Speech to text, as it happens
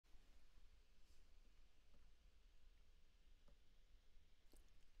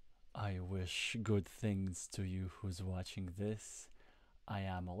I wish good things to you who's watching this. I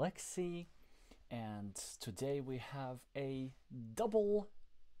am Alexey, and today we have a double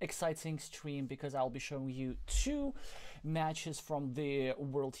exciting stream because I'll be showing you two matches from the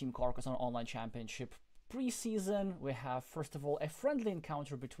World Team Carcassonne Online Championship preseason. We have, first of all, a friendly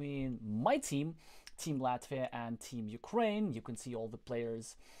encounter between my team, Team Latvia, and Team Ukraine. You can see all the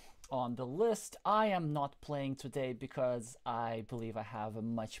players on the list. I am not playing today because I believe I have a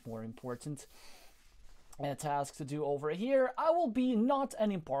much more important task to do over here. I will be not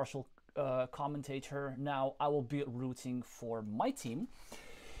an impartial commentator now. I will be rooting for my team.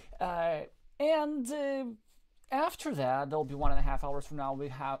 And after that, there'll be 1.5 hours from now,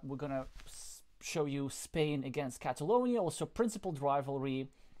 we're gonna show you Spain against Catalonia, also principled rivalry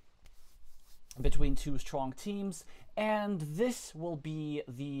between two strong teams. And this will be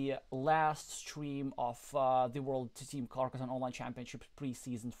the last stream of the World Team Carcassonne Online Championship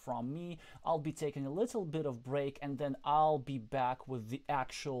preseason from me. I'll be taking a little bit of break, and then I'll be back with the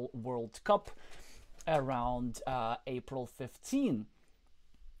actual World Cup around April 15.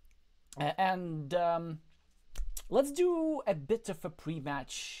 And let's do a bit of a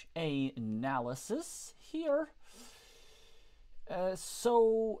pre-match analysis here.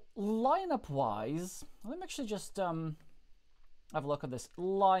 So lineup-wise, let me actually just have a look at this.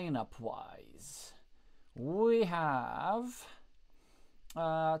 Lineup-wise, we have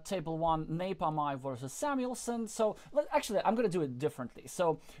table 1, Napalm versus Samuelson. So actually, I'm going to do it differently.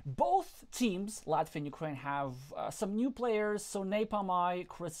 So both teams, Latvia and Ukraine, have some new players. So Napalm,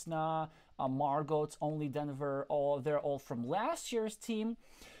 Krishna, Margot, Only Denver, they're all from last year's team.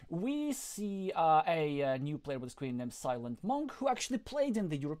 We see a new player with a screen named Silent Monk, who actually played in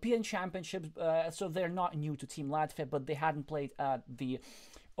the European Championships, so they're not new to Team Latvia, but they hadn't played at the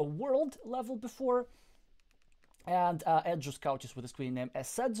world level before. And Edjus Couches with a screen name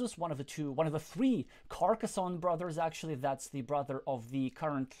Esedzus, one of the three Carcassonne brothers, actually. That's the brother of the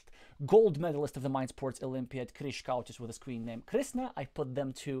current gold medalist of the Mind Sports Olympiad, Krish Couches, with a screen name Krishna. I put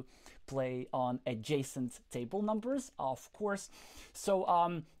them to play on adjacent table numbers, of course.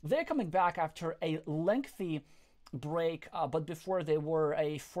 So they're coming back after a lengthy break, but before they were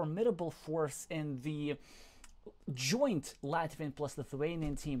a formidable force in the joint Latvian plus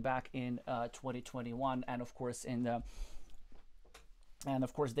Lithuanian team back in 2021, and of course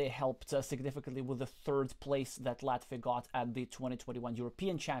they helped significantly with the third place that Latvia got at the 2021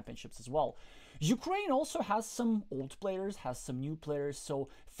 European Championships as well. Ukraine also has some old players, has some new players. So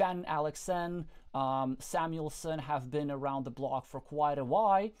Fan Alexen, Samuelson have been around the block for quite a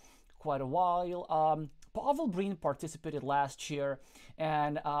while. Pavel Breen participated last year,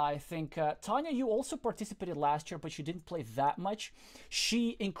 and I think Tanya, you also participated last year, but you didn't play that much.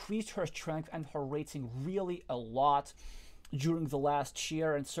 She increased her strength and her rating really a lot during the last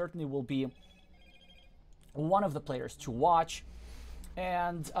year, and certainly will be one of the players to watch.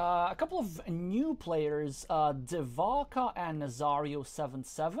 And a couple of new players, Devaka and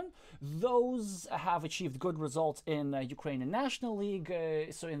Nazario77. Those have achieved good results in Ukrainian National League,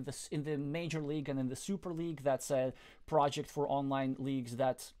 so in the Major League and in the Super League. That's a project for online leagues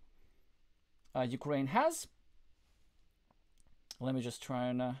that Ukraine has. Let me just try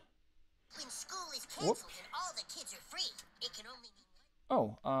and... When school is canceled and all the kids are free, it can only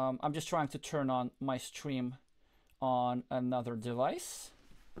mean... I'm just trying to turn on my stream on another device,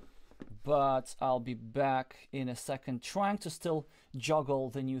 but I'll be back in a second, trying to still juggle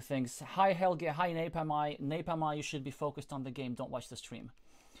the new things. Hi Helge, hi Napalm. Napalm, you should be focused on the game, don't watch the stream.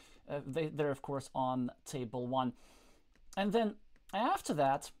 They're of course on table 1. And then after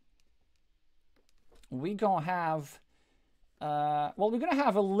that, we're gonna have we're gonna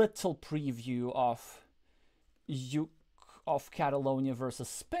have a little preview of Catalonia versus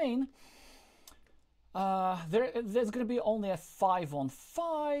Spain. There's going to be only a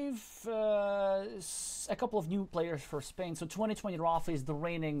 5-on-5, a couple of new players for Spain. So 2020 Rafa is the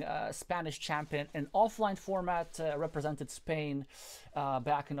reigning Spanish champion in offline format, represented Spain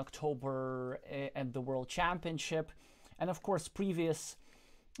back in October at the World Championship. And of course, previous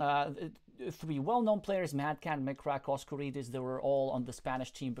 3 well-known players, Madcan, Mikrak, Oscaridis, they were all on the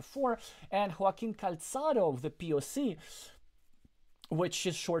Spanish team before. And Joaquin Calzado, the POC, which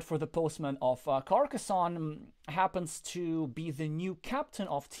is short for the postman of Carcassonne, happens to be the new captain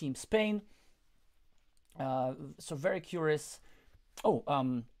of Team Spain. So very curious.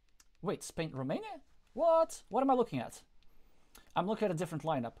 Wait, Spain, Romania? What? What am I looking at? I'm looking at a different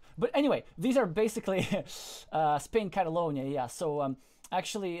lineup. But anyway, these are basically Spain, Catalonia, yeah. So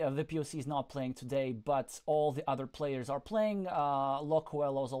actually, the POC is not playing today, but all the other players are playing.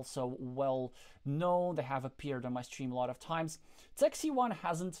 Locoello is also well known. They have appeared on my stream a lot of times. Texi1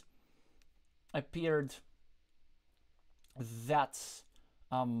 hasn't appeared that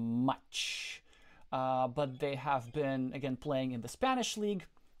much. But they have been, again, playing in the Spanish league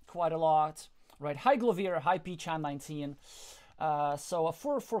quite a lot. Right, hi Glovier, hi Pchan19. So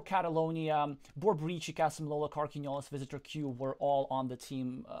for Catalonia, Borbrici, Casimola, Carquignoles, Visitor Q were all on the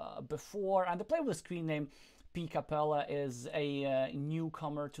team before, and the player with the screen name P. Capella is a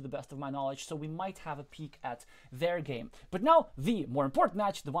newcomer to the best of my knowledge, so we might have a peek at their game. But now the more important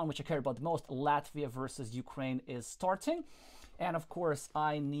match, the one which I care about the most, Latvia versus Ukraine, is starting. And of course,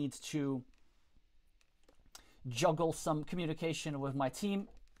 I need to juggle some communication with my team.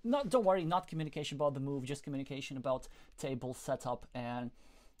 Don't worry, not communication about the move, just communication about table setup and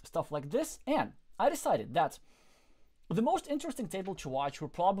stuff like this. And I decided that the most interesting table to watch will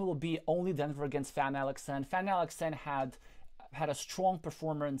probably be only Denver against Fan Alexen. Fan Alexen had a strong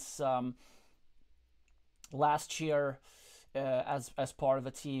performance last year as part of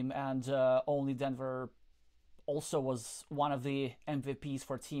the team, and only Denver also was one of the MVPs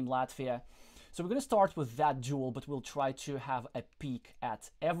for Team Latvia. So we're going to start with that duel, but we'll try to have a peek at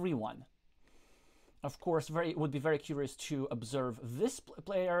everyone. Of course, would be very curious to observe this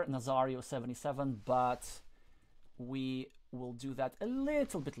player, Nazario77, but we will do that a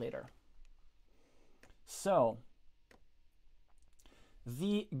little bit later. So,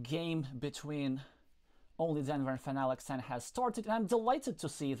 the game between only Denver and Fan Alexen has started, and I'm delighted to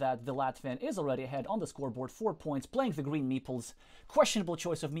see that the Latvian is already ahead on the scoreboard, 4 points, playing the green meeples. Questionable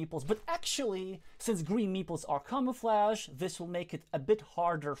choice of meeples, but actually, since green meeples are camouflage, this will make it a bit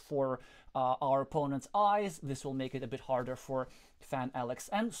harder for our opponent's eyes. This will make it a bit harder for Fan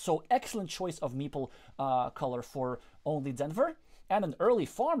Alexen. So excellent choice of meeple color for only Denver, and an early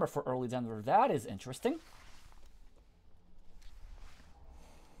farmer for early Denver. That is interesting.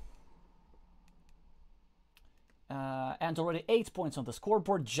 And already 8 points on the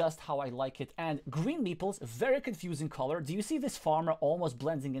scoreboard, just how I like it. And green meeples, very confusing color. Do you see this farmer almost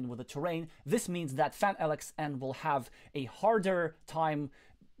blending in with the terrain? This means that Fan Alexen will have a harder time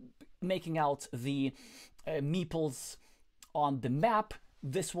making out the meeples on the map.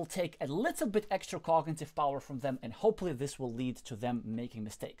 This will take a little bit extra cognitive power from them, and hopefully this will lead to them making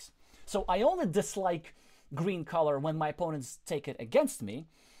mistakes. So I only dislike green color when my opponents take it against me,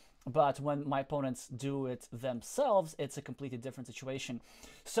 but when my opponents do it themselves, it's a completely different situation.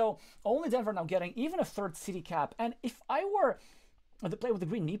 So only Denver now getting even a third city cap, and if I were to play with the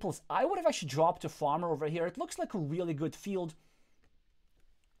green meeples, I would have actually dropped a farmer over here. It looks like a really good field,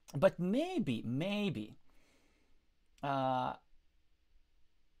 but maybe the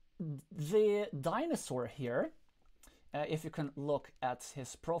dinosaur here, if you can look at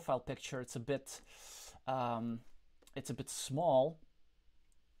his profile picture, it's a bit small.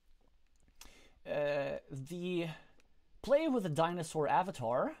 The player with the dinosaur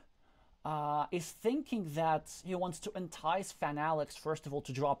avatar is thinking that he wants to entice Fan Alex, first of all,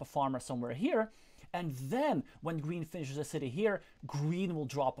 to drop a farmer somewhere here, and then when green finishes a city here, green will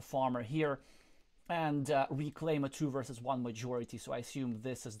drop a farmer here and reclaim a 2 versus 1 majority. So I assume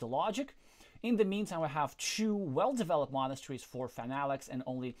this is the logic. In the meantime, we have 2 well-developed monasteries for Fan Alex and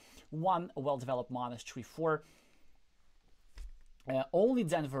only 1 well-developed monastery for only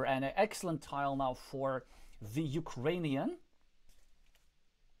Denver, and an excellent tile now for the Ukrainian,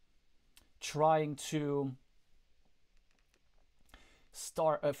 trying to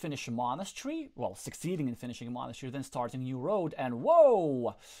finish a monastery, well, succeeding in finishing a monastery, then starting a new road, and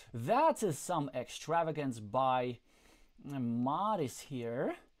whoa, that is some extravagance by Maris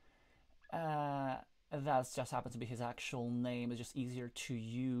here. That just happens to be his actual name. It's just easier to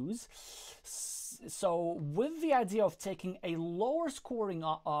use. So with the idea of taking a lower scoring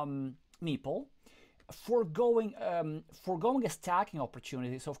meeple, foregoing a stacking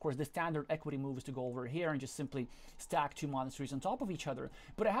opportunity. So of course the standard equity move is to go over here and just simply stack 2 monasteries on top of each other.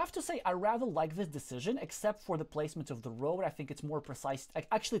 But I have to say I rather like this decision, except for the placement of the road. I think it's more precise.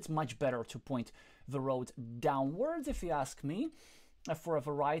 Actually, it's much better to point the road downwards, if you ask me, for a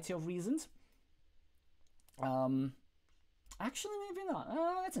variety of reasons. Actually, maybe not.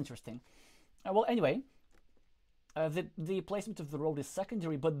 That's interesting. Well, anyway, the placement of the road is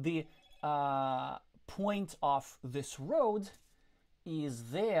secondary, but the point of this road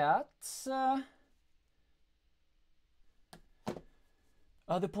is that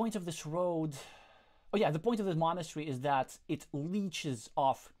the point of this road, the point of this monastery is that it leeches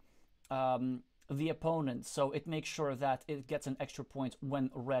off the opponent, so it makes sure that it gets an extra point when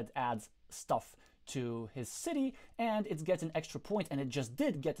red adds stuff to his city, and it gets an extra point, and it just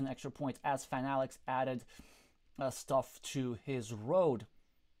did get an extra point as Fan Alex added stuff to his road.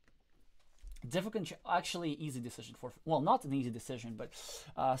 difficult, actually easy decision for, well, not an easy decision, but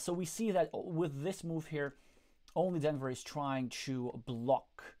so we see that with this move here, only Denver is trying to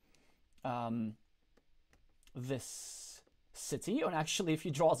block this city. And actually, if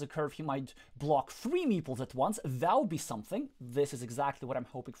he draws a curve, he might block 3 meeples at once. That would be something. This is exactly what I'm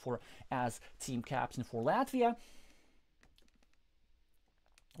hoping for as team captain for Latvia.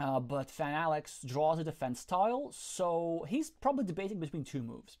 But Fan Alex draws a defense tile, so he's probably debating between 2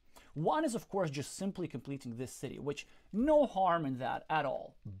 moves. One is, of course, just simply completing this city, which no harm in that at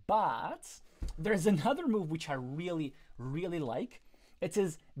all. But there's another move which I really, really like. It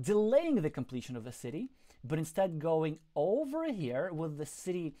is delaying the completion of the city, but instead going over here with the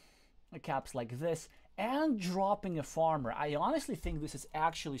city caps like this and dropping a farmer. I honestly think this is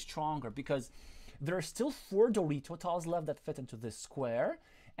actually stronger because there are still 4 Dorito tiles left that fit into this square.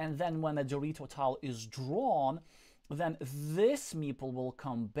 And then when a Dorito tile is drawn, then this meeple will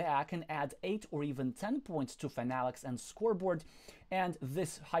come back and add 8 or even 10 points to Fan Alex and scoreboard. And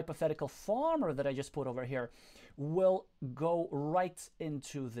this hypothetical farmer that I just put over here will go right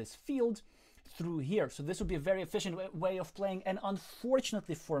into this field through here. So this would be a very efficient way of playing. And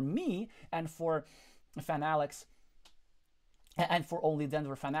unfortunately for me and for Fan Alex and for only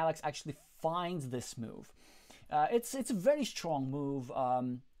Denver, Fan Alex actually finds this move. It's a very strong move,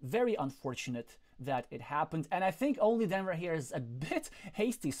 very unfortunate that it happened, and I think only Denver here is a bit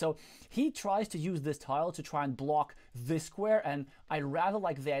hasty, so he tries to use this tile to try and block this square, and I rather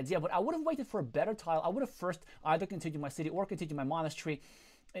like the idea, but I would have waited for a better tile. I would have first either continued my city or continued my monastery,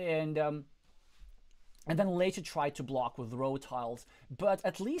 and then later tried to block with row tiles, but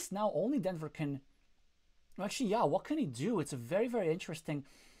at least now only Denver can, actually, yeah, what can he do? It's a very, very interesting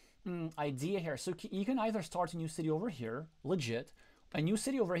idea here. So you can either start a new city over here, legit, a new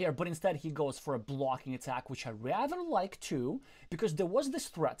city over here, but instead he goes for a blocking attack, which I rather like too, because there was this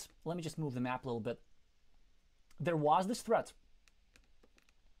threat. Let me just move the map a little bit. There was this threat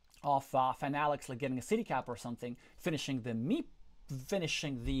of Fan Alex like getting a city cap or something, finishing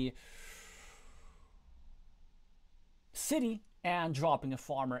the city and dropping a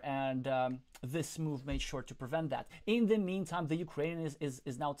farmer, and this move made sure to prevent that. In the meantime, the Ukrainian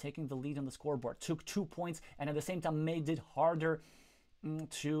is now taking the lead on the scoreboard, took 2 points, and at the same time made it harder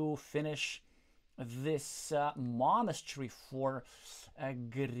to finish this monastery for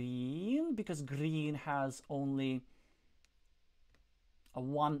green, because green has only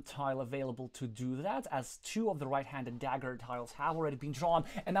 1 tile available to do that, as 2 of the right-handed dagger tiles have already been drawn.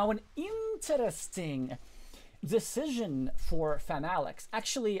 And now an interesting decision for Fan Alex.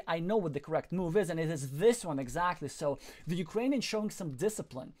 Actually, I know what the correct move is, and it is this one exactly. So the Ukrainian showing some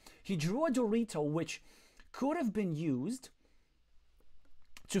discipline. He drew a Dorito, which could have been used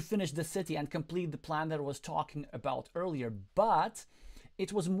to finish the city and complete the plan that I was talking about earlier, but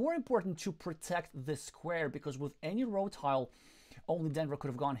it was more important to protect this square, because with any row tile, only Denver could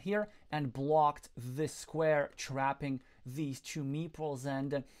have gone here and blocked this square, trapping these 2 meeples,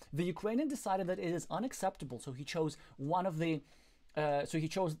 and the Ukrainian decided that it is unacceptable, so he chose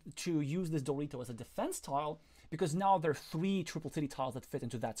to use this Dorito as a defense tile, because now there are 3 triple city tiles that fit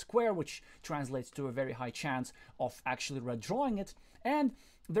into that square, which translates to a very high chance of actually red drawing it, and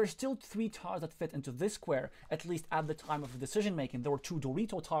there's still 3 tiles that fit into this square, at least at the time of the decision making. There were 2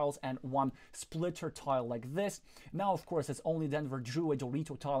 Dorito tiles and 1 splitter tile like this. Now, of course, as only Denver drew a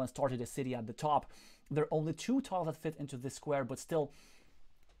Dorito tile and started a city at the top, there are only 2 tiles that fit into this square, but still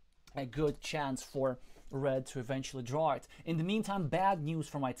a good chance for red to eventually draw it. In the meantime, bad news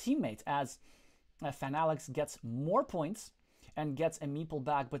for my teammate, as Fan Alex gets more points and gets a meeple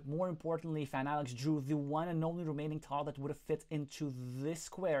back, but more importantly, Fan Alex drew the one and only remaining tile that would have fit into this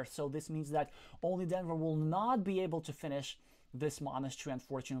square. So this means that only Denver will not be able to finish this monastery,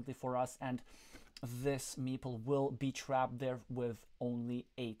 unfortunately for us, and this meeple will be trapped there with only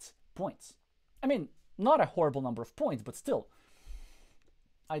 8 points. I mean, not a horrible number of points, but still,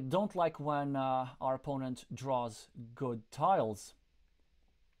 I don't like when our opponent draws good tiles.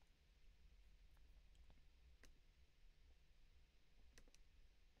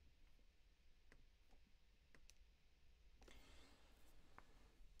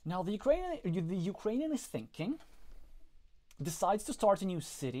 Now the Ukrainian is thinking, decides to start a new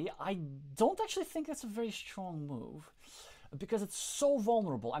city. I don't actually think that's a very strong move, because it's so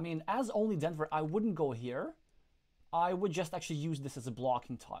vulnerable. I mean, as only Denver, I wouldn't go here. I would just actually use this as a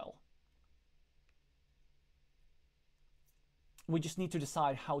blocking tile. We just need to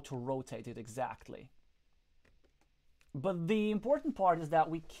decide how to rotate it exactly. But the important part is that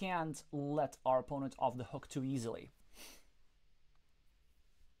we can't let our opponent off the hook too easily.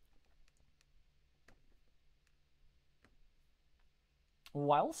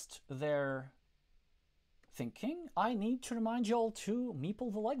 whilst they're thinking, I need to remind you all to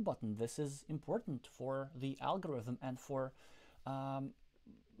meeple the like button. This is important for the algorithm and for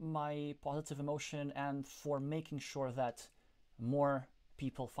my positive emotion and for making sure that more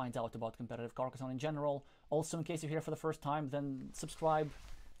people find out about competitive Carcassonne in general. Also, in case you're here for the first time, then subscribe.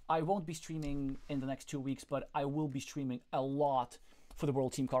 I won't be streaming in the next 2 weeks, but I will be streaming a lot for the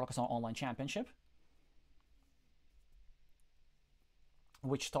World Team Carcassonne Online Championship,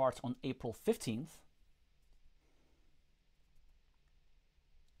 which starts on April 15th.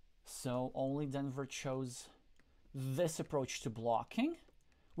 So only Denver chose this approach to blocking,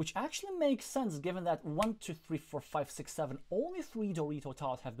 which actually makes sense given that 1, 2, 3, 4, 5, 6, 7, only 3 Dorito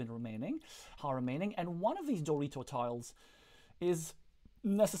tiles have been remaining, and one of these Dorito tiles is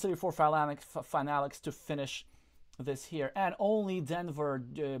necessary for Fanalex to finish this here. And only Denver,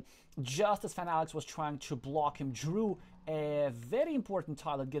 just as Fanalex was trying to block him, drew a very important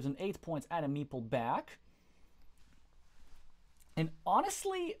tile that gives him 8 points and a meeple back. And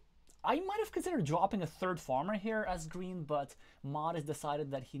honestly, I might have considered dropping a third farmer here as green, but Mod has decided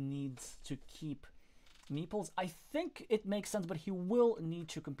that he needs to keep meeples. I think it makes sense, but he will need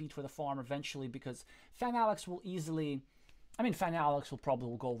to compete for the farm eventually because Fanalex will easily... I mean, Fanalex will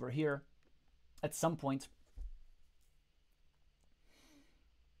probably go over here at some point.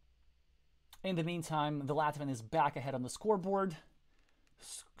 In the meantime, the Latvian is back ahead on the scoreboard.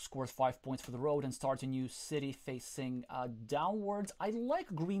 Scores 5 points for the road and starts a new city facing downwards. I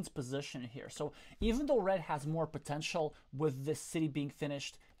like green's position here. So even though red has more potential with this city being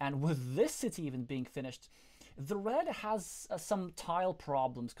finished and with this city even being finished, the red has some tile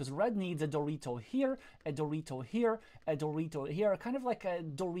problems because red needs a Dorito here, a Dorito here, a Dorito here, kind of like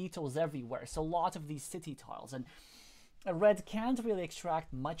Doritos everywhere. So a lot of these city tiles, and red can't really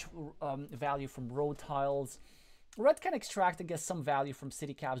extract much value from road tiles. Red can extract, I guess, some value from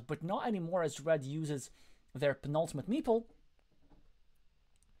city cabs, but not anymore as red uses their penultimate meeple.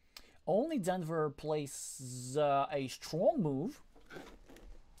 Only Denver plays a strong move.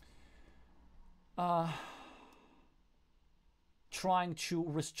 Trying to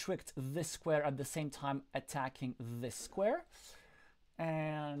restrict this square at the same time attacking this square.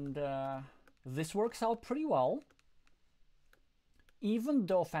 And this works out pretty well. Even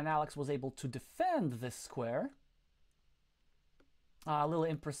though Fanalex was able to defend this square. A little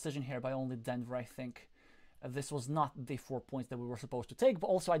imprecision here by only Denver, I think. This was not the 4 points that we were supposed to take, but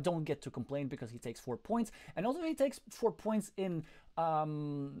also I don't get to complain because he takes 4 points. And also he takes 4 points in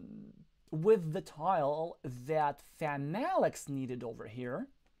with the tile that Fanalex needed over here.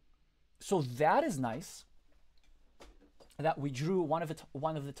 So that is nice. That we drew one of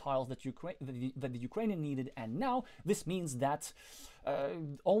the tiles that the Ukrainian needed, and now this means that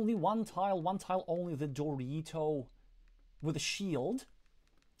only one tile only, the Dorito with a shield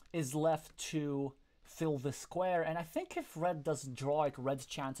is left to fill the square, and I think if red doesn't draw it, red's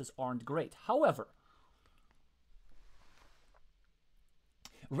chances aren't great. However,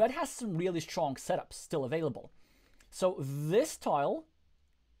 red has some really strong setups still available. So this tile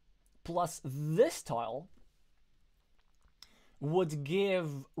plus this tile would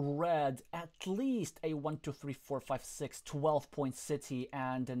give red at least a 1, 2, 3, 4, 5, 6, 12-point city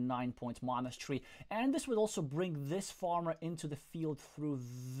and a 9-point monastery. And this would also bring this farmer into the field through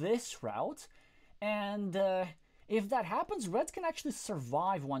this route. And if that happens, red can actually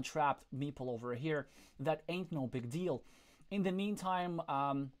survive one trapped meeple over here. That ain't no big deal. In the meantime,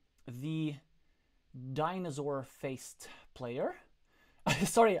 the dinosaur-faced player...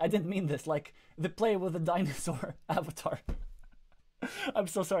 Sorry, I didn't mean this. Like, the player with the dinosaur avatar. I'm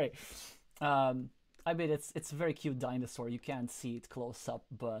so sorry. I mean, it's a very cute dinosaur. You can't see it close up,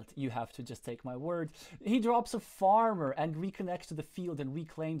 but you have to just take my word. He drops a farmer and reconnects to the field and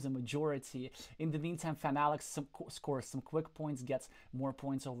reclaims a majority. In the meantime, Fanalex scores some quick points, gets more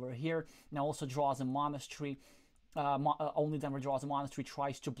points over here. Now also draws a monastery. Only Denver draws a monastery,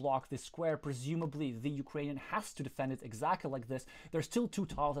 tries to block this square. Presumably, the Ukrainian has to defend it exactly like this. There's still 2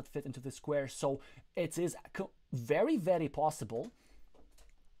 tiles that fit into the square, so it is very, very possible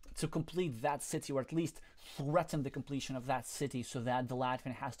to complete that city, or at least threaten the completion of that city, so that the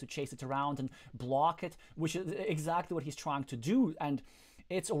Latvian has to chase it around and block it, which is exactly what he's trying to do. And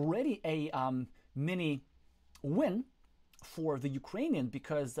it's already a mini win for the Ukrainian,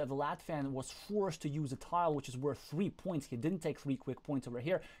 because the Latvian was forced to use a tile which is worth 3 points. He didn't take 3 quick points over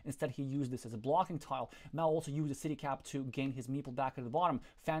here. Instead, he used this as a blocking tile. Now also used a city cap to gain his meeple back at the bottom.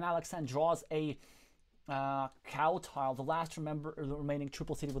 Fanalex draws a cow tile, the last remaining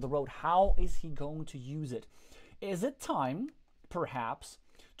triple city with the road. How is he going to use it? Is it time, perhaps,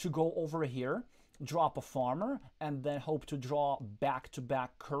 to go over here drop a farmer, and then hope to draw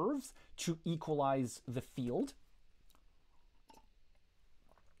back-to-back curves to equalize the field.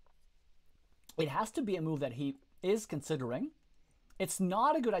 It has to be a move that he is considering. It's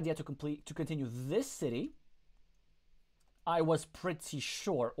not a good idea to continue this city. I was pretty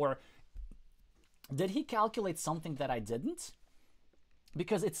sure. Or did he calculate something that I didn't?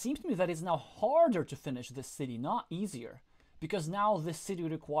 Because it seems to me that it's now harder to finish this city, not easier. Because now this city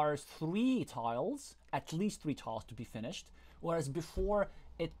requires 3 tiles, at least 3 tiles to be finished. Whereas before,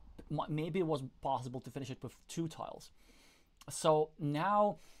 maybe it was possible to finish it with 2 tiles. So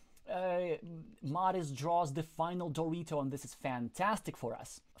now Maris draws the final Dorito, and this is fantastic for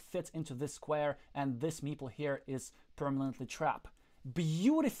us. Fits into this square, and this meeple here is permanently trapped.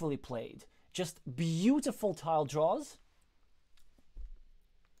 Beautifully played. Just beautiful tile draws.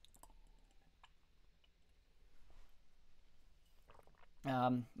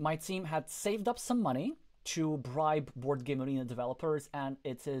 My team had saved up some money to bribe Board Game Arena developers, and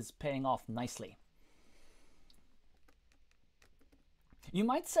it is paying off nicely. You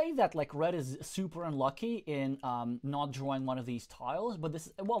might say that like red is super unlucky in not drawing one of these tiles, but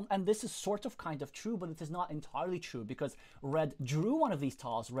this, well, and this is sort of kind of true, but it is not entirely true because red drew one of these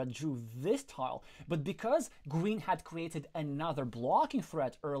tiles, red drew this tile, but because green had created another blocking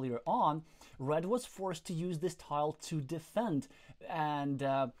threat earlier on, red was forced to use this tile to defend, and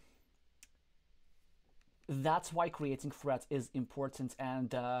that's why creating threat is important,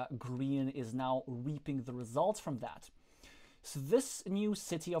 and green is now reaping the results from that. So this new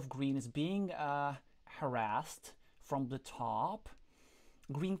city of green is being harassed from the top.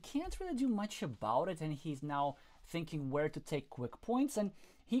 Green can't really do much about it, and he's now thinking where to take quick points, and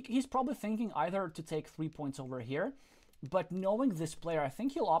he's probably thinking either to take 3 points over here, but knowing this player, I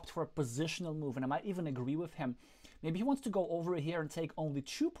think he'll opt for a positional move, and I might even agree with him. Maybe he wants to go over here and take only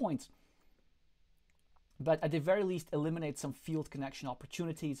 2 points, but at the very least eliminate some field connection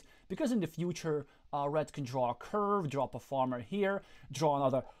opportunities, because in the future red can draw a curve, drop a farmer here, draw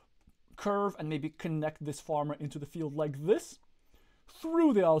another curve, and maybe connect this farmer into the field like this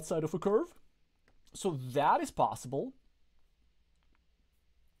through the outside of a curve. So that is possible.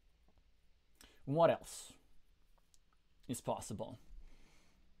 What else is possible?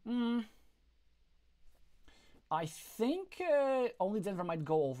 I think only Denver might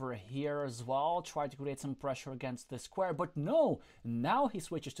go over here as well, try to create some pressure against the square, but no, now he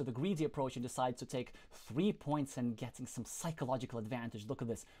switches to the greedy approach and decides to take 3 points and getting some psychological advantage. Look at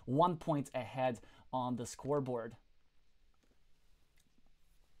this, 1 point ahead on the scoreboard.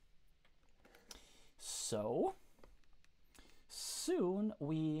 So, soon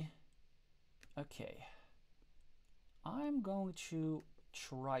okay, I'm going to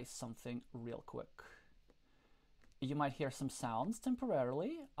try something real quick. You might hear some sounds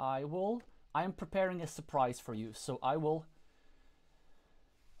temporarily. I am preparing a surprise for you, so I will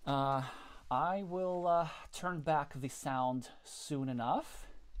turn back the sound soon enough.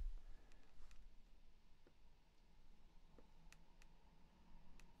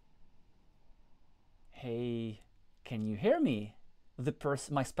 Hey, can you hear me?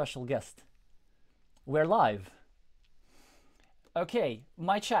 My special guest. We're live. Okay,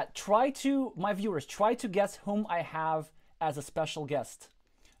 my viewers, try to guess whom I have as a special guest.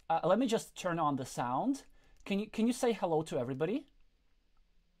 Let me just turn on the sound. Can you say hello to everybody?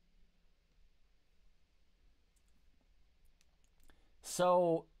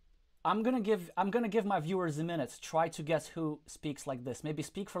 So I'm gonna give my viewers a minute. Try to guess who speaks like this. Maybe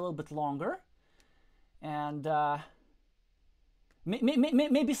speak for a little bit longer, and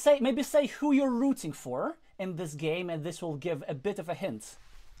maybe say who you're rooting for in this game, and this will give a bit of a hint.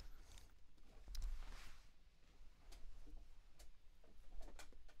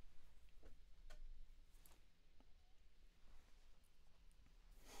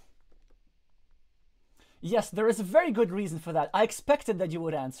 Yes, there is a very good reason for that. I expected that you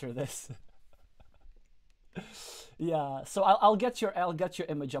would answer this. Yeah, so I'll get your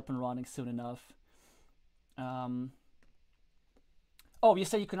image up and running soon enough. Oh, you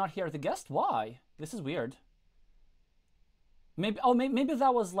say you cannot hear the guest? Why? This is weird. Maybe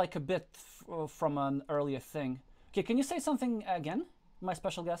that was like a bit from an earlier thing. Okay, can you say something again, my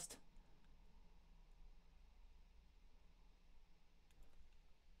special guest?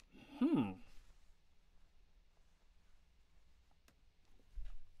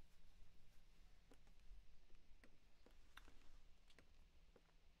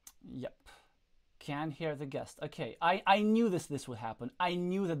 Yep. Can hear the guest. Okay, I knew this would happen. I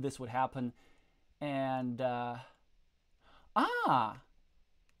knew that this would happen. And I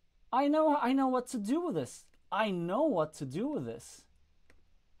know what to do with this. I know what to do with this.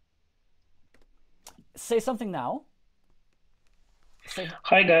 Say something now.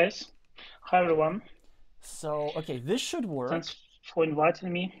 Hi guys. Hi everyone. So, okay, this should work. Thanks for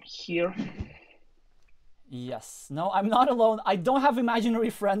inviting me here. Yes. No, I'm not alone. I don't have imaginary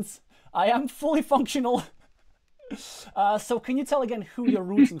friends. I am fully functional. So can you tell again who you're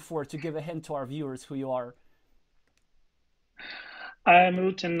rooting for to give a hint to our viewers who you are? I'm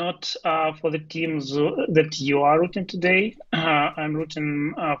rooting not for the teams that you are rooting today. I'm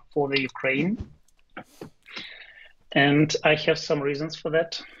rooting for the Ukraine. And I have some reasons for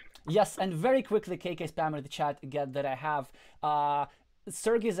that. Yes, and very quickly, KK spammer in the chat again that I have.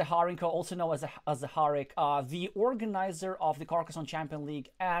 Sergei Zaharenko, also known as Zaharek, the organizer of the Carcassonne Champion League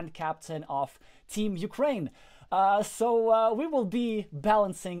and captain of Team Ukraine. So we will be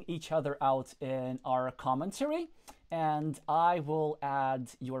balancing each other out in our commentary, and I will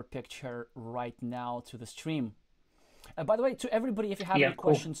add your picture right now to the stream. By the way, to everybody, if you have any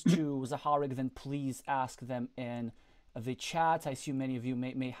questions to Zaharek, then please ask them in the chat. I assume many of you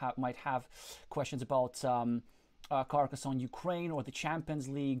might have questions about Carcassonne Ukraine or the Champions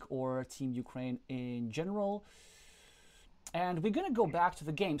League or Team Ukraine in general. And we're gonna go back to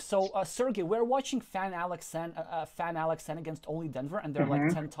the game. So Sergey, we're watching Fan Alexen against Only Denver, and there are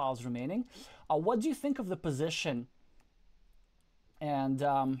like 10 tiles remaining. What do you think of the position? And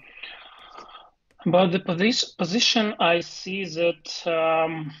about the position, I see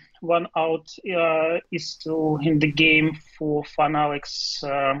that one out is still in the game for Fan Alex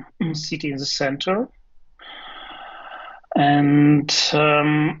City in the center. And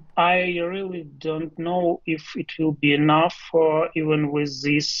I really don't know if it will be enough, even with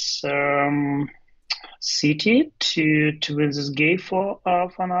this city, to win this game for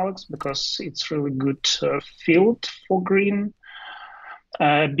Fan Alex, because it's really good field for green.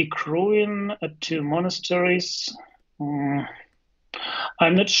 Big ruin, 2 monasteries.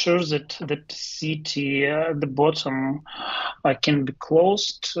 I'm not sure that city at the bottom can be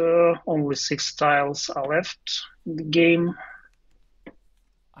closed. Only 6 tiles are left in the game.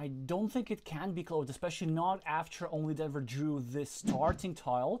 I don't think it can be closed, especially not after Only Denver drew this starting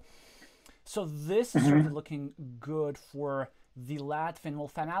tile. So this is certainly looking good for the Latvian. Well,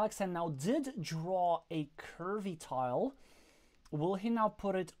 Fan Alexen now did draw a curvy tile. Will he now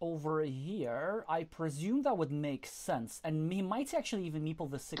put it over here? I presume that would make sense. And he might actually even meeple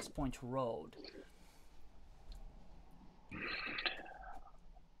the 6-point road.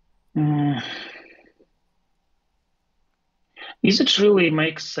 Is it really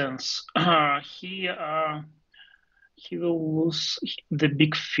makes sense? He will lose the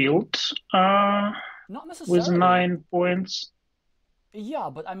big field Not necessarily. with 9 points. Yeah,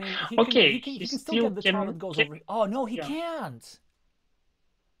 but I mean, he can still get the tile that goes over. Oh no, he can't.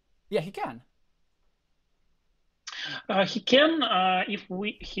 Yeah, he can. He can if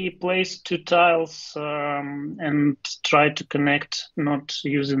he plays 2 tiles and try to connect, not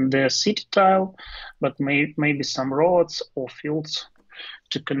using the city tile, but maybe some roads or fields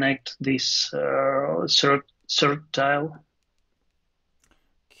to connect this third tile.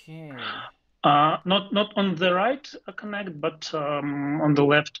 Okay. Not on the right connect, but on the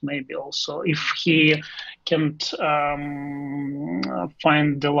left maybe also. If he can't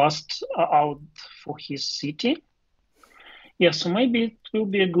find the last out for his city. Yeah, so maybe it will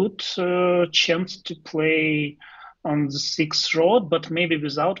be a good chance to play on the 6th road, but maybe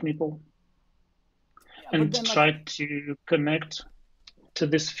without meeple. Yeah, and try to connect to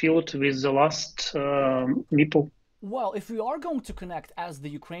this field with the last meeple. Well, if we are going to connect as the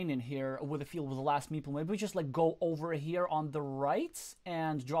Ukrainian here with a field with the last meeple, maybe we just like go over here on the right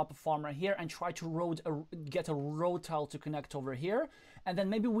and drop a farmer here and try to get a road tile to connect over here. And then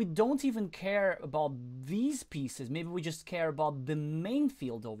maybe we don't even care about these pieces. Maybe we just care about the main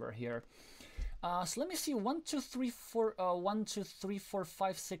field over here. So let me see, 1, 2, 3, 4, 1, 2, 3, 4,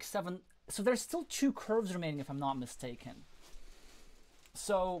 5, 6, 7. So there's still 2 curves remaining if I'm not mistaken.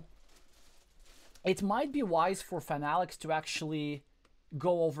 So it might be wise for Fan Alex to actually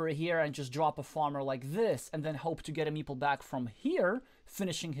go over here and just drop a farmer like this and then hope to get a meeple back from here,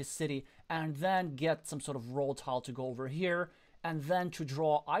 finishing his city, and then get some sort of roll tile to go over here, and then to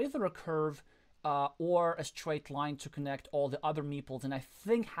draw either a curve or a straight line to connect all the other meeples. And I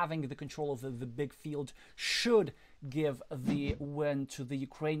think having the control of the big field should give the win to the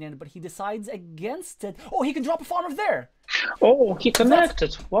Ukrainian, but he decides against it. Oh, he can drop a farmer there. Oh, he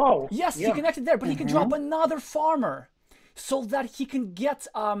connected. Wow. Yes, he connected there, but he can drop another farmer so that he can get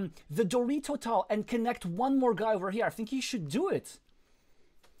the Dorito tile and connect one more guy over here. I think he should do it.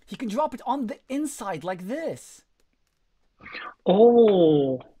 He can drop it on the inside like this.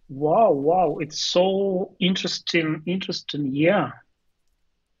 Oh, wow. It's so interesting. Yeah.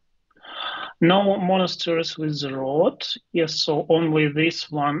 No monasteries with the rod. Yes, so only this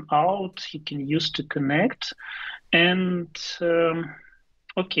one out he can use to connect. And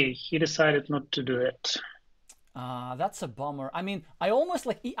okay, he decided not to do it. That's a bummer. I mean, I almost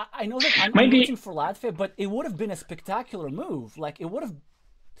like I know that I'm rooting Maybe. for Latvia, but it would have been a spectacular move. Like it would have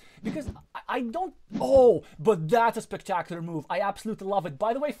because I don't. Oh, but that's a spectacular move. I absolutely love it.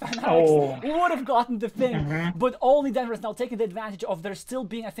 By the way, Fan Alex Oh. would have gotten the thing, but only Denver is now taking the advantage of there still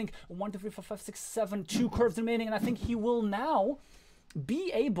being, I think, 1, 2, 3, 4, 5, 6, 7, 2 curves remaining, and I think he will now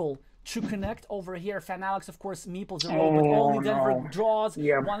be able to connect over here. Fan Alex, of course, meeples a roll, but only Denver draws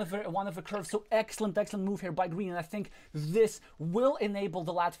one of the curves. So excellent move here by Green, and I think this will enable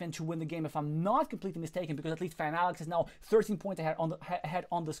the Latvian to win the game if I'm not completely mistaken, because at least Fan Alex is now 13 points ahead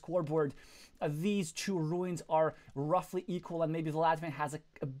on the scoreboard. These two ruins are roughly equal, and maybe the Latvian has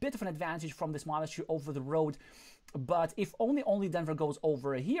a bit of an advantage from this monastery over the road. But if only Denver goes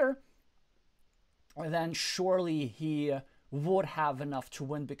over here, then surely he would have enough to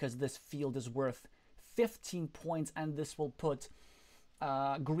win, because this field is worth 15 points, and this will put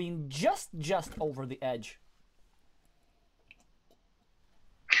Green just over the edge.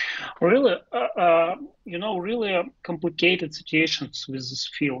 Really, really complicated situations with this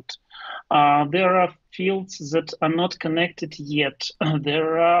field. There are fields that are not connected yet.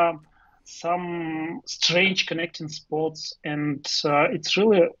 There are some strange connecting spots, and it's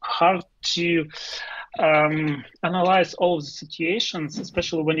really hard to analyze all of the situations,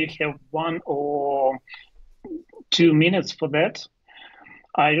 especially when you have 1 or 2 minutes for that.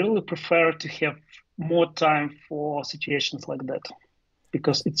 I really prefer to have more time for situations like that,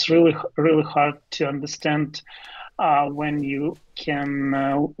 because it's really hard to understand when you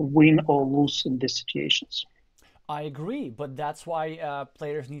can win or lose in these situations. I agree, but that's why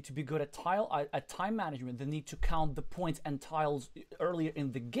players need to be good at time management. They need to count the points and tiles earlier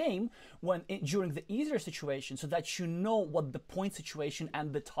in the game during the easier situation, so that you know what the point situation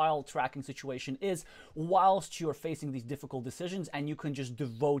and the tile tracking situation is whilst you're facing these difficult decisions, and you can just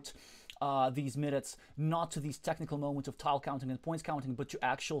devote these minutes not to these technical moments of tile counting and points counting, but to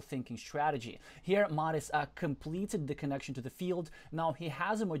actual thinking strategy. Here, Maris completed the connection to the field. Now he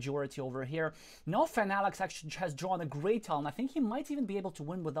has a majority over here. Now Fan Alex actually has drawn a great tile, and I think he might even be able to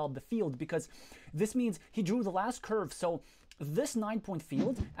win without the field, because this means he drew the last curve. So this 9-point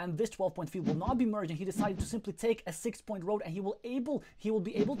field and this 12-point field will not be merging. He decided to simply take a 6-point road, and he will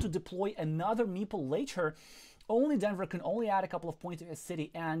be able to deploy another meeple later. Only Denver can only add a couple of points to his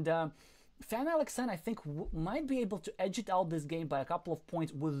city, and Fan Alex, I think, might be able to edge it out this game by a couple of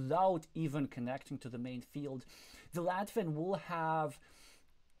points without even connecting to the main field. The Latvian will have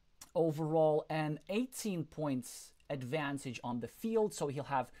overall an 18 points advantage on the field, so he'll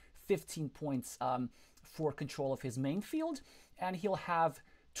have 15 points for control of his main field, and he'll have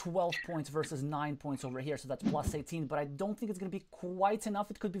 12 points versus 9 points over here, so that's plus 18, but I don't think it's going to be quite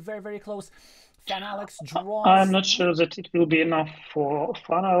enough. It could be very close. Fan Alex draws. I'm not sure that it will be enough for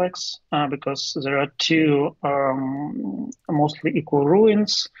Fan Alex, because there are 2 mostly equal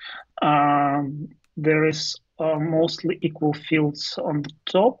ruins. There is mostly equal fields on the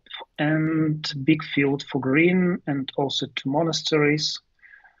top, and big field for Green, and also 2 monasteries.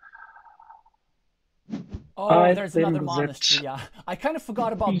 Oh, there's another monastery, yeah. I kind of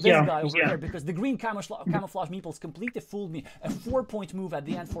forgot about this guy over here, because the green camouflage meeples completely fooled me. A 4-point move at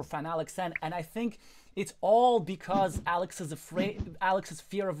the end for Fan Alex, and I think it's all because Alex's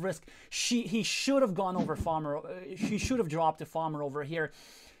fear of risk. He should have gone over farmer. He should have dropped a farmer over here.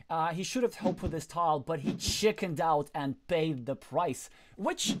 He should have hoped for this tile, but he chickened out and paid the price,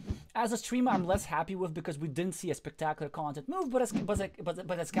 which, as a streamer, I'm less happy with, because we didn't see a spectacular content move. But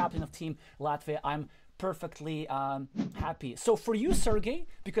as captain of Team Latvia, I'm perfectly happy. So for you, Sergey,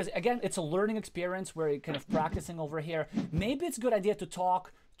 because again, it's a learning experience where you're kind of practicing over here, maybe it's a good idea to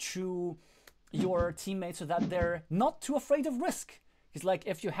talk to your teammates so that they're not too afraid of risk. It's like,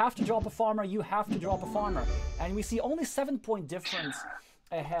 if you have to drop a farmer, you have to drop a farmer. And we see only 7-point difference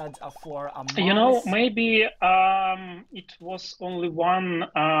ahead for Maris. Maybe it was only one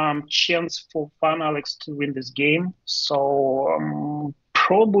chance for Fan Alex to win this game, so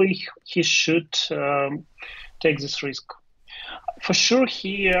probably he should take this risk. For sure,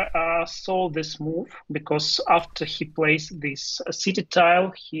 he saw this move, because after he placed this city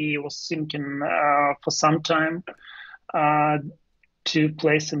tile, he was thinking for some time to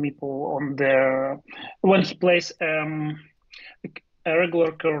place a meeple on there. When he placed a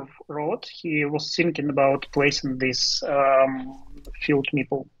regular curve road, he was thinking about placing this field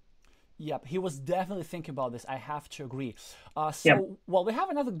meeple. Yep, he was definitely thinking about this. I have to agree. Well, we have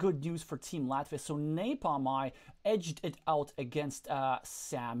another good news for Team Latvia. So Napalm edged it out against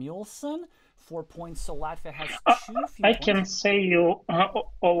Samuelson 4 points, so Latvia has few I points. can say you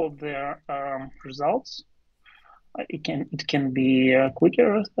all of their results. It can be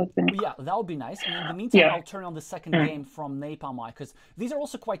quicker, I think. Yeah, that would be nice. And in the meantime, I'll turn on the second game from Napalm, because these are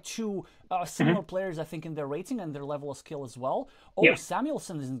also quite two similar players, I think, in their rating and their level of skill as well. Oh,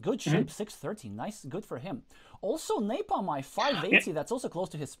 Samuelson is in good shape, 630. Nice, good for him. Also, Napalm, 580. That's also close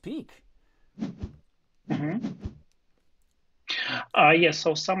to his peak.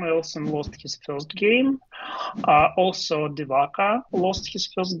 So Samuelson lost his first game. Also, Divaca lost his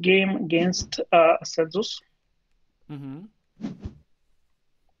first game against Sedzus.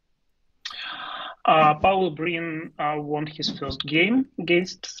 Paul Breen won his first game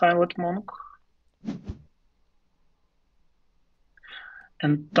against Silent Monk.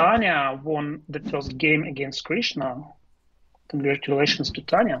 And Tanya won the first game against Krishna. Congratulations to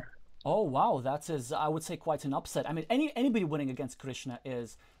Tanya. Oh, wow. That is, I would say, quite an upset. I mean, anybody winning against Krishna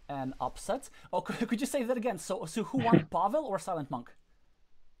is an upset. Oh, could you say that again? So who won, Pavel or Silent Monk?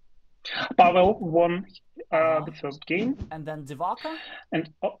 Pavel won the first game. And then Divaca?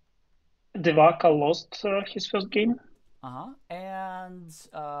 And Divaca lost his first game. And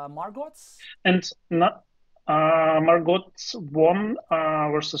Margot's? And Margot won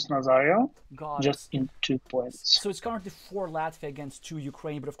versus Nazario, just in 2 points. So it's currently 4 Latvia against 2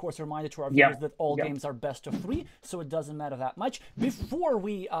 Ukraine, but of course a reminder to our viewers that all games are best of 3, so it doesn't matter that much. Before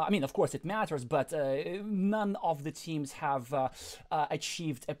we, I mean, of course it matters, but none of the teams have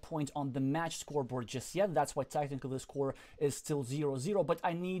achieved a point on the match scoreboard just yet. That's why technically the score is still 0-0, but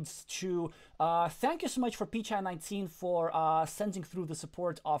I need to thank you so much for Picha19 for sending through the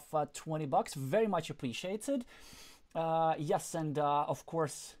support of $20. Very much appreciated. Yes, and of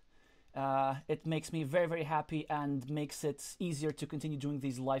course it makes me very, very happy and makes it easier to continue doing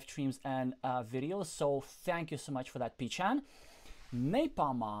these live streams and videos. So thank you so much for that, Pichan.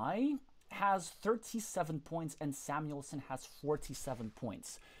 Nepamai has 37 points and Samuelson has 47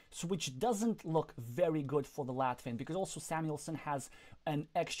 points. So which doesn't look very good for the Latvian, because also Samuelson has an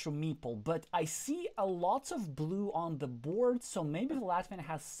extra meeple. But I see a lot of blue on the board, so maybe the Latvian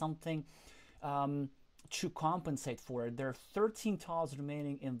has something to compensate for it. There are 13 tiles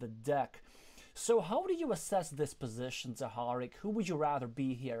remaining in the deck. So how do you assess this position, Zaharik? Who would you rather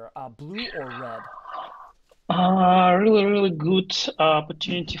be here, blue or red? Really, really good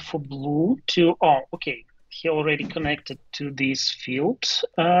opportunity for blue to... Oh, okay. He already connected to this field.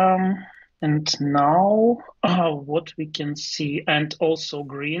 And now what we can see, and also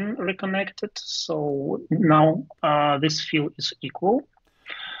green reconnected. So now this field is equal.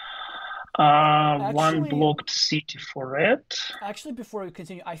 Actually, one blocked city for red. Actually, before we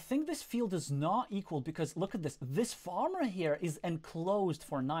continue, I think this field is not equal, because look at this. This farmer here is enclosed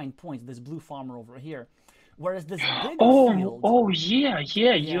for 9 points, this blue farmer over here. Whereas this bigger field... Oh, yeah,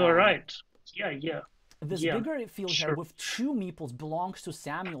 you're right. Yeah. This bigger field here with 2 meeples belongs to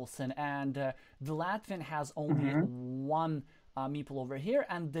Samuelson, and the Latvian has only 1 meeple over here,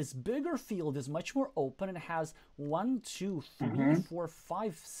 and this bigger field is much more open and has 1, 2, 3, 4,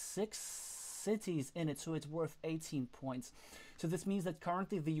 5, 6 cities in it, so it's worth 18 points. So this means that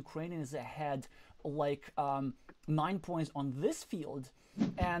currently the Ukrainian is ahead like 9 points on this field,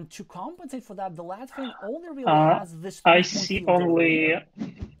 and to compensate for that, the Latvian only really has this. I see only.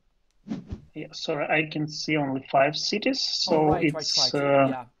 Yeah, sorry, I can see only 5 cities, so right, it's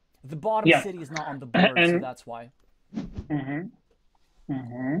yeah. The bottom city is not on the board, so that's why.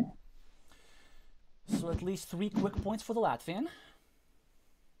 So at least 3 quick points for the Latvian.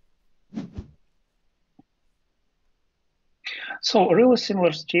 So really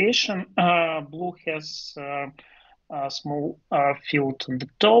similar situation. Blue has a small field on the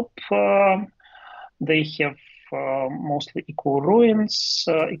top. They have mostly equal ruins,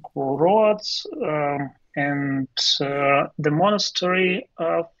 equal roads, and the monastery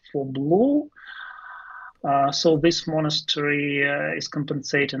for blue. So this monastery is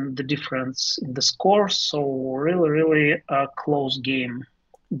compensating the difference in the score. So really a close game.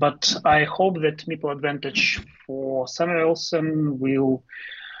 But I hope that meeple advantage for Samuelson will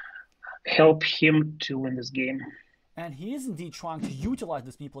help him to win this game. And he is indeed trying to utilize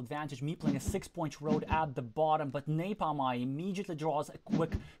this meeple advantage, meepling a 6-point road at the bottom, but Nepamai immediately draws a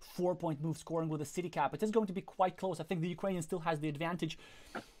quick 4-point move, scoring with a city cap. It is going to be quite close. I think the Ukrainian still has the advantage,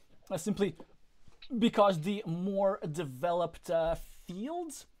 simply because the more developed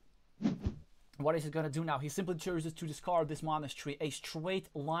fields. What is he going to do now? He simply chooses to discard this monastery. A straight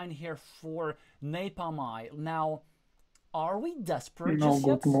line here for Nepamai. Now, are we desperate No just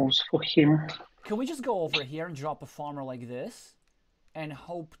good yet? moves for him. Can we just go over here and drop a farmer like this and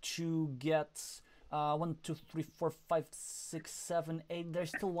hope to get 1, 2, 3, 4, 5, 6, 7, 8. There's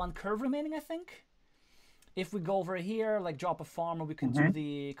still one curve remaining, I think. If we go over here, like drop a farmer, we can do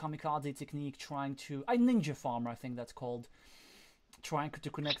the kamikaze technique, trying to... ninja farmer, I think that's called. Trying to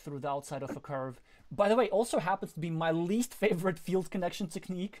connect through the outside of a curve. By the way, also happens to be my least favorite field connection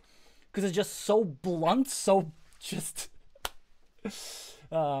technique, because it's just so blunt, so just...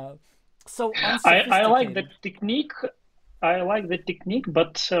 so unsophisticated. I like the technique. I like the technique,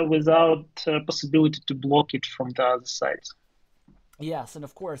 but without possibility to block it from the other side. Yes, and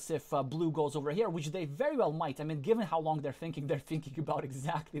of course, if blue goes over here, which they very well might, I mean, given how long they're thinking about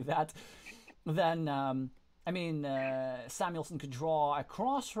exactly that, then, I mean, Samuelsson could draw a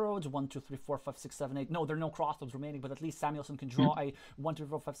crossroads, 1, 2, 3, 4, 5, 6, 7, 8. No, there are no crossroads remaining, but at least Samuelsson can draw a 1, 2, 3,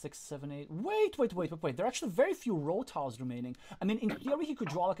 4, 5, 6, 7, 8. Wait. There are actually very few row tiles remaining. I mean, in theory, he could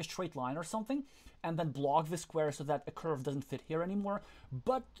draw like a straight line or something, and then block the square so that a curve doesn't fit here anymore.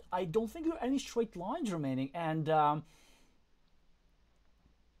 But I don't think there are any straight lines remaining, and...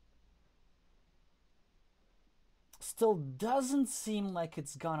 still doesn't seem like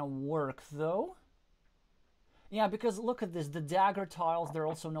it's gonna work, though. Yeah, because look at this, the dagger tiles, there are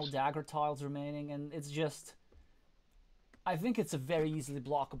also no dagger tiles remaining, and it's just... I think it's a very easily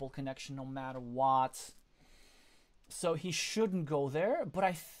blockable connection no matter what. So he shouldn't go there, but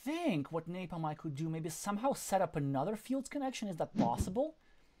I think what Napalm could do, maybe somehow set up another fields connection. Is that possible?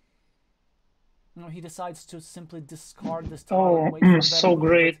 No, he decides to simply discard this tile. And wait for so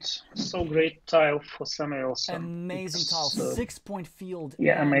great. So great tile for Samuelsson. Amazing tile. 6-point field.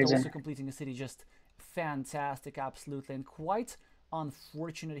 Yeah, and amazing. Also completing a city. Just fantastic, absolutely. And quite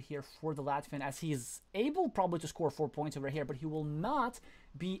unfortunate here for the Latvian, as he is able probably to score 4 points over here, but he will not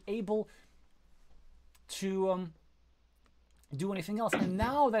be able to do anything else. And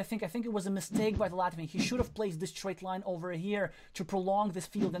now that I think it was a mistake by the Latvian. He should have placed this straight line over here to prolong this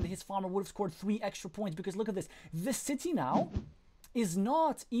field, and his farmer would have scored 3 extra points, because look at this. This city now is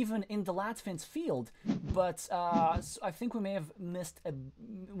not even in the Latvian's field, but so I think we may have witnessed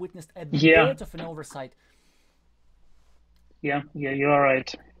a bit of an oversight. Yeah, you're right.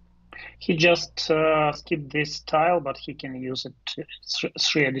 He just skipped this tile, but he can use it to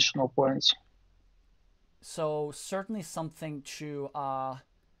 3 additional points. So certainly something to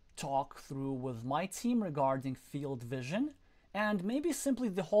talk through with my team regarding field vision, and maybe simply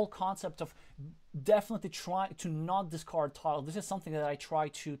the whole concept of definitely try to not discard tiles. This is something that I try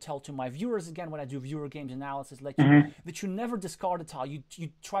to tell to my viewers again when I do viewer games analysis, like that you never discard a tile. You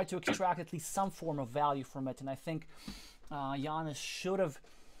try to extract at least some form of value from it, and I think Giannis should have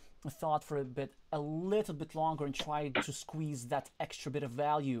thought for a little bit longer and tried to squeeze that extra bit of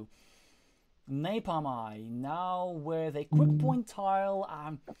value. Napalm now with a quick point tile,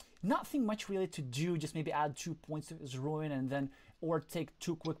 nothing much really to do, just maybe add 2 points to his ruin and then, or take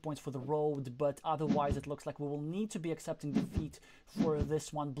 2 quick points for the road, but otherwise it looks like we will need to be accepting defeat for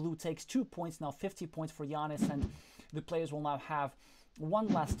this one. Blue takes 2 points, now 50 points for Giannis, and the players will now have 1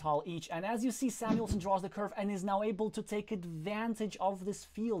 last tile each. And as you see, Samuelsson draws the curve and is now able to take advantage of this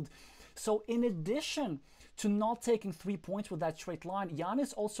field. So in addition to not taking 3 points with that straight line,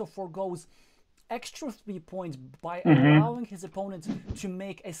 Giannis also forgoes extra 3 points by allowing his opponent to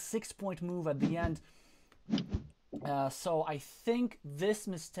make a 6-point move at the end. So I think this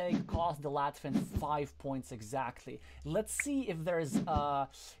mistake cost the Latvian 5 points exactly. Let's see if there's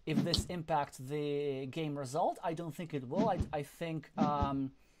if this impacts the game result. I don't think it will. I think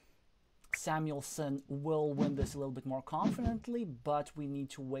Samuelsson will win this a little bit more confidently, but we need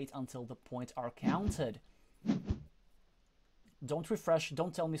to wait until the points are counted. Don't refresh.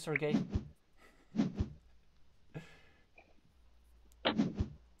 Don't tell me, Sergey.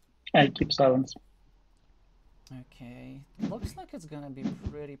 I keep silence. Okay, looks like it's gonna be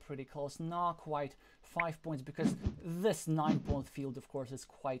pretty close. Not quite 5 points, because this 9-point field, of course, is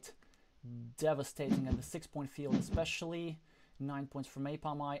quite devastating, and the 6-point field especially. 9 points for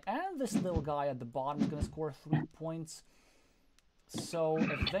Napalm, and this little guy at the bottom is gonna score 3 points. So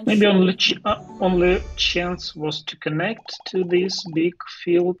eventually, maybe only chance was to connect to this big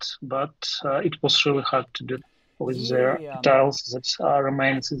field, but it was really hard to do with their tiles that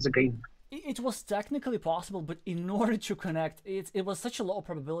remains in the game. It was technically possible, but in order to connect, it was such a low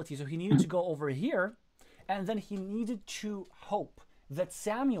probability, so he needed to go over here, and then he needed to hope that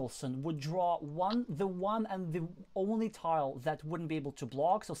Samuelsson would draw the one and the only tile that wouldn't be able to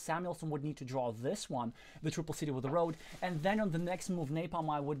block. So Samuelsson would need to draw this one, the triple city with the road, and then on the next move,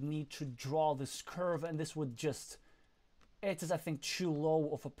 Napalm would need to draw this curve, and this would just... It is, I think, too low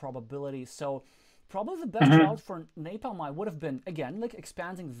of a probability. So Probably the best route for Napalm would have been, again, like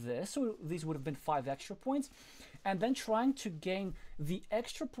expanding this, so these would have been 5 extra points, and then trying to gain the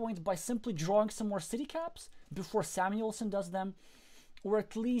extra points by simply drawing some more city caps before Samuelsson does them, or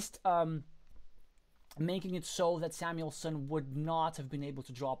at least making it so that Samuelsson would not have been able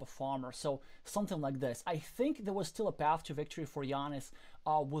to drop a farmer. So something like this. I think there was still a path to victory for Giannis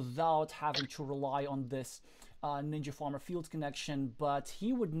without having to rely on this Ninja Farmer Fields connection, but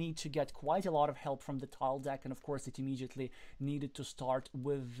he would need to get quite a lot of help from the tile deck, and of course it immediately needed to start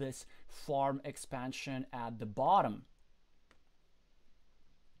with this farm expansion at the bottom.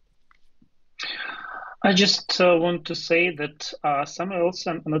 I just want to say that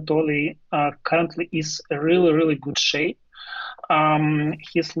Samuelsson Anatoly currently is a really good shape.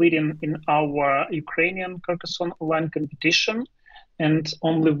 He's leading in our Ukrainian Carcassonne online competition, and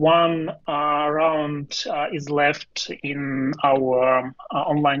only one round is left in our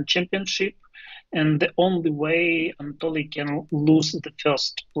online championship. And the only way Anatoly can lose the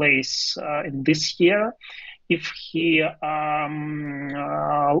first place in this year if he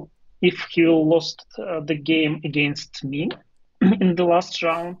lost the game against me in the last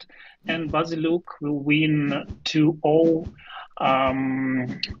round, and Basiluk will win 2-0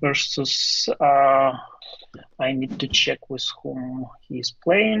 versus, I need to check with whom he's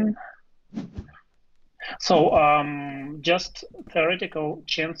playing. So just theoretical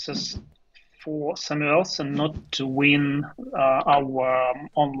chances for Samuelsson not to win our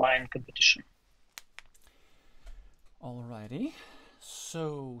online competition. Alrighty.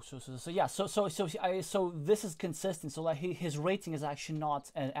 So this is consistent. So like his rating is actually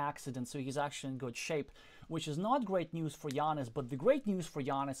not an accident. So he's actually in good shape, which is not great news for Giannis. But the great news for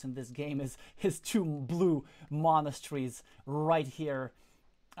Giannis in this game is his 2 blue monasteries right here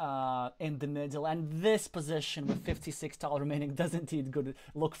in the middle. And this position with 56 tile remaining does indeed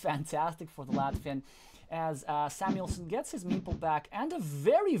look fantastic for the Latvian, as Samuelsson gets his meeple back and a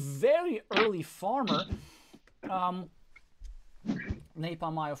very early farmer.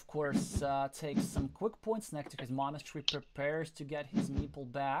 Napalm, of course, takes some quick points next to his monastery, prepares to get his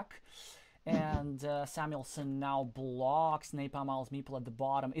meeple back, and Samuelsson now blocks Napalm's meeple at the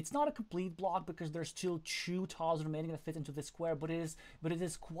bottom. It's not a complete block because there's still 2 tiles remaining that fit into the square, but it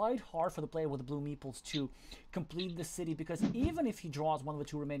is quite hard for the player with the blue meeples to complete the city, because even if he draws one of the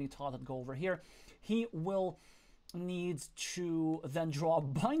 2 remaining tiles that go over here, he will needs to then draw a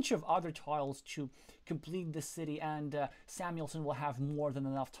bunch of other tiles to complete the city, and Samuelsson will have more than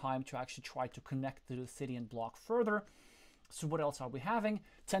enough time to actually try to connect to the city and block further. So what else are we having?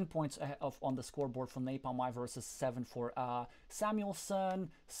 10 points on the scoreboard for Napalm versus 7 for Samuelsson.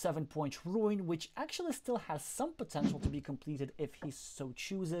 7 point ruin, which actually still has some potential to be completed if he so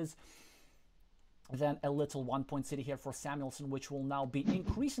chooses. Then a little 1 point city here for Samuelsson, which will now be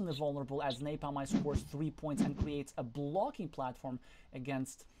increasingly vulnerable as Napalm scores 3 points and creates a blocking platform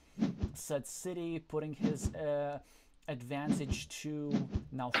against said city, putting his advantage to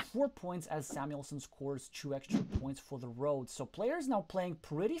now 4 points as Samuelsson scores 2 extra points for the road. So players now playing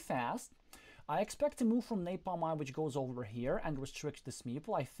pretty fast. I expect a move from Napalm, which goes over here and restricts this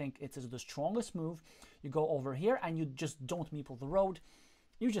meeple. I think it is the strongest move. You go over here and you just don't meeple the road.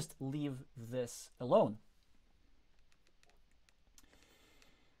 You just leave this alone.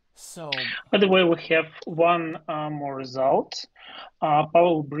 So, by the way, we have one more result.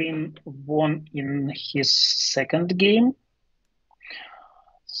 Pavel Brin won in his second game.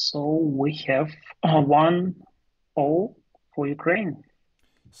 So we have 1-0 for Ukraine.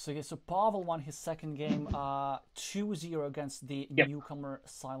 So Pavel won his second game 2-0 against the newcomer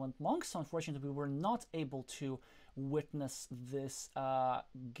Silent Monks. Unfortunately, we were not able to witness this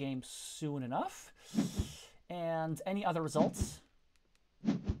game soon enough. And any other results?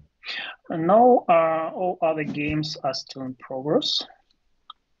 No, all other games are still in progress.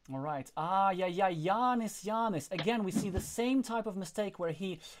 All right. Giannis. Again, we see the same type of mistake where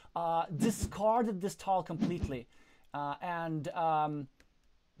he discarded this tile completely. And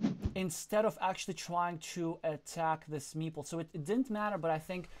instead of actually trying to attack this meeple. So it didn't matter, but I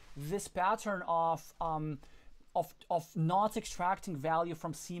think this pattern of not extracting value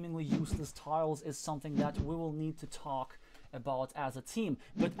from seemingly useless tiles is something that we will need to talk about as a team.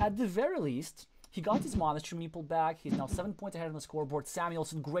 But at the very least, he got his monastery meeple back. He's now 7 points ahead on the scoreboard.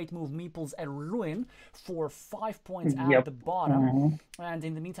 Samuelsson, great move, meeples and ruin for 5 points at the bottom. And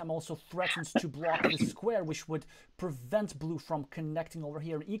in the meantime, also threatens to block the square, which would prevent blue from connecting over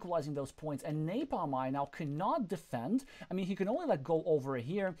here and equalizing those points. And Napalm now cannot defend. I mean, he can only go over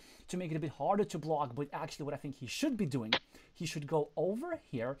here to make it a bit harder to block, but actually what I think he should be doing, he should go over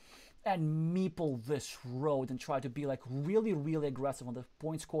here and meeple this road and try to be like really, really aggressive on the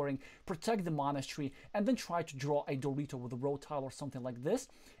point scoring, protect the monastery, and then try to draw a Dorito with a road tile or something like this,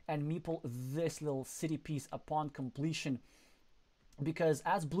 and meeple this little city piece upon completion. Because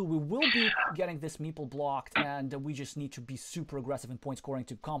as blue, we will be getting this meeple blocked, and we just need to be super aggressive in point scoring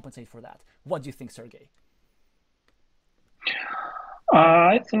to compensate for that. What do you think, Sergey?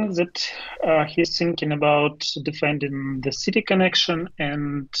 I think that he's thinking about defending the city connection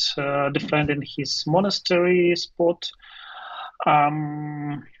and defending his monastery spot.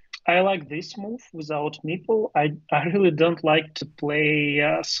 I like this move without meeple. I really don't like to play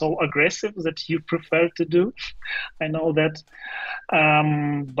so aggressive that you prefer to do. I know that.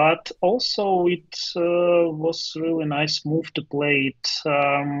 But also it was really nice move to play it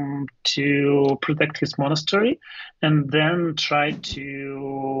to protect his monastery and then try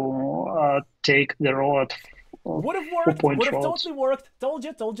to take the road. Would have worked, would have totally worked. Told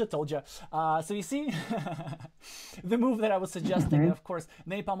you. So you see, the move that I was suggesting, of course,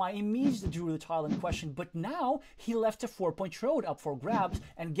 Napalm immediately drew the tile in question, but now he left a 4-point road up for grabs,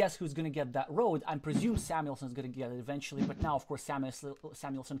 and guess who's going to get that road? I presume Samuelson's going to get it eventually, but now, of course,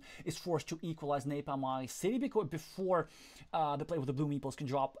 Samuelson is forced to equalize Napalm city because before the player with the blue meeples can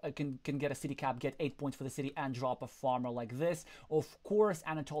drop, can get a city cap, get 8 points for the city, and drop a farmer like this. Of course,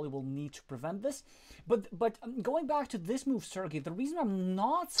 Anatoly will need to prevent this, but going back to this move, Sergey, the reason I'm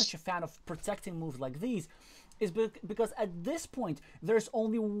not such a fan of protecting moves like these is because at this point there's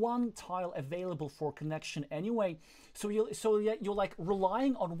only one tile available for connection anyway. So you're like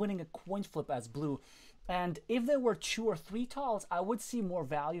relying on winning a coin flip as blue. And if there were 2 or 3 tiles, I would see more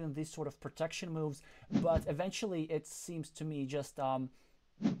value in these sort of protection moves. But eventually, it seems to me just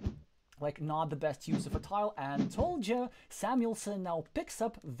like not the best use of a tile, and told you, Samuelson now picks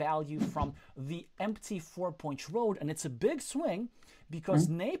up value from the empty 4-point road, and it's a big swing because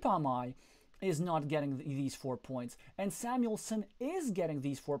Napalm is not getting these 4 points, and Samuelson is getting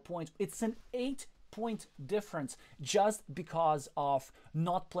these 4 points. It's an 8-point difference just because of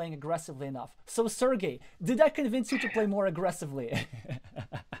not playing aggressively enough. So Sergey, did I convince you to play more aggressively?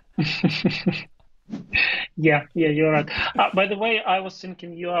 Yeah, you're right. By the way, I was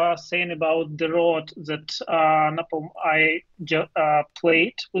thinking you are saying about the road that Napalm I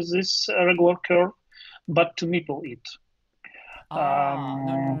played with this regular curve, but to meeple it.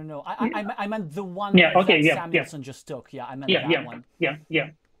 No. I meant the one that Samuelson just took. Yeah, I meant that one.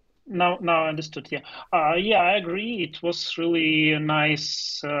 Yeah. Now I understood. Yeah, I agree. It was really a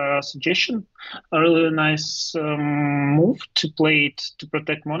nice suggestion, a really nice move to play it to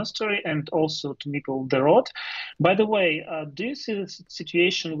protect monastery and also to meeple the road. By the way, do you see the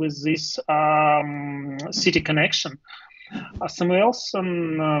situation with this city connection?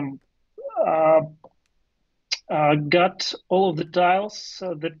 Samuelson got all of the tiles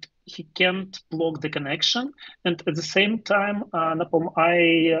that he can't block the connection, and at the same time, Napalm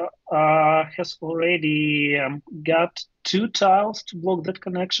has already got 2 tiles to block that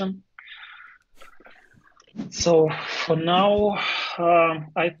connection. So for now,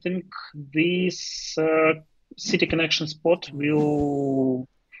 I think this city connection spot will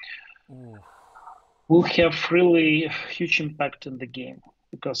have really huge impact in the game,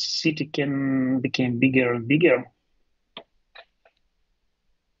 because city can become bigger and bigger.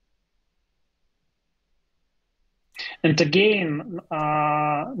 And again,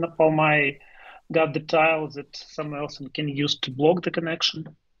 Napalm got the tile that Samuelson can use to block the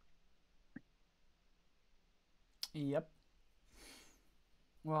connection. Yep.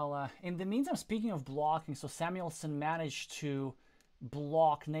 Well, in the meantime, speaking of blocking, so Samuelson managed to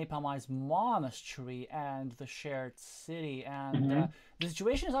block Napalm's monastery and the shared city, and the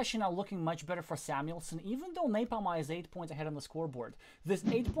situation is actually now looking much better for Samuelson, even though Napalm is 8 points ahead on the scoreboard. This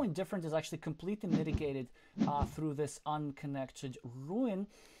 8-point difference is actually completely mitigated through this unconnected ruin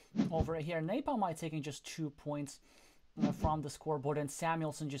over here. Napalm taking just 2 points from the scoreboard, and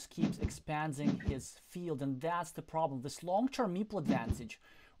Samuelson just keeps expanding his field, and that's the problem. This long-term meeple advantage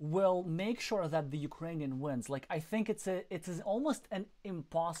will make sure that the Ukrainian wins. Like, I think it is almost an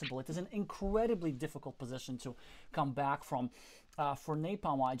impossible, it is an incredibly difficult position to come back from for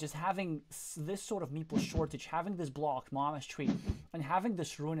Napalm. Just having this sort of meeple shortage, having this blocked monastery, and having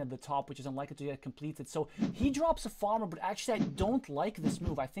this ruin at the top, which is unlikely to get completed. So he drops a farmer, but actually I don't like this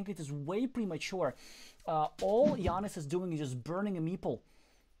move. I think it is way premature. All Giannis is doing is just burning a meeple,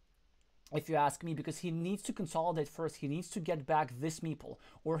 if you ask me, because he needs to consolidate first. He needs to get back this meeple,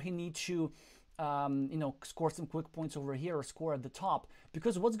 or he needs to score some quick points over here or score at the top.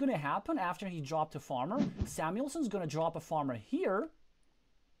 Because what's going to happen after he dropped a farmer, Samuelson's going to drop a farmer here,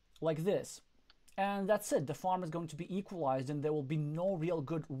 like this. And that's it. The farm is going to be equalized, and there will be no real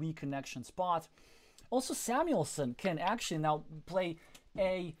good reconnection spot. Also, Samuelsson can actually now play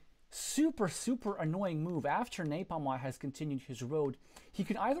a super annoying move. After Napalm has continued his road, he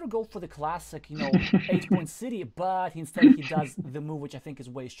can either go for the classic, 8-point city, but instead he does the move which I think is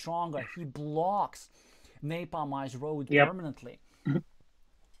way stronger. He blocks Napalm's road permanently.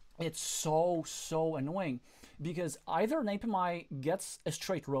 It's so annoying, because either Napalm gets a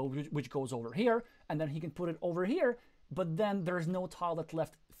straight road which goes over here, and then he can put it over here, but then there's no tile that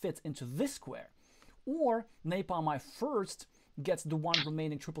left fits into this square. Or Napalm first gets the one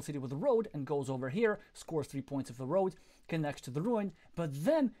remaining triple city with the road and goes over here, scores 3 points of the road, connects to the ruin, but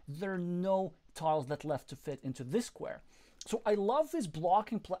then there are no tiles that left to fit into this square. So I love this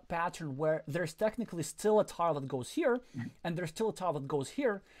blocking pattern where there's technically still a tile that goes here, and there's still a tile that goes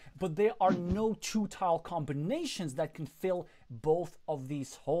here, but there are no two tile combinations that can fill both of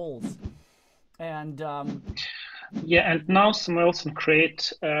these holes. And yeah, and now Samuelsson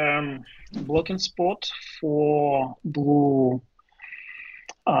create blocking spot for blue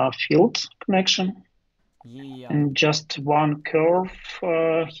field connection. Yeah. And just one curve,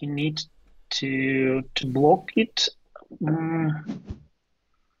 he needs to block it.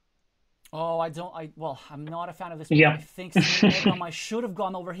 Oh, I'm not a fan of this. Yeah. I think Napalm should have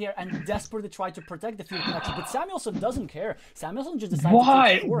gone over here and desperately tried to protect the field connection, but Samuelsson doesn't care. Samuelsson just decided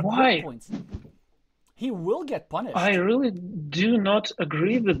to take 4 quick points. He will get punished. I really do not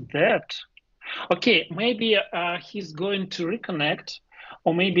agree with that. Okay, maybe he's going to reconnect,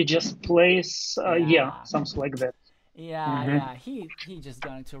 or maybe just place, something like that. Yeah, he just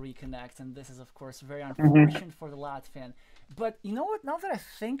going to reconnect, and this is of course very unfortunate for the Latvian. But you know what? Now that I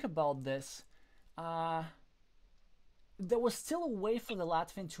think about this, there was still a way for the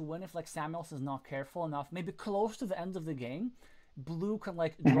Latvian to win if Samuelsson is not careful enough. Maybe close to the end of the game, Blue can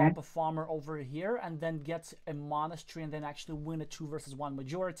drop a farmer over here and then get a monastery and then actually win a 2 versus 1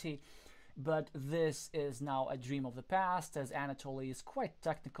 majority. But this is now a dream of the past, as Anatoly is quite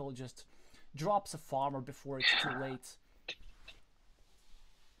technical, just drops a farmer before it's too late.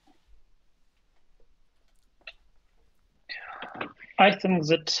 I think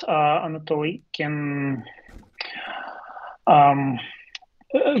that Anatoly can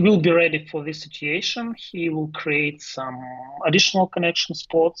will be ready for this situation. He will create some additional connection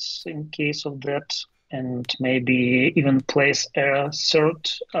spots in case of that, and maybe even place a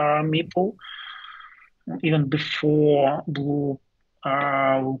third meeple even before Blue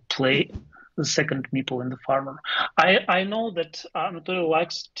will play the second meeple in the farmer. I know that Anatoly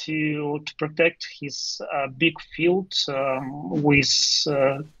likes to protect his big field with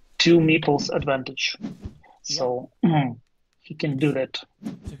 2 meeples advantage. So he can do that.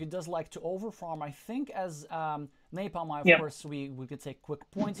 So he does like to overfarm. I think as Napalm, of course, we could take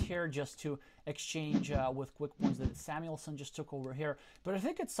quick points here just to exchange with quick points that Samuelsson just took over here. But I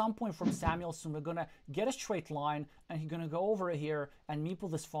think at some point from Samuelsson, we're going to get a straight line, and he's going to go over here and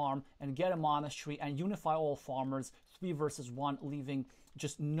meeple this farm and get a monastery and unify all farmers 3 versus 1, leaving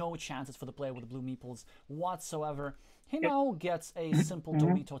just no chances for the player with the blue meeples whatsoever. He now gets a simple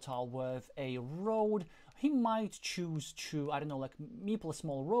Dorito tile with a road. He might choose to, I don't know, meeple a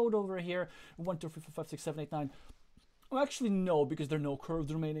small road over here. 1, 2, 3, 4, 5, 6, 7, 8, 9. Well, actually, no, because there are no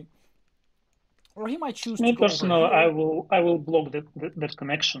curves remaining. Or he might choose to go personally, over here. I will block that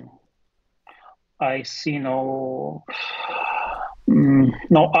connection. I see no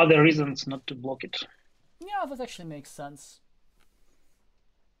other reasons not to block it. Yeah, that actually makes sense.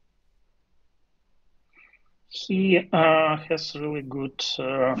 He has really good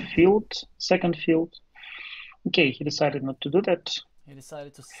field, second field. Okay, he decided not to do that. He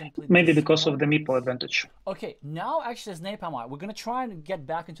decided to simply... Maybe because of the meeple advantage. Okay, now actually as Napalm, we're going to try and get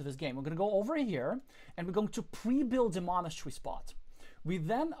back into this game. We're going to go over here, and we're going to pre-build a monastery spot. We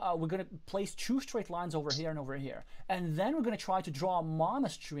then, we're going to place 2 straight lines over here and over here. And then we're going to try to draw a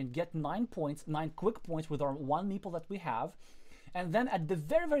monastery and get 9 points, 9 quick points with our 1 meeple that we have. And then at the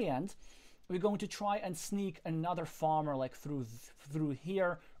very, very end, we're going to try and sneak another farmer through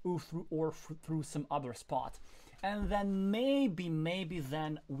here or through some other spot. And then maybe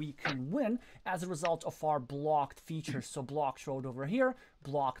then we can win as a result of our blocked features. So blocked road over here,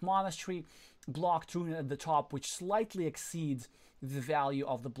 blocked monastery, blocked ruin at the top, which slightly exceeds the value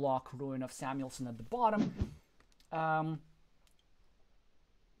of the block ruin of Samuelsson at the bottom.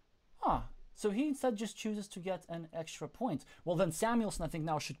 So he instead just chooses to get an extra point. Well, then Samuelsson, I think,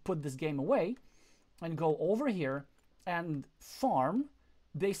 now should put this game away and go over here and farm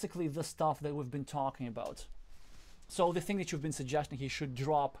basically the stuff that we've been talking about. So the thing that you've been suggesting, he should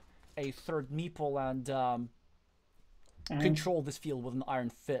drop a 3rd meeple and control this field with an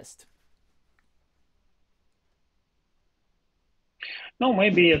iron fist. No,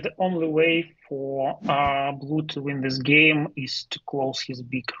 maybe the only way for Blue to win this game is to close his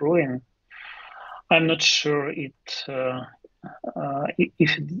big ruin. I'm not sure if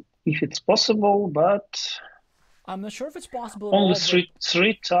it's possible, but I'm not sure if it's possible at only all.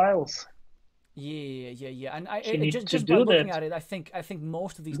 three tiles. Yeah. And Just by do looking that. at it, I think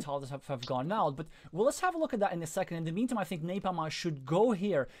most of these tiles have gone out. But well, let's have a look at that in a second. In the meantime, I think Napalm should go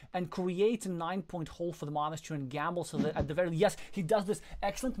here and create a 9-point hole for the monastery and gamble, so that at the very yes, he does this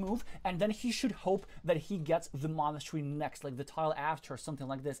excellent move, and then he should hope that he gets the monastery next, like the tile after, or something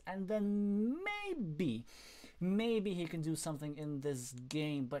like this, and then maybe he can do something in this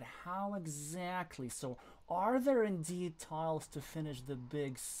game. But how exactly? So are there indeed tiles to finish the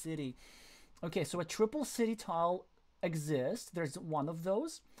big city? Okay, so a triple city tile exists. There's one of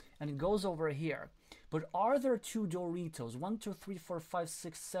those, and it goes over here. But are there two Doritos? 1, 2, 3, 4, 5,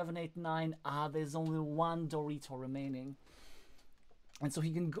 6, 7, 8, 9. There's only one Dorito remaining. And so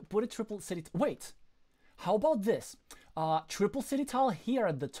he can put a triple city... Wait, how about this? Triple city tile here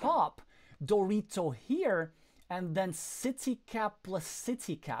at the top, Dorito here, and then city cap plus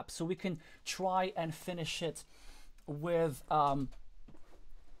city cap. So we can try and finish it with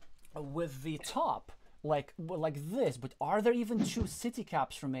the top, like this. But are there even two city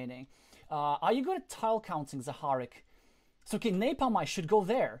caps remaining? Are you good at tile counting, Zaharik? So okay, Napalm should go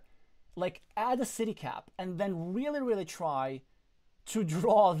there, like add a city cap, and then really try to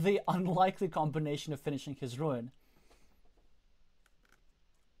draw the unlikely combination of finishing his ruin.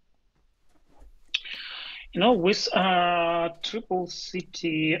 You know, with triple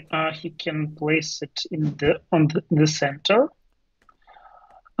city, he can place it in the center.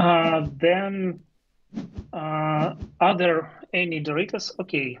 Then are there any Doritos?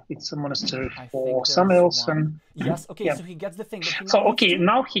 Okay, it's a monastery for Samuelson. Yes, okay, yeah. So he gets the thing. So okay,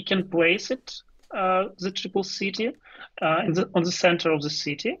 now he can place it, the triple city, on the center of the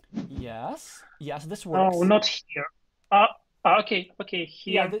city. Yes, this works. No, not here. Okay,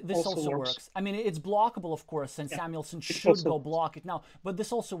 here. Yeah, this also works. I mean, it's blockable, of course, and Samuelson should go block it now. But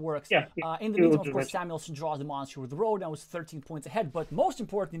this also works. Yeah, in the meantime, of course, Samuelson draws the monster with the road. Now it's 13 points ahead. But most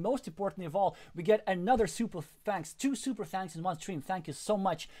importantly of all, we get another super thanks, 2 super thanks in one stream. Thank you so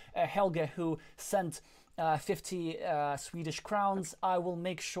much, Helge, who sent 50 Swedish crowns. I will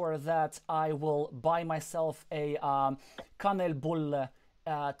make sure that I will buy myself a kanelbulle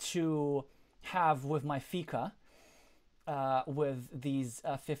to have with my fika. With these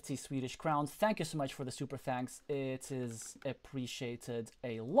 50 Swedish crowns. Thank you so much for the super thanks. It is appreciated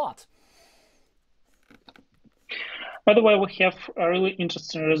a lot. By the way, we have really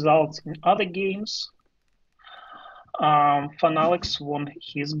interesting results in other games. Fanalex won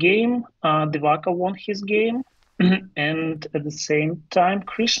his game, Devaka won his game, and at the same time,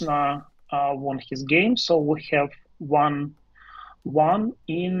 Krishna won his game. So we have one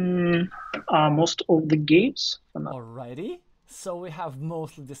in most of the games. Alrighty, so we have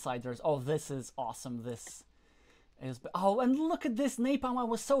mostly deciders. Oh, this is awesome. This is... Oh, and look at this. Napalm, I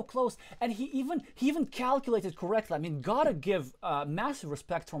was so close, and he even calculated correctly. I mean, gotta give massive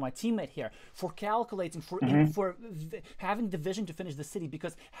respect for my teammate here for calculating, for having the vision to finish the city.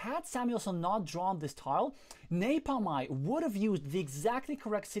 Because had Samuelson not drawn this tile, Napalm would have used the exactly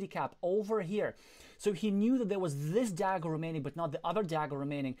correct city cap over here. So he knew that there was this dagger remaining, but not the other dagger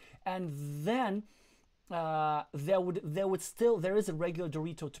remaining, and then there is a regular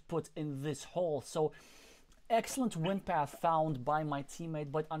Dorito to put in this hole. So excellent win path found by my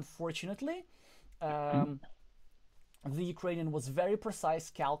teammate, but unfortunately, the Ukrainian was very precise,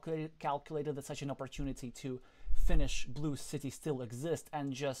 calculated that such an opportunity to finish Blue City still exists,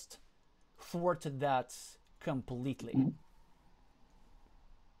 and just thwarted that completely.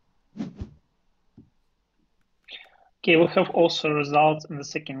 Okay, we have also results in the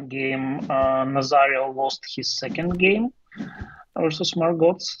second game. Nazario lost his second game versus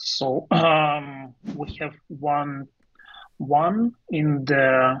Margots. So we have 1-1 in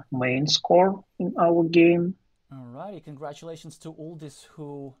the main score in our game. Alrighty, congratulations to Uldis,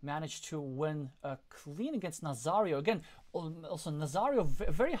 who managed to win clean against Nazario. Again, also Nazario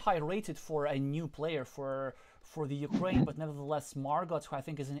very high rated for a new player for the Ukraine, but nevertheless Margots, who I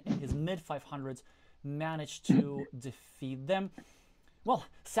think is in his mid 500s, managed to defeat them. Well,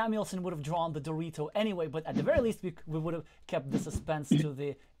 Samuelson would have drawn the Dorito anyway, but at the very least we would have kept the suspense to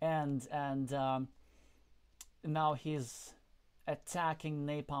the end. And now he's attacking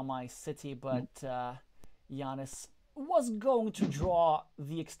Napalm City, but Giannis was going to draw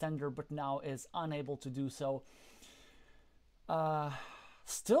the extender, but now is unable to do so.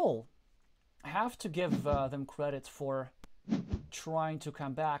 Still, I have to give them credit for trying to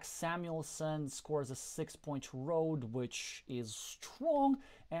come back. Samuelson scores a 6-point road, which is strong,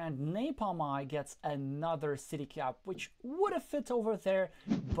 and Napalm Eye gets another city cap, which would have fit over there,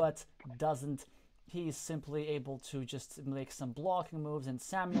 but doesn't. He's simply able to just make some blocking moves, and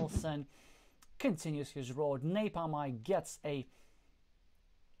Samuelson continues his road. Napalm Eye gets a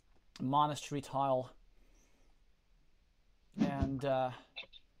monastery tile and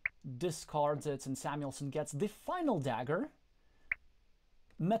discards it, and Samuelson gets the final dagger.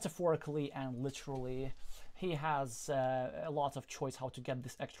 Metaphorically and literally, he has a lot of choice how to get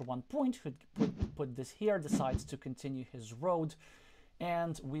this extra 1 point. Could put this here, decides to continue his road,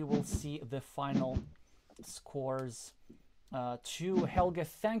 and we will see the final scores. To Helge,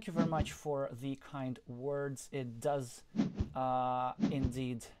 thank you very much for the kind words. It does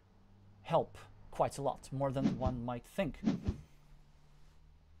indeed help quite a lot, more than one might think.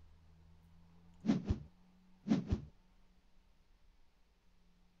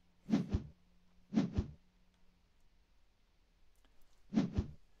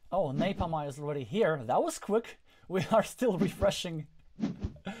 Oh, Napalm Eye is already here. That was quick. We are still refreshing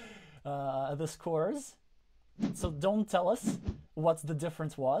the scores. So don't tell us what the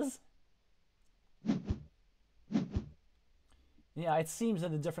difference was. Yeah, it seems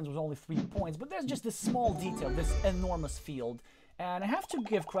that the difference was only 3 points, but there's just this small detail, this enormous field. And I have to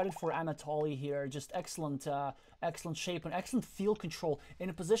give credit for Anatoly here, just excellent excellent shape and excellent field control in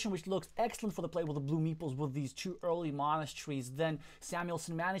a position which looks excellent for the play with the blue meeples with these 2 early monasteries. Then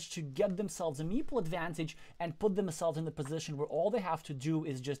Samuelson managed to get themselves a meeple advantage and put themselves in the position where all they have to do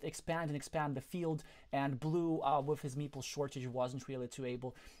is just expand and expand the field, and blue with his meeple shortage wasn't really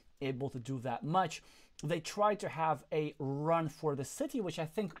able to do that much. They tried to have a run for the city, which I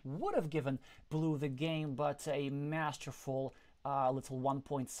think would have given blue the game, but a masterful little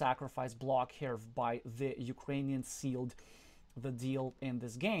 1-point sacrifice block here by the Ukrainians sealed the deal in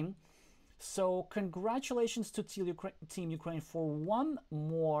this game. So congratulations to Team Ukraine for 1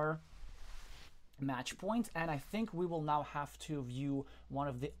 more match point, and I think we will now have to view one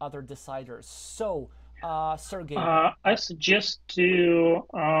of the other deciders. So Sergey, I suggest to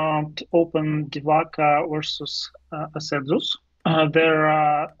open Divaka versus Asedzus. There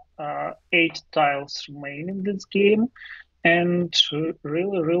are 8 tiles remaining in this game, and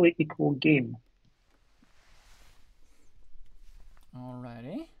really equal game.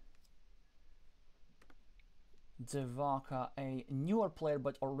 Alrighty. Divaka, a newer player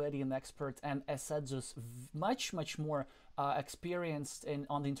but already an expert, and Asedzus much more experienced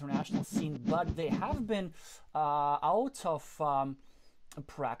on the international scene, but they have been out of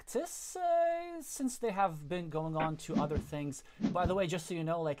practice since they have been going on to other things. By the way, just so you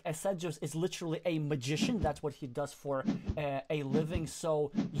know, like, Asedzus is literally a magician. That's what he does for a living,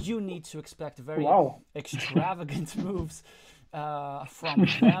 so you need to expect very extravagant moves from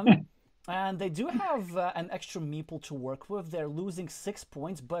them. And they do have an extra meeple to work with. They're losing 6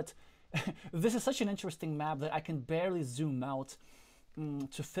 points, but this is such an interesting map that I can barely zoom out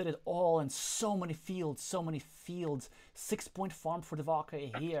to fit it all, and so many fields. 6-point farm for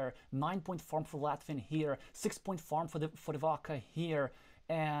Divaka here, 9-point farm for Latvian here, 6-point farm for Divaka here,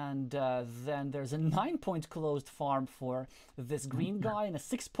 and then there's a 9-point closed farm for this green guy, and a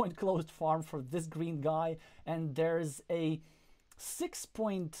 6-point closed farm for this green guy, and there's a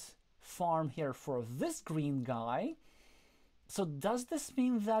 6-point farm here for this green guy. So does this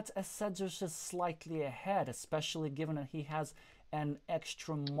mean that Asedzus is slightly ahead, especially given that he has an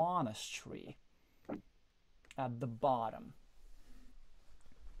extra monastery at the bottom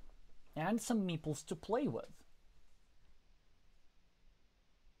and some meeples to play with?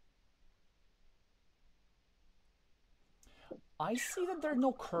 I see that there are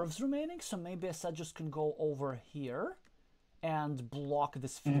no curves remaining, so maybe Asedzus can go over here and block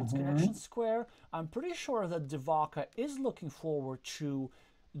this field's connection square. I'm pretty sure that Divaka is looking forward to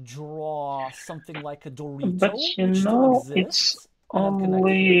draw something like a Dorito, but you know, it's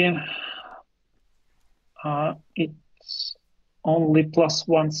only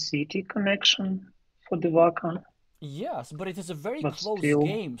 +1 city connection for Divaka. Yes, but it is a very close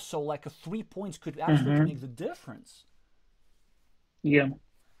game, so like a 3 points could absolutely make the difference. Yeah.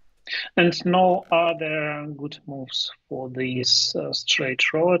 And no other good moves for this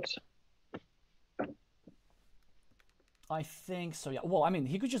straight road? I think so, yeah. Well, I mean,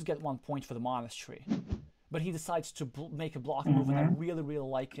 he could just get 1 point for the monastery, but he decides to make a block move, and I really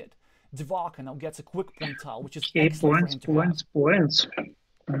like it. Divaka now gets a quick point tile, which is excellent for him to have. Points.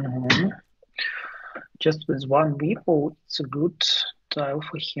 Just with 1 meeple, it's a good tile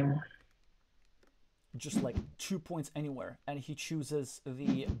for him. Just like 2 points anywhere, and he chooses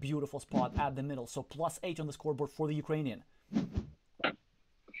the beautiful spot at the middle. So +8 on the scoreboard for the Ukrainian.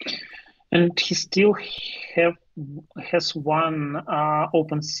 And he still has one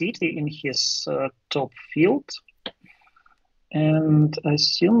open city in his top field. And I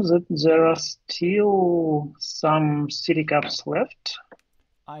assume that there are still some city caps left.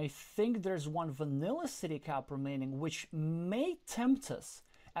 I think there's one vanilla city cap remaining, which may tempt us.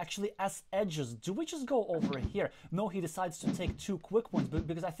 Actually, as edges, do we just go over here? No, he decides to take 2 quick ones,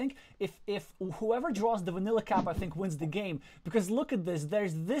 because I think if whoever draws the vanilla cap, I think wins the game. Because look at this,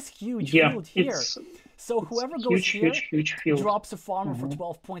 there's this huge field here. So whoever goes here huge field. Drops a farmer for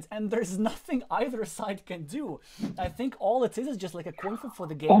 12 points, and there's nothing either side can do. I think all it is just like a coin flip for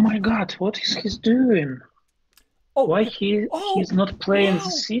the game. Oh my god, what is he doing? Oh, why he's not playing the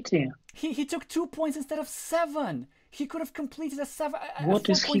city? He took 2 points instead of 7. He could have completed a What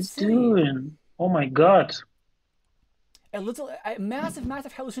is he doing? Oh my god. A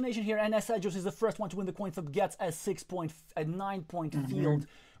massive hallucination here, and Essejos is the first one to win the coin flip, gets a 9-point field,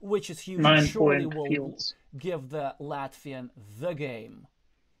 which is huge. Surely will give the Latvian the game.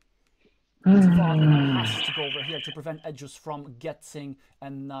 Divaka has to go over here to prevent Edjus from getting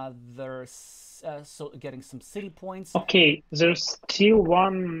another, getting some city points. Okay, there's still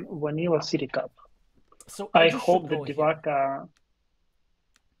one vanilla city cup. So I hope that Divaka...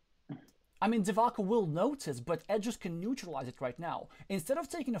 I mean, Divaka will notice, but Edjus can neutralize it right now. Instead of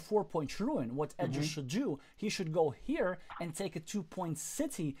taking a 4-point ruin, what Edjus should do, he should go here and take a 2-point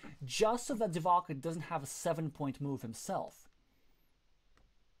city, just so that Divaka doesn't have a 7-point move himself.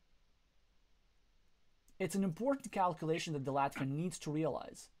 It's an important calculation that the Latvian needs to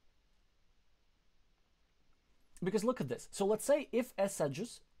realize. Because look at this. So let's say if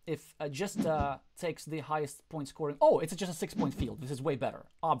Essejus, just takes the highest point scoring... Oh, it's just a 6-point field. This is way better,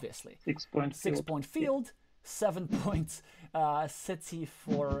 obviously. 6-point field, 7-point city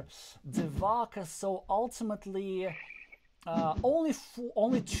for Divaka. So ultimately,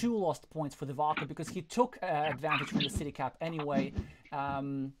 only 2 lost points for Divaka because he took advantage from the city cap anyway.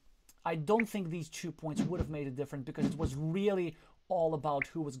 I don't think these 2 points would have made a difference because it was really all about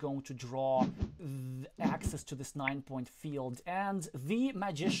who was going to draw access to this 9-point field. And the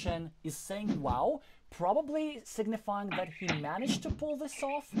magician is saying, wow, probably signifying that he managed to pull this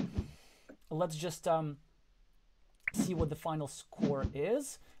off. Let's just see what the final score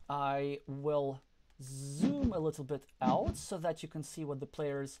is. I will zoom a little bit out so that you can see what the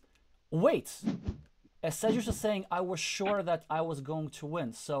players... Wait! Essejus is saying, I was sure that I was going to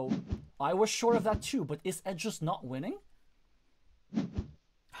win. So I was sure of that too, but is Edjus not winning?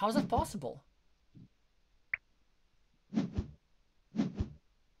 How is that possible?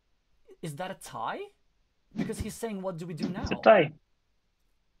 Is that a tie? Because he's saying, what do we do now? It's a tie.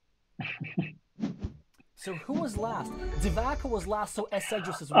 So who was last? Divaka was last, so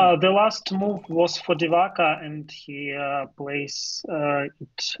Essejus is winning. The last move was for Divaka, and he plays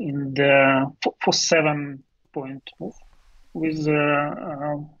it in the for 7-point move with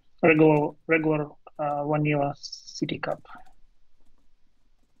regular vanilla city cup.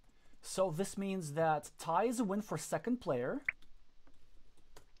 So this means that tie is a win for second player.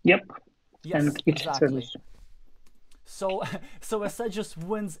 Yep. Yes, and exactly. So Essejus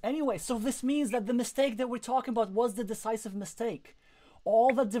wins anyway. So this means that the mistake that we're talking about was the decisive mistake.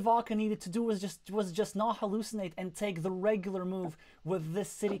 All that Divaka needed to do was just not hallucinate and take the regular move with this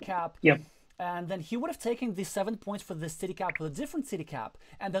city cap. Yep. And then he would have taken the 7 points for this city cap with a different city cap.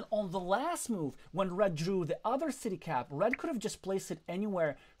 And then on the last move, when Red drew the other city cap, Red could have just placed it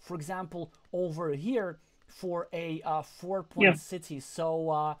anywhere, for example, over here for a 4-point city.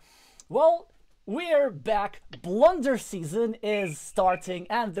 So, well, we're back. Blunder season is starting,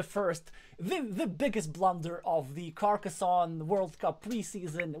 and the biggest blunder of the Carcassonne World Cup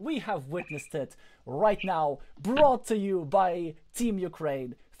preseason. We have witnessed it right now, brought to you by Team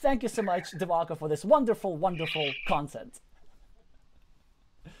Ukraine. Thank you so much, Divaka, for this wonderful, wonderful content.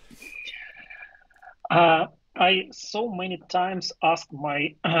 I so many times ask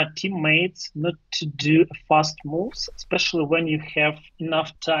my teammates not to do fast moves, especially when you have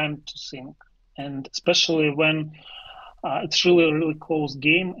enough time to think, and especially when it's really, really close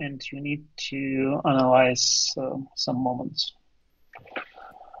game and you need to analyze some moments.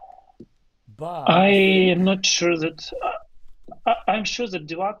 But I'm not sure that... I'm sure that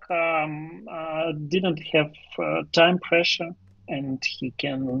Divaka didn't have time pressure, and he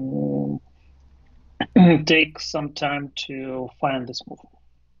can take some time to find this move.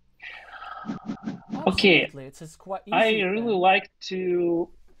 Okay, it's quite easy. I really like to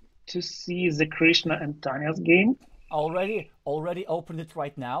see the Krishna and Tanya's game. Already opened it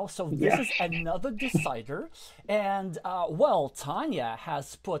right now. So this is another decider, and well, Tanya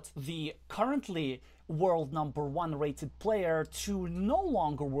has put the currently world #1 rated player to no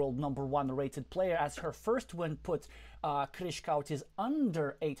longer world #1 rated player, as her first win put Kryshkautis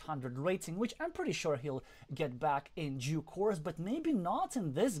under 800 rating, which I'm pretty sure he'll get back in due course, but maybe not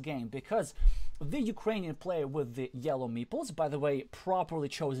in this game, because the Ukrainian player with the yellow meeples, by the way, properly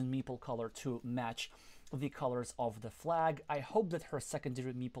chosen meeple color to match the colors of the flag. I hope that her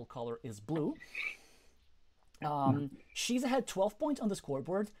secondary meeple color is blue. She's ahead 12 points on the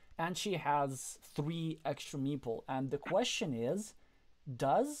scoreboard, and she has 3 extra meeple. And the question is,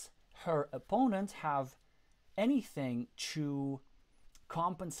 does her opponent have anything to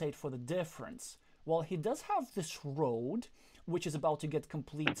compensate for the difference? Well, he does have this road, which is about to get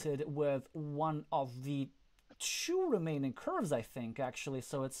completed with one of the 2 remaining curves, I think, actually.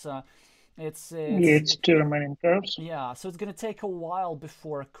 So it's 2 remaining curves. Yeah, so it's going to take a while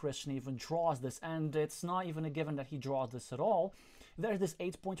before Krishna even draws this, and it's not even a given that he draws this at all. There's this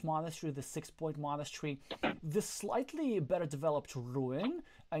 8-point monastery, the 6-point monastery, this slightly better developed ruin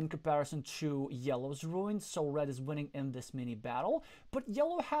in comparison to yellow's ruin, so red is winning in this mini battle. But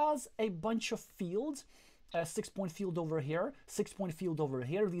yellow has a bunch of fields, a 6-point field over here, 6-point field over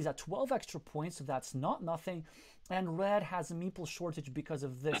here. These are 12 extra points, so that's not nothing. And red has a meeple shortage because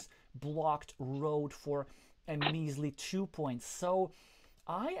of this blocked road for a measly 2 points. So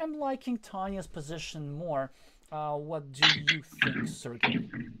I am liking Tanya's position more. What do you think, Sergey?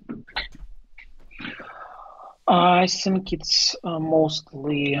 I think it's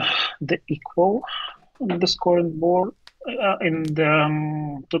mostly the equal in the scoring board, in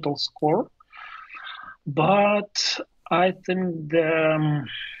the total score. But I think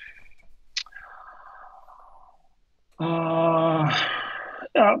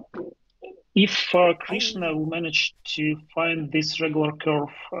if Krishna will manage to find this regular curve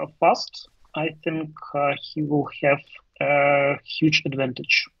fast, I think he will have a huge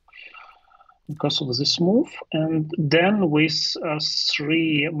advantage because of this move. And then with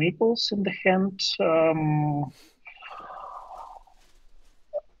 3 meeples in the hand,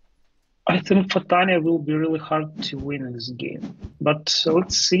 I think for Tanya will be really hard to win in this game. But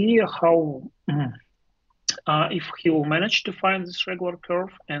let's see how if he will manage to find this regular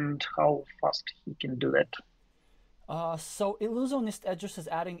curve and how fast he can do that. So Illusionist Edgers is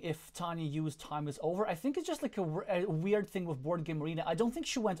adding if Tanya used time is over. I think it's just like a weird thing with Board Game Arena. I don't think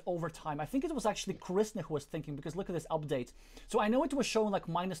she went over time. I think it was actually Krishna who was thinking, because look at this update. So I know it was showing like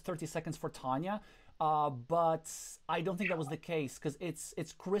minus 30 seconds for Tanya, but I don't think that was the case, because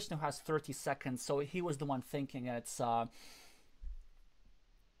it's Krishna who has 30 seconds. So he was the one thinking it's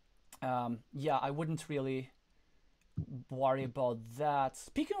yeah, I wouldn't really worry about that.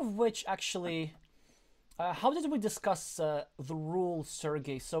 Speaking of which, actually, how did we discuss the rules,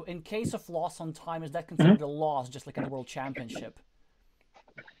 Sergey? So in case of loss on time, is that considered a loss, just like in the World Championship?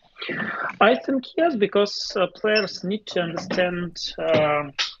 I think yes, because players need to understand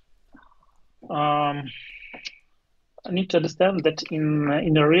that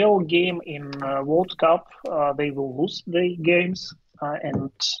in a real game, in World Cup, they will lose the games,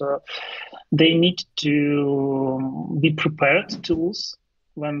 and they need to be prepared to lose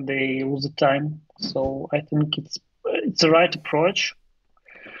when they lose the time. So I think it's the right approach,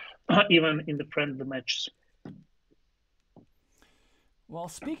 even in the friendly matches. Well,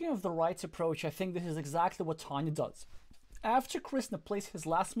 speaking of the right approach, I think this is exactly what Tanya does. After Krishna plays his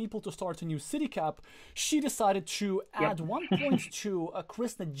last meeple to start a new city cap, she decided to add 1 point to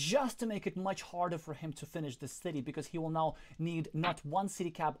Krishna just to make it much harder for him to finish the city, because he will now need not 1 city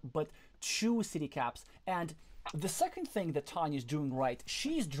cap, but 2 city caps. And the second thing that Tanya is doing right,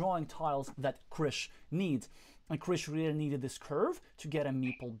 she's drawing tiles that Krish needs. And Krish really needed this curve to get a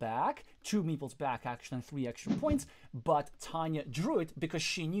meeple back, 2 meeples back actually, and 3 extra points. But Tanya drew it because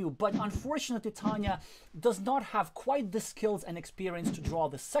she knew. But unfortunately, Tanya does not have quite the skills and experience to draw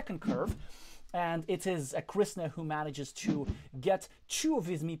the second curve. And it is Krishna who manages to get 2 of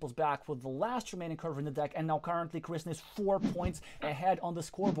his meeples back with the last remaining curve in the deck. And now currently Krishna is 4 points ahead on the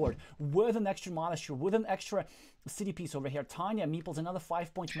scoreboard with an extra monastery, with an extra city piece over here. Tanya meeples another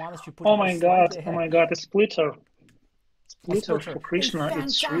 5-point monastery. Oh my god, a splitter. Splitter for Krishna,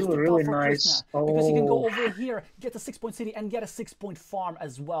 it's really nice. Because he can go over here, get a 6-point city, and get a 6-point farm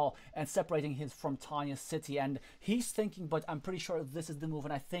as well, and separating his from Tanya's city. And he's thinking, but I'm pretty sure this is the move,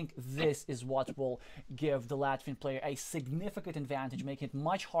 and I think this is what will give the Latvian player a significant advantage, making it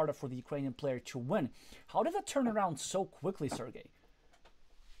much harder for the Ukrainian player to win. How did that turn around so quickly, Sergey?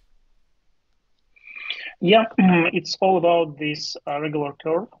 Yeah, it's all about this regular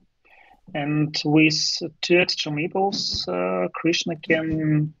curve. And with 2 extra meeples, Krishna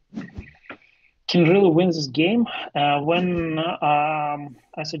can can really win this game. When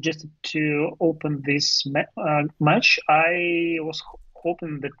I suggested to open this match, I was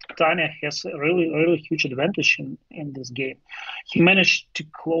hoping that Tanya has a really huge advantage in this game. He managed to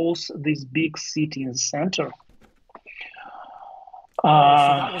close this big city in the center. So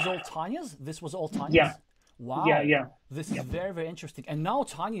that was all Tanya's? This was all Tanya's? Yeah. Wow. Yeah. This is very interesting. And now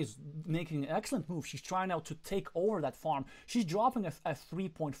Tanya is making an excellent move. She's trying now to take over that farm. She's dropping a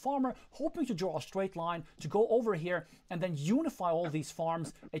 3-point farmer, hoping to draw a straight line, to go over here and then unify all these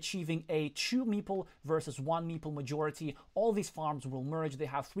farms, achieving a 2 meeple versus 1 meeple majority. All these farms will merge. They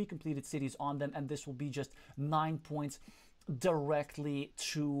have 3 completed cities on them, and this will be just 9 points directly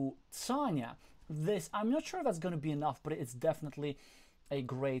to Tanya. This, I'm not sure that's going to be enough, but it's definitely a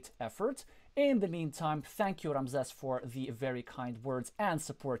great effort. In the meantime, thank you, Ramzes, for the very kind words and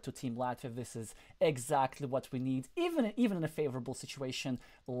support to Team Latvia. This is exactly what we need, even in a favorable situation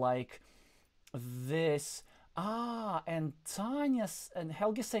like this. And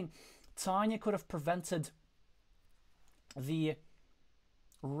Helge saying Tanya could have prevented the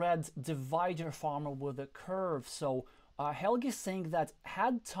red divider farmer with a curve. So Helge is saying that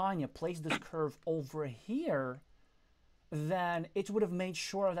had Tanya placed this curve over here, then it would have made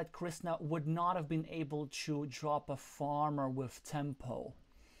sure that Krishna would not have been able to drop a farmer with tempo.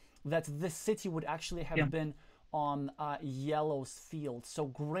 That this city would actually have been on Yellow's field. So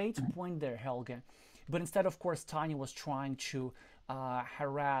great point there, Helge. But instead, of course, Tanya was trying to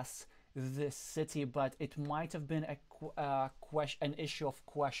harass this city, but it might have been an issue of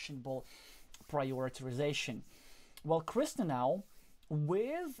questionable prioritization. Well, Krishna now,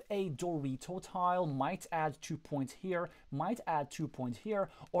 with a Dorito tile, might add 2 points here, might add 2 points here,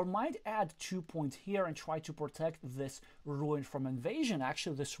 or might add 2 points here and try to protect this ruin from invasion.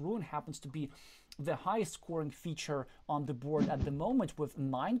 Actually, this ruin happens to be the highest scoring feature on the board at the moment with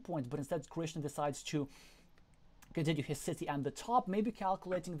 9 points, but instead Krishna decides to continue his city and the top, maybe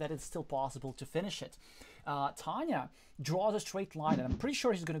calculating that it's still possible to finish it. Tanya draws a straight line, and I'm pretty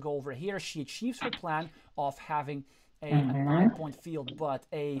sure she's going to go over here. She achieves her plan of having a 9-point field, but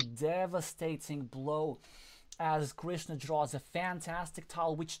a devastating blow as Krishna draws a fantastic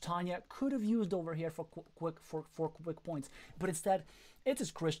tile, which Tanya could have used over here for quick points. But instead, it is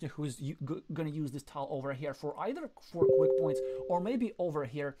Krishna who's going to use this tile over here for either 4 quick points or maybe over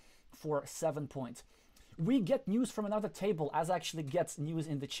here for 7 points. We get news from another table, as actually gets news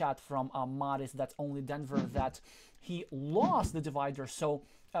in the chat from Maris, that's only Denver, that he lost the divider, so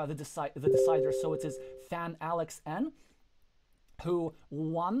the decider, so it is fan Alex N who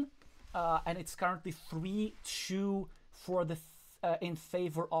won, and it's currently 3-2 for the in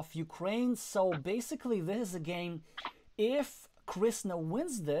favor of Ukraine. So basically this is a game, if Krishna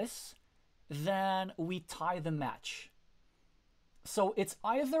wins this, then we tie the match. So it's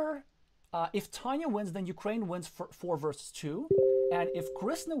either if Tanya wins, then Ukraine wins for 4 versus 2, and if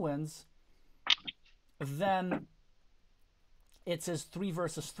Krishna wins, then it says 3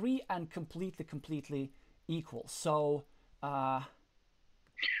 versus 3 and completely equal. So I'm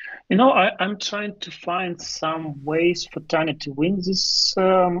trying to find some ways for Tanya to win this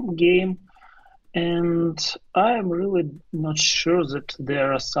game, and I'm really not sure that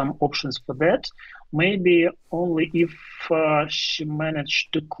there are some options for that. Maybe only if she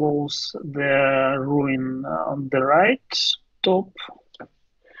managed to close the ruin on the right top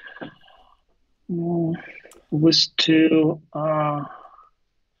with 2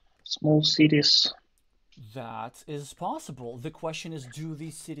 small cities. That is possible. The question is, do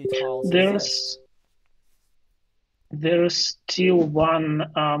these city tiles exist? There is still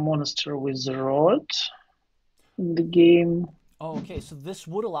 1 monster with a rod in the game. Oh, okay, so this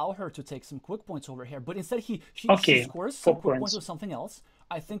would allow her to take some quick points over here, but instead she scores some quick points with something else.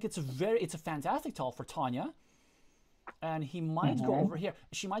 I think it's a fantastic tile for Tanya, and he might go over here.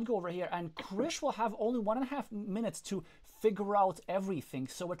 She might go over here, and Krish will have only 1.5 minutes to figure out everything.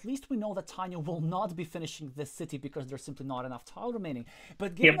 So at least we know that Tanya will not be finishing this city because there's simply not enough tile remaining.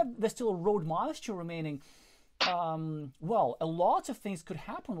 But given that there's still a road monastery remaining, well, a lot of things could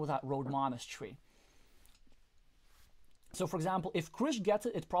happen with that road monastery. So, for example, if Krish gets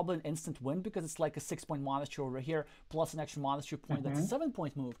it, it's probably an instant win because it's like a 6-point monastery over here plus an extra monastery point. That's a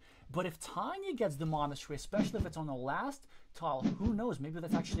 7-point move. But if Tanya gets the monastery, especially if it's on the last tile, who knows? Maybe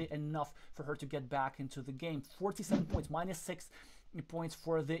that's actually enough for her to get back into the game. 47 points, minus 6 points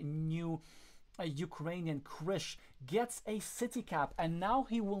for the new Ukrainian. Krish gets a city cap, and now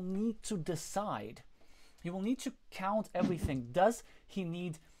he will need to decide. He will need to count everything. Does he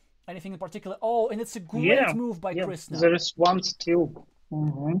need anything in particular? Oh, and it's a great move by Krishna. There is one still.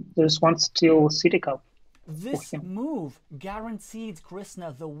 There is one still city cup. this move guaranteed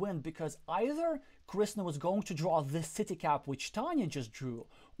Krishna the win, because either Krishna was going to draw this city cap, which Tanya just drew,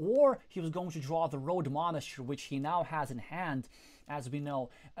 or he was going to draw the road monastery, which he now has in hand, as we know.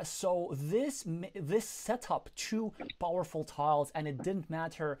 So this set up two powerful tiles, and it didn't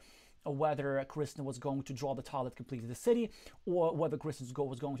matter whether Krishna was going to draw the tile that completed the city, or whether Krishna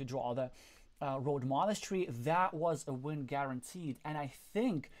was going to draw the road monastery. That was a win guaranteed. And I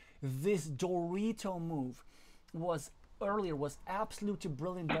think this Dorito move was absolutely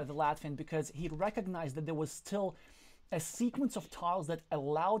brilliant by the Latvian, because he recognized that there was still a sequence of tiles that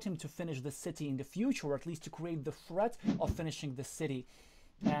allowed him to finish the city in the future, or at least to create the threat of finishing the city.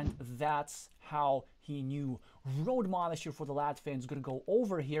 And that's how he knew road monastery for the Latvians going to go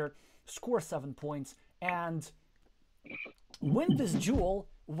over here, score 7 points, and win this duel,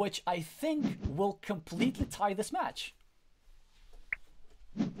 which I think will completely tie this match.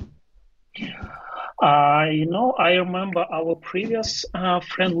 I remember our previous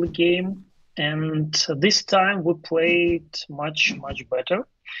friendly game, and this time we played much better,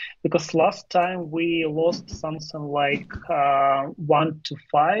 because last time we lost something like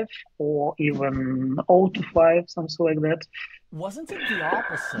 1-5 or even 0-5, something like that. Wasn't it the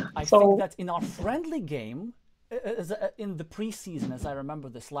opposite? I think that in our friendly game, in the preseason, as I remember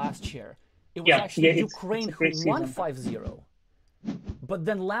this last year, it was actually Ukraine who won 5-0. But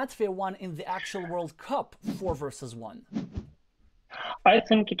then Latvia won in the actual World Cup 4-1. I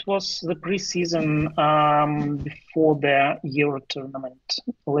think it was the preseason before the Euro tournament.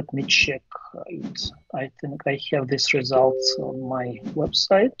 Let me check it. I think I have these results on my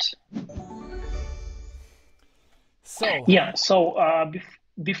website.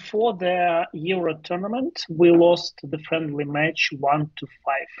 Before the Euro tournament, we lost the friendly match 1-5.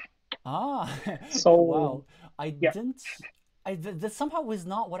 Wow. That somehow is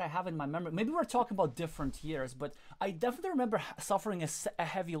not what I have in my memory. Maybe we're talking about different years, but I definitely remember suffering a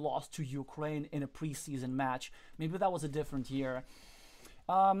heavy loss to Ukraine in a preseason match. Maybe that was a different year.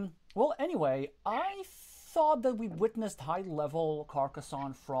 Well, anyway, I thought that we witnessed high-level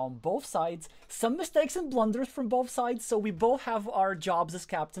Carcassonne from both sides. Some mistakes and blunders from both sides, so we both have our jobs as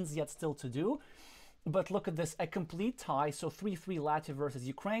captains yet still to do. But look at this, a complete tie, so 3-3 Latvia versus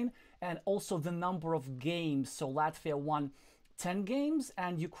Ukraine, and also the number of games. So Latvia won 10 games,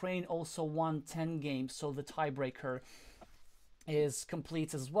 and Ukraine also won 10 games, so the tiebreaker is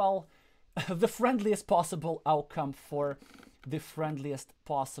complete as well. The friendliest possible outcome for the friendliest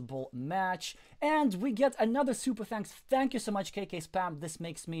possible match. And we get another super thanks. Thank you so much, KK Spam. This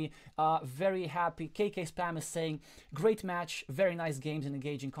makes me very happy. KK Spam is saying, great match, very nice games and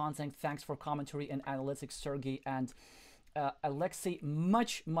engaging content. Thanks for commentary and analytics, Sergey and Alexey.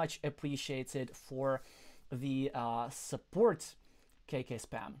 Much appreciated for the support, KK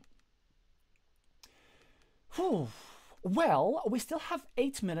Spam. Whew. Well, we still have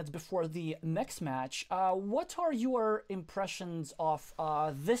 8 minutes before the next match. What are your impressions of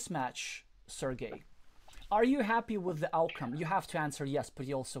this match, Sergey? Are you happy with the outcome? You have to answer yes, but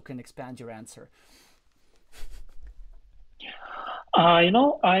you also can expand your answer. I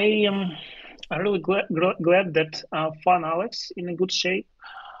am really glad that Fun Alex in a good shape.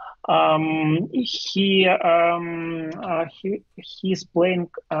 He's playing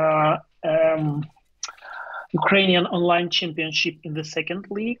Ukrainian online championship in the second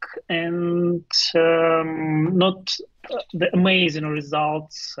league, and not the amazing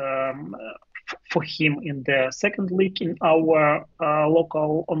results for him in the second league in our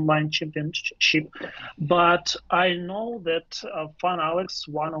local online championship. But I know that Fun Alex,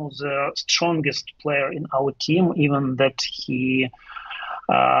 one of the strongest player in our team, even that he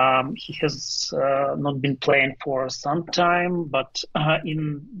has not been playing for some time, but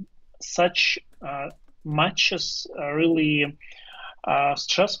in such matches, really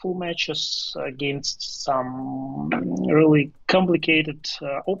stressful matches against some really complicated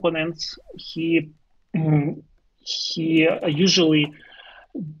opponents, he usually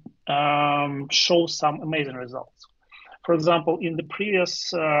shows some amazing results. For example, in the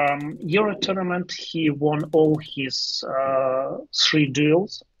previous Euro tournament, he won all his 3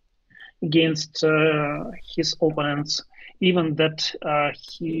 duels against his opponents, even that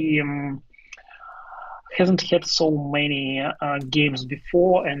he hasn't had so many games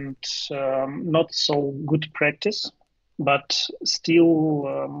before and not so good practice, but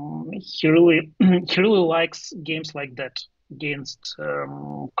still he really likes games like that against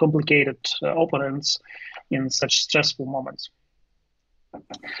complicated opponents in such stressful moments.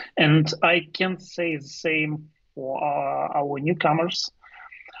 And I can say the same for our newcomers.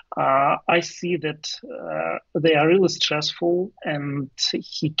 I see that they are really stressful, and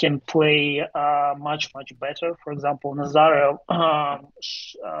he can play much better. For example, Nazarev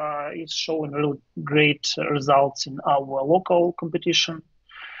is showing really great results in our local competition,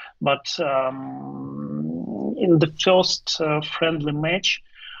 but in the first friendly match,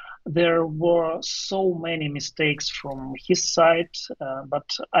 there were so many mistakes from his side, but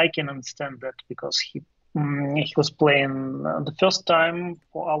I can understand that because he was playing the first time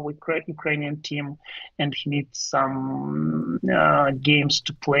for our Ukrainian team, and he needs some games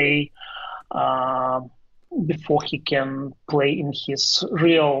to play before he can play in his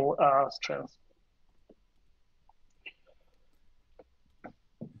real strength.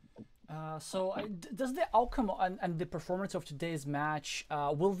 Does the outcome and the performance of today's match,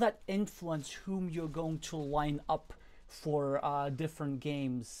 will that influence whom you're going to line up for different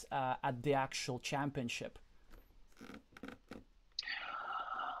games at the actual championship?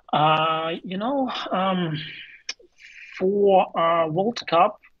 For World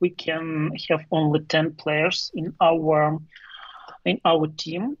Cup, we can have only 10 players in our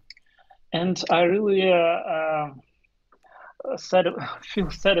team, and I really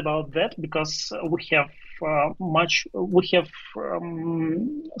feel sad about that because we have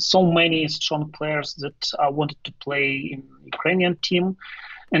so many strong players that wanted to play in Ukrainian team,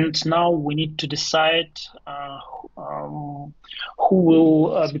 and now we need to decide who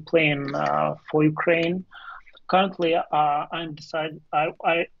will be playing for Ukraine. Currently, I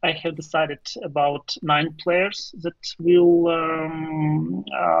have decided about 9 players that will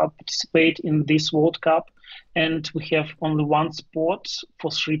participate in this World Cup, and we have only one spot for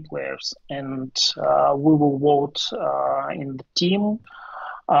 3 players, and we will vote in the team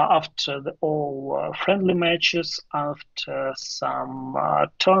after all friendly matches, after some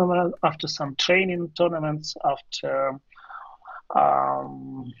tournament, after some training tournaments, after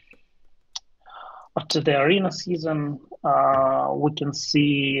the arena season. We can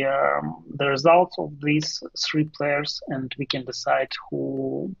see the results of these 3 players, and we can decide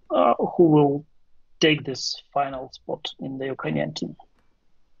who will take this final spot in the Ukrainian team.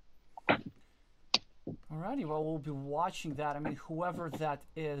 Alrighty, well, we'll be watching that. I mean, whoever that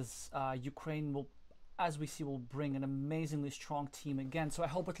is, Ukraine will, as we see, will bring an amazingly strong team again. So I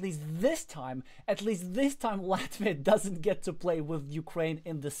hope at least this time, Latvia doesn't get to play with Ukraine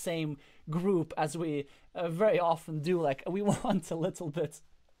in the same group as we very often do. Like, we want a little bit,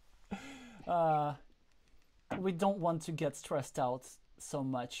 we don't want to get stressed out so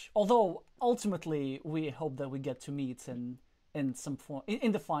much. Although ultimately we hope that we get to meet in some form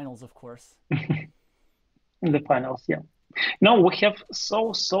in the finals, of course. In the finals, yeah. No, we have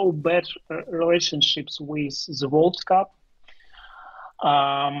so bad relationships with the World Cup.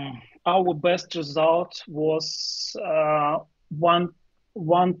 Our best result was one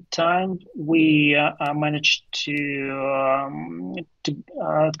time we managed to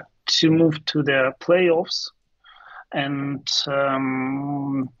move to the playoffs, and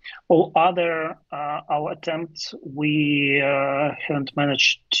all other our attempts we haven't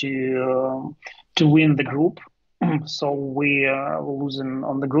managed to win the group. So we were losing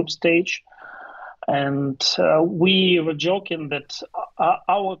on the group stage, and we were joking that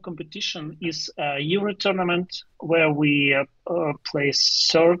our competition is a Euro tournament where we place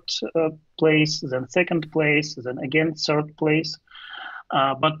third place, then second place, then again third place.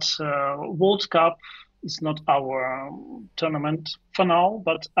 But World Cup is not our tournament for now,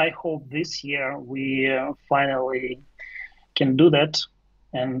 but I hope this year we finally can do that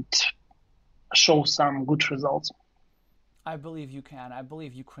and show some good results. I believe you can. I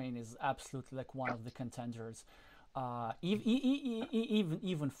believe Ukraine is absolutely like one of the contenders,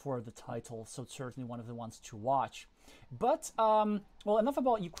 even for the title. So certainly one of the ones to watch. But well, enough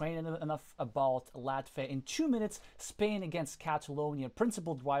about Ukraine and enough about Latvia. In 2 minutes, Spain against Catalonia,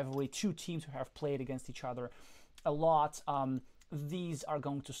 principled rivalry. 2 teams who have played against each other a lot. These are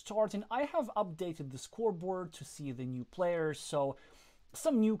going to start, and I have updated the scoreboard to see the new players. So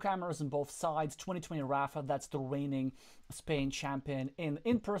some newcomers on both sides. 2020 Rafa, that's the reigning Spain champion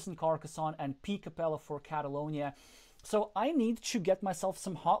in person Carcassonne, and P. Capella for Catalonia. So I need to get myself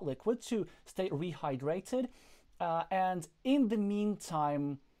some hot liquid to stay rehydrated. And in the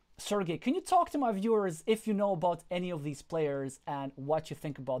meantime, Sergey, can you talk to my viewers if you know about any of these players and what you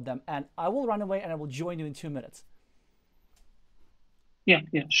think about them? And I will run away and I will join you in 2 minutes. Yeah,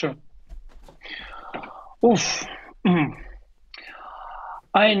 sure. Oof.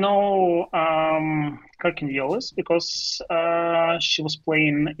 I know Carcassonne because she was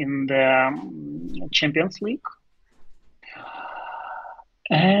playing in the Champions League.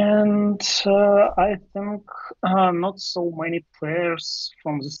 And I think not so many players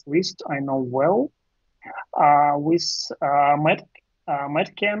from this list I know well. With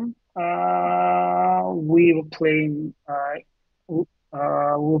Metcam, we were playing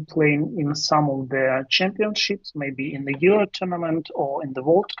in some of the championships, maybe in the Euro tournament or in the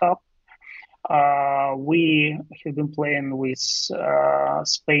World Cup. We have been playing with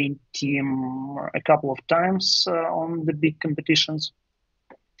Spain team a couple of times on the big competitions.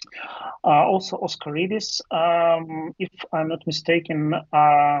 Also, Oscaridis, if I'm not mistaken,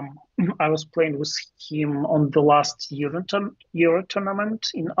 I was playing with him on the last Euro tournament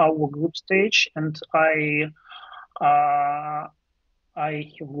in our group stage, and I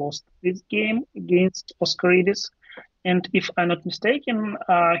have lost this game against Oscaridis. And if I'm not mistaken,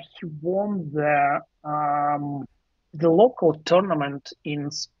 he won the local tournament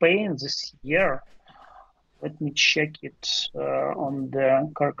in Spain this year. Let me check it on the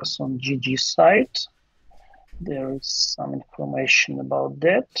Carcassonne GG site. There is some information about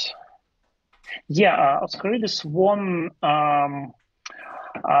that. Yeah, Oscaridis won the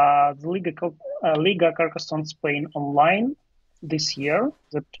Liga Carcassonne Spain online this year.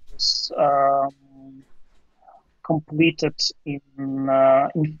 That was completed in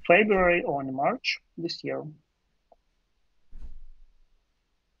February or in March this year.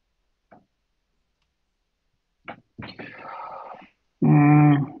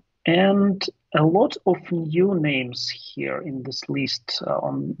 And a lot of new names here in this list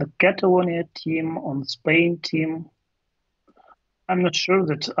on the Catalonia team, on the Spain team. I'm not sure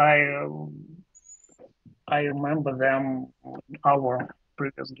that I remember them in our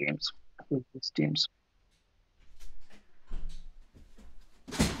previous games with these teams.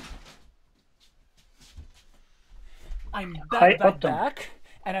 I'm back,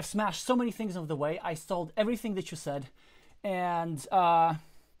 and I've smashed so many things of the way. I stalled everything that you said. And, oh,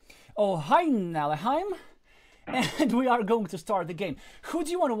 hi, Nalheim. And we are going to start the game. Who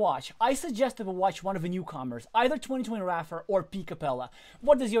do you want to watch? I suggest that we watch one of the newcomers, either 2020 Rafa or P. Capella.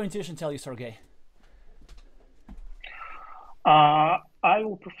 What does your intuition tell you, Sergey? I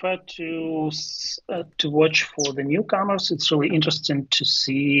will prefer to watch for the newcomers. It's really interesting to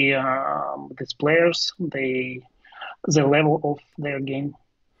see these players, the level of their game.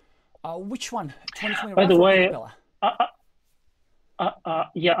 Which one? 2020 By Rafa the or way, P. Capella?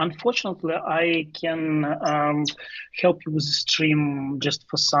 Yeah, unfortunately, I can help you with the stream just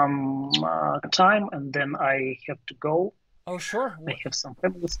for some time, and then I have to go. Oh, sure. I have some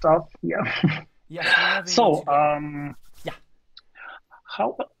family stuff. Yeah. Yes. So, yeah.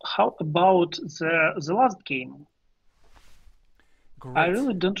 How about the last game? Great. I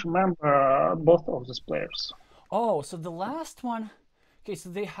really don't remember both of these players. Oh, so the last one. Okay, so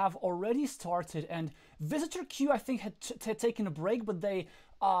they have already started, and Visitor Q, I think, had taken a break, but they,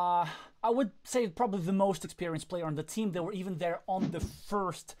 I would say, probably the most experienced player on the team. They were even there on the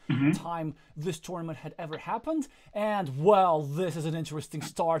first time this tournament had ever happened. And, well, this is an interesting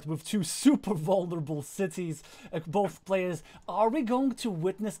start with two super vulnerable cities, both players. Are we going to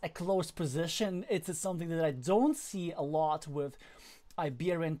witness a close position? It's something that I don't see a lot with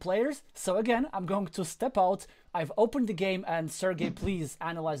Iberian players. So again, I'm going to step out. I've opened the game, and Sergey, please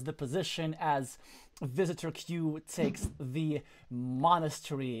analyze the position as Visitor Q takes the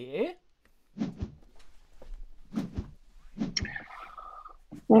monastery.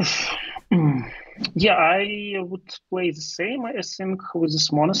 Oof. Yeah, I would play the same, I think, with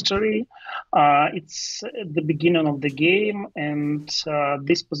this monastery. It's at the beginning of the game, and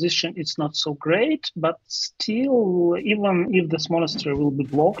this position is not so great, but still, even if this monastery will be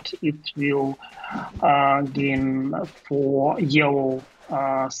blocked, it will gain for yellow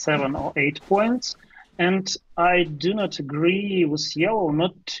 7 or 8 points. And I do not agree with yellow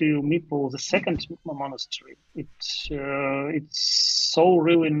not to meeple the second monastery. It's so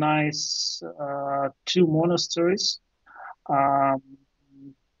really nice, two monasteries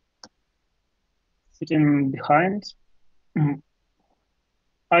sitting behind.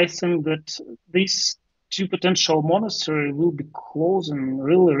 I think that these two potential monasteries will be closing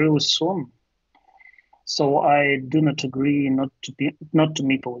really, really soon. So I do not agree not to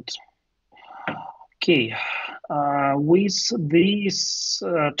meeple it. Okay, with this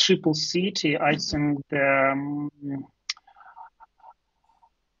triple city, I think the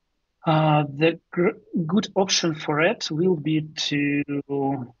good option for it will be to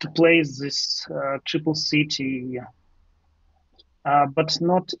place this triple city, but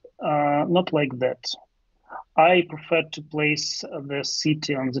not like that. I prefer to place the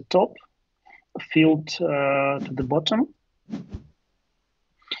city on the top, field to the bottom.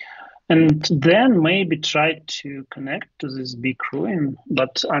 And then maybe try to connect to this big ruin,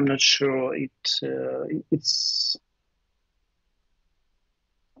 but I'm not sure it's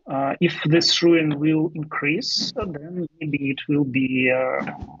if this ruin will increase, then maybe it will be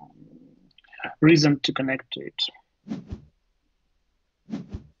reason to connect to it.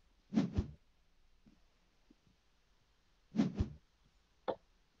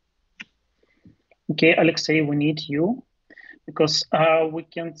 Okay, Alexey, we need you because we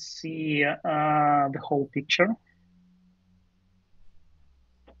can see the whole picture.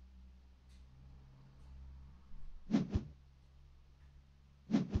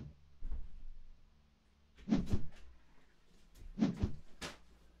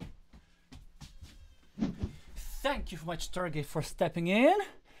 Thank you so much, Sergey, for stepping in.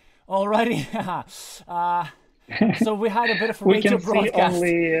 Alrighty. So we had a bit of a radio broadcast.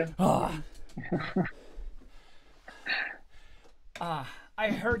 Only... I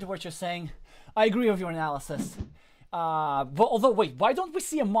heard what you're saying. I agree with your analysis. But although, wait, why don't we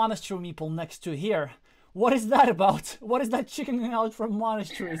see a monastery meeple next to here? What is that about? What is that chickening out from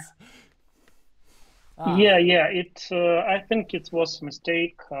monasteries? Yeah. I think it was a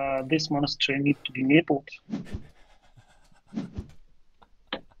mistake. This monastery needs to be meepled.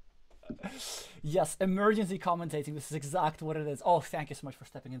 Yes, emergency commentating. This is exactly what it is. Oh, thank you so much for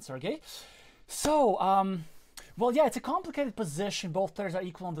stepping in, Sergey. So, well, yeah, it's a complicated position. Both players are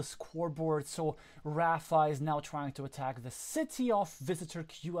equal on the scoreboard. So Rafa is now trying to attack the city of Visitor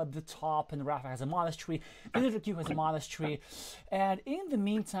Q at the top, and Rafa has a monastery. Visitor Q has a monastery, and in the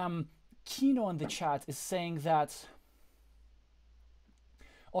meantime, Kino in the chat is saying that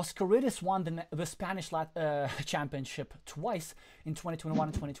Oscaridis won the Spanish championship twice in 2021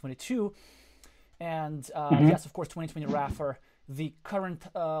 and 2022. And yes, of course, 2020 Rafa, the current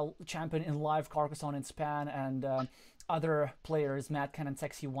champion in live Carcassonne in Span, and other players, Matt Ken and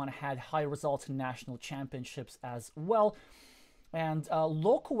Sexy One, had high results in national championships as well. And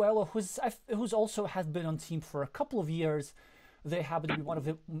Locoello, who's also has been on team for a couple of years, they happen to be one of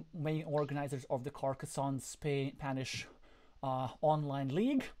the main organizers of the Carcassonne Spanish online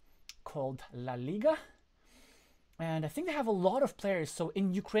league called La Liga. And I think they have a lot of players. So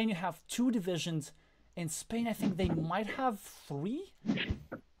in Ukraine, you have 2 divisions. In Spain, I think they might have 3.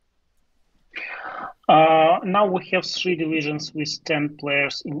 Now we have 3 divisions with 10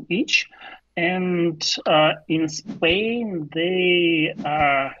 players in each. And in Spain, they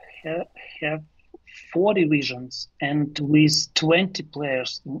have 4 divisions and with 20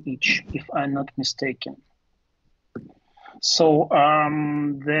 players in each, if I'm not mistaken. So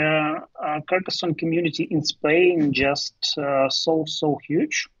the Carcassonne community in Spain just so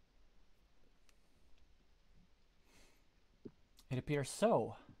huge. It appears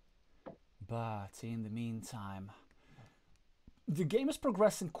so. But in the meantime, the game is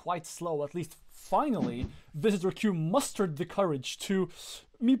progressing quite slow. At least finally, Visitor Q mustered the courage to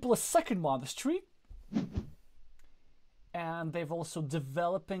meeple a second monastery. And they've also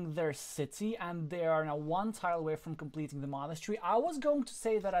developing their city, and they are now 1 tile away from completing the monastery. I was going to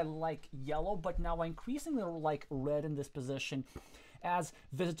say that I like yellow, but now I increasingly like red in this position, as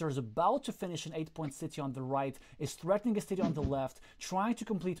Visitor is about to finish an 8-point city on the right, is threatening a city on the left, trying to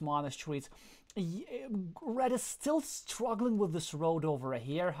complete monasteries. Red is still struggling with this road over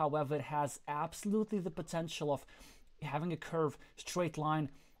here. However, it has absolutely the potential of having a curve, straight line,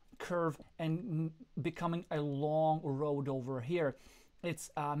 curve, and becoming a long road over here. It's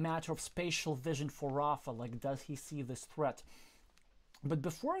a matter of spatial vision for Rafa, like, does he see this threat? But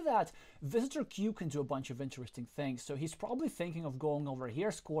before that, Visitor Q can do a bunch of interesting things. So he's probably thinking of going over here,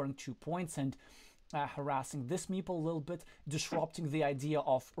 scoring 2 points, and harassing this meeple a little bit, disrupting the idea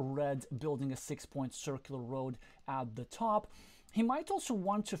of red building a 6-point circular road at the top. He might also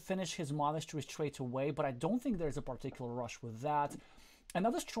want to finish his monastery straight away, but I don't think there's a particular rush with that.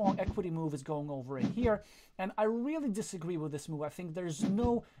 Another strong equity move is going over here, and I really disagree with this move. I think there's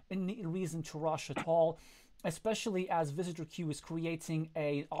no reason to rush at all, especially as Visitor Q is creating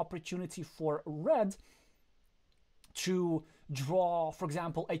an opportunity for red to draw, for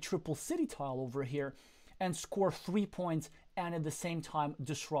example, a triple city tile over here and score 3 points, and at the same time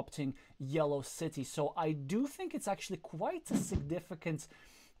disrupting yellow city. So I do think it's actually quite a significant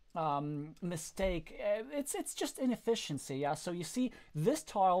mistake. It's just inefficiency. Yeah, so you see, this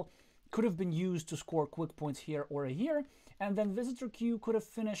tile could have been used to score quick points here or here, and then Visitor Q could have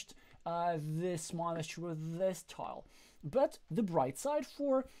finished this monastery with this tile. But the bright side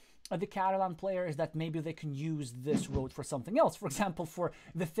for the Catalan players that maybe they can use this road for something else. For example, for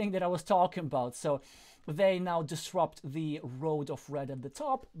the thing that I was talking about. So they now disrupt the road of red at the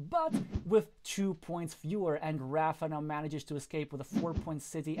top, but with 2 points fewer, and Rafa now manages to escape with a 4-point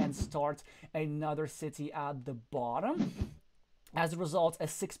city and start another city at the bottom. As a result, a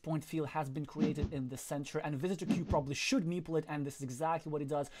 6-point field has been created in the center, and Visitor Q probably should meeple it, and this is exactly what he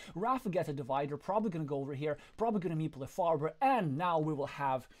does. Rafa gets a divider, probably going to go over here, probably going to meeple a Farber, and now we will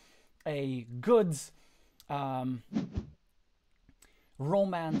have a good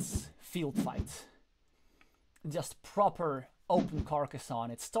romance field fight. Just proper open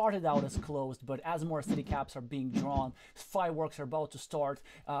Carcassonne. It started out as closed, but as more city caps are being drawn, fireworks are about to start.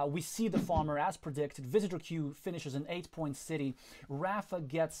 We see the farmer as predicted. Visitor Q finishes an 8-point city. Rafa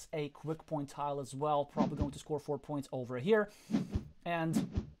gets a quick point tile as well, probably going to score 4 points over here.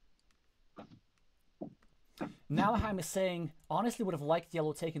 And Nalheim is saying, honestly would have liked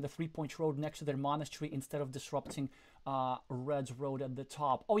Yellow taking the 3-point road next to their monastery instead of disrupting Red's road at the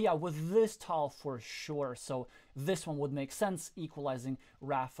top. Oh yeah, with this tile for sure. So this one would make sense, equalizing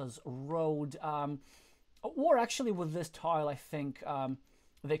Rafa's road. Or actually with this tile, I think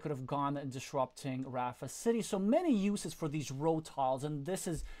they could have gone disrupting Rafa's city. So many uses for these road tiles, and this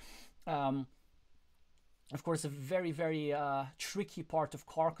is of course, a very, very tricky part of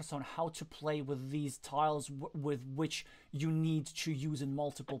Carcassonne, how to play with these tiles with which you need to use in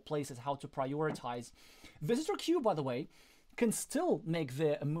multiple places, how to prioritize. Visitor Q, by the way, can still make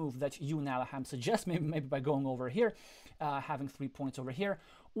the move that you, Nalaham, suggest, maybe by going over here, having 3 points over here,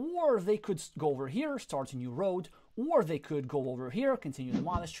 or they could go over here, start a new road, or they could go over here, continue the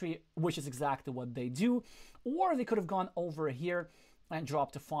monastery, which is exactly what they do, or they could have gone over here and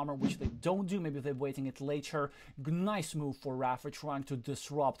dropped a farmer, which they don't do. Maybe they're waiting it later. Nice move for Rafa, trying to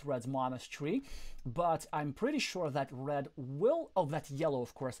disrupt Red's monastery. But I'm pretty sure that Red will, that Yellow,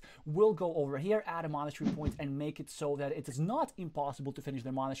 of course, will go over here, add a monastery point, and make it so that it is not impossible to finish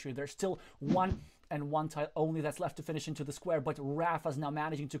their monastery. There's still 1 tile only that's left to finish into the square, but Rafa's now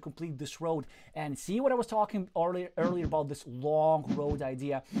managing to complete this road. And see what I was talking earlier about this long road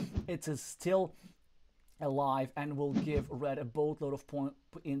idea? It is still alive and will give Red a boatload of points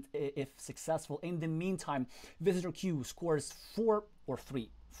if successful. In the meantime, Visitor Q scores 3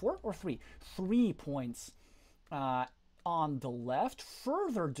 points on the left,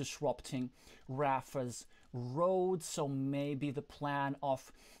 further disrupting Rafa's road. So maybe the plan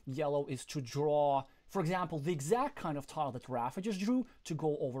of Yellow is to draw, for example, the exact kind of tile that Rafa just drew, to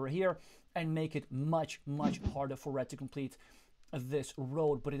go over here and make it much, much harder for Red to complete this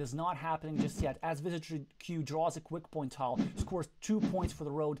road, but it is not happening just yet, as Visitor Q draws a quick point tile, scores 2 points for the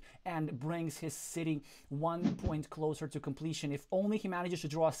road, and brings his city 1 point closer to completion. If only he manages to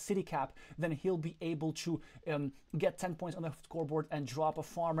draw a city cap, then he'll be able to get 10 points on the scoreboard and drop a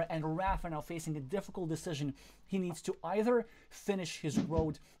farmer. And Rafa now facing a difficult decision. He needs to either finish his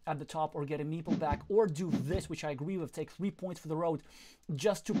road at the top or get a meeple back, or do this, which I agree with, take 3 points for the road,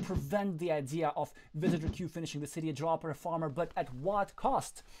 just to prevent the idea of Visitor Q finishing the city, a dropper, a farmer. But at what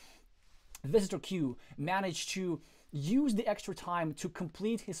cost? Visitor Q managed to use the extra time to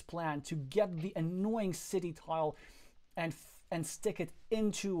complete his plan, to get the annoying city tile and stick it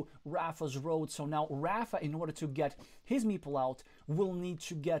into Rafa's road. So now Rafa, in order to get his meeple out, will need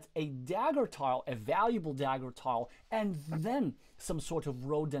to get a dagger tile, a valuable dagger tile, and then some sort of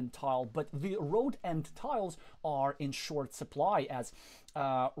road end tile. But the road end tiles are in short supply, as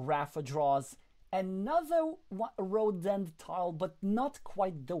Rafa draws another road end tile, but not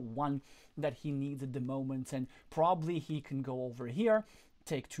quite the one that he needs at the moment. And probably he can go over here,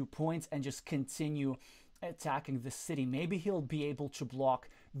 take 2 points, and just continue attacking the city. Maybe he'll be able to block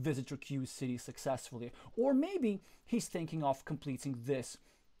Visitor Q's city successfully. Or maybe he's thinking of completing this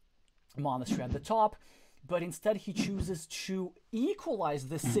monastery at the top, but instead he chooses to equalize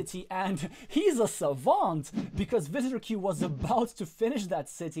the city, and he's a savant, because Visitor Q was about to finish that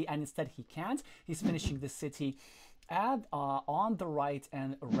city, and instead he can't. He's finishing the city on the right,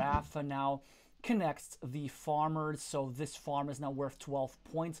 and Rafa now connects the farmers. So this farm is now worth 12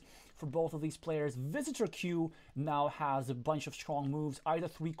 points for both of these players. Visitor Q now has a bunch of strong moves, either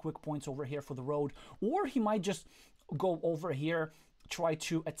 3 quick points over here for the road, or he might just go over here, try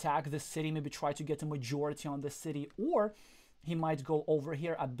to attack the city, maybe try to get a majority on the city, or he might go over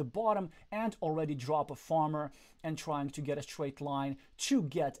here at the bottom and already drop a farmer and trying to get a straight line to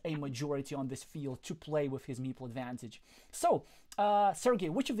get a majority on this field to play with his meeple advantage. So, Sergey,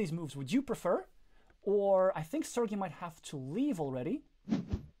 which of these moves would you prefer? Or I think Sergey might have to leave already.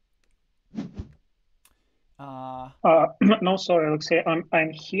 No, sorry, Alexey,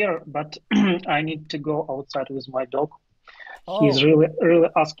 I'm here, but I need to go outside with my dog. He's really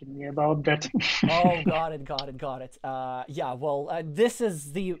asking me about that. Oh, got it. Yeah, well, this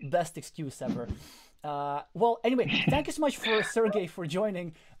is the best excuse ever. Well, anyway, thank you so much for Sergey for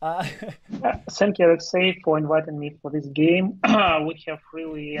joining. Thank you, Alexey, for inviting me for this game. We have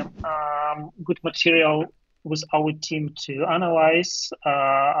really good material with our team to analyze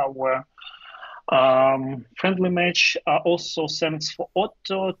our friendly match. Also, thanks for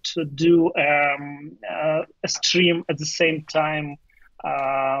Otto to do a stream at the same time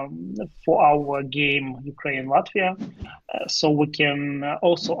for our game Ukraine-Latvia, so we can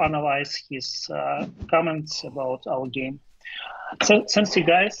also analyze his comments about our game. So, thanks you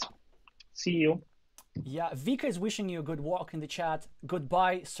guys. See you. Yeah, Vika is wishing you a good walk in the chat.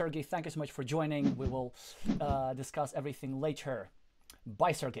 Goodbye, Sergey. Thank you so much for joining. We will discuss everything later.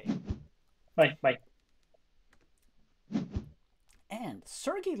 Bye, Sergey. Bye. And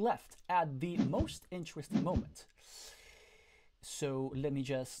Sergey left at the most interesting moment. So let me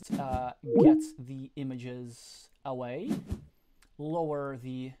just get the images away, lower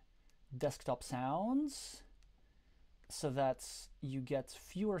the desktop sounds so that you get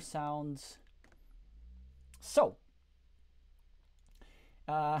fewer sounds. So,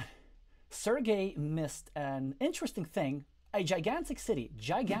 Sergey missed an interesting thing, a gigantic city.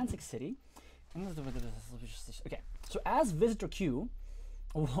 Okay, so as Visitor Q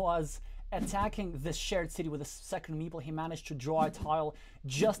was attacking this shared city with a second meeple, he managed to draw a tile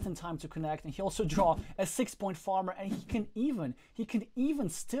just in time to connect, and he also draw a 6-point farmer, and he can even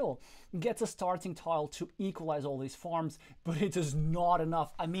still get a starting tile to equalize all these farms, but it is not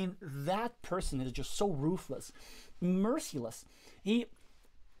enough. I mean, that person is just so ruthless, merciless. It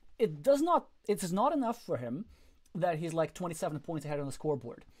is not enough for him that he's like 27 points ahead on the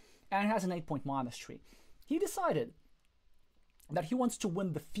scoreboard and has an 8-point minus tree. He decided that he wants to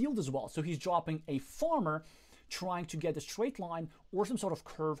win the field as well. So he's dropping a farmer, trying to get a straight line or some sort of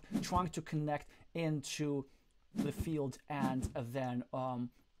curve, trying to connect into the field and then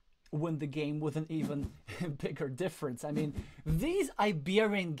win the game with an even bigger difference. I mean, these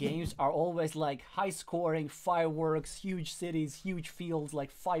Iberian games are always like high scoring, fireworks, huge cities, huge fields,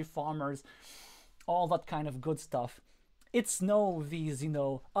 like 5 farmers, all that kind of good stuff. It's no these,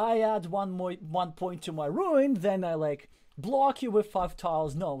 I add one point to my ruin, then I like block you with 5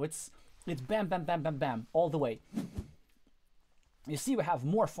 tiles. No, it's bam, bam, bam, bam, bam, all the way. You see, we have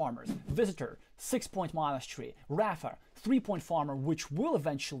more farmers. Visitor, 6-point minus tree. Rafa, 3-point farmer, which will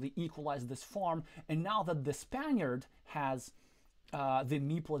eventually equalize this farm. And now that the Spaniard has the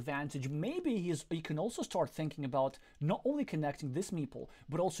meeple advantage, maybe he can also start thinking about not only connecting this meeple,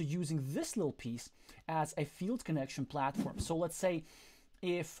 but also using this little piece as a field connection platform. So let's say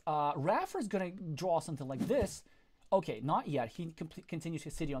if Rafa is going to draw something like this, okay, not yet. He continues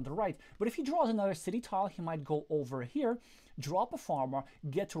his city on the right. But if he draws another city tile, he might go over here, drop a farmer,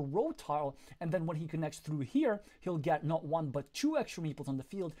 get a road tile, and then when he connects through here, he'll get not 1 but 2 extra meeples on the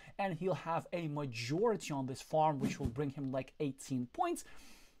field, and he'll have a majority on this farm, which will bring him like 18 points.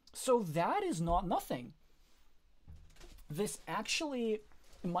 So that is not nothing. This actually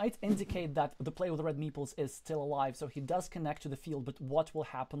might indicate that the play with the red meeples is still alive, so he does connect to the field, but what will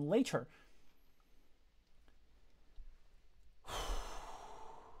happen later?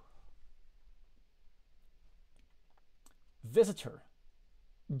 Visitor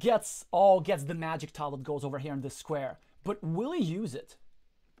gets the magic tile that goes over here in this square, but will he use it?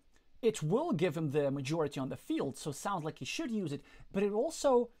 It will give him the majority on the field, so sounds like he should use it, but it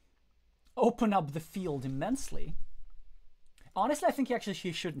also open up the field immensely. Honestly, I think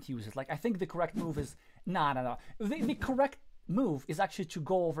he shouldn't use it. Like, I think the correct move is no. The correct move is actually to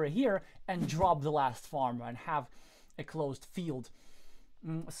go over here and drop the last farmer and have a closed field.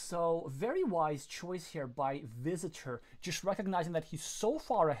 So very wise choice here by Visitor, just recognizing that he's so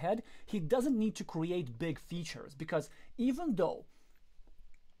far ahead, he doesn't need to create big features, because even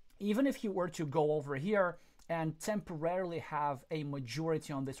if he were to go over here and temporarily have a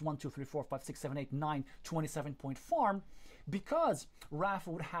majority on this 1, 2, 3, 4, 5, 6, 7, 8, 9, 27-point farm, because Rafa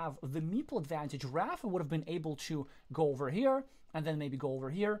would have the meeple advantage, Rafa would have been able to go over here and then maybe go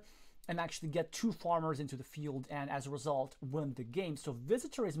over here and actually get 2 farmers into the field and as a result win the game. So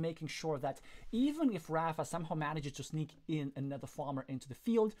Visitor is making sure that even if Rafa somehow manages to sneak in another farmer into the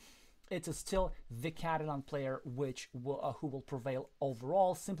field, it is still the Catalan player who will prevail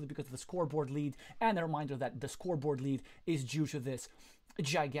overall, simply because of the scoreboard lead. And a reminder that the scoreboard lead is due to this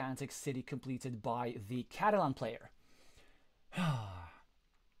gigantic city completed by the Catalan player.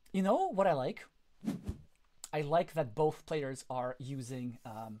 You know what I like? I like that both players are using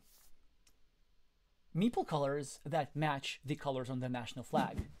meeple colors that match the colors on the national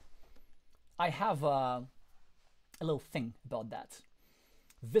flag. I have a little thing about that.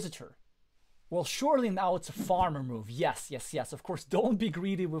 Visitor. Well, surely now it's a farmer move. Yes, yes, yes. Of course, don't be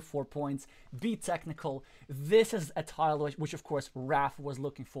greedy with 4 points. Be technical. This is a tile which of course, Raf was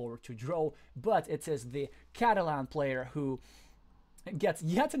looking forward to draw, but it is the Catalan player who gets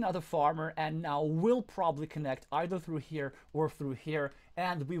yet another farmer and now will probably connect either through here or through here,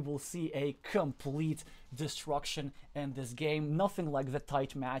 and we will see a complete destruction in this game. Nothing like the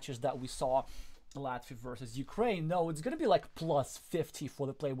tight matches that we saw Latvia versus Ukraine. No, it's going to be like plus 50 for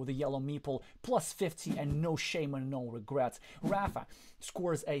the play with the yellow meeple, plus 50 and no shame and no regrets. Rafa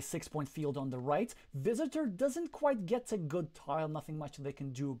scores a 6-point field on the right. Visitor doesn't quite get a good tile, nothing much they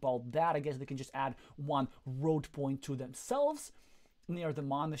can do about that. I guess they can just add 1 road point to themselves near the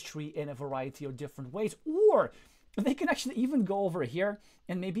monastery in a variety of different ways, or they can actually even go over here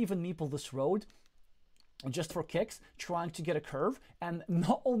and maybe even meeple this road just for kicks, trying to get a curve, and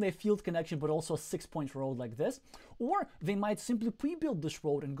not only a field connection, but also a 6-point road like this. Or they might simply pre-build this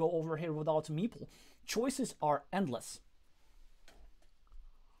road and go over here without a meeple. Choices are endless.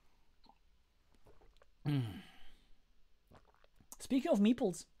 Speaking of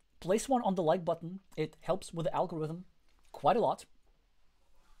meeples, place one on the like button. It helps with the algorithm quite a lot.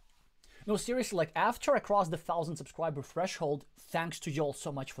 No, seriously, like after I crossed the 1,000 subscriber threshold, thanks to y'all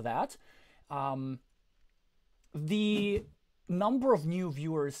so much for that, the number of new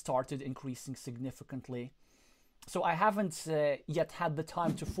viewers started increasing significantly. So I haven't yet had the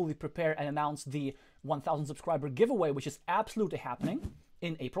time to fully prepare and announce the 1,000 subscriber giveaway, which is absolutely happening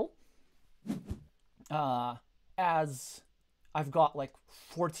in April. As I've got like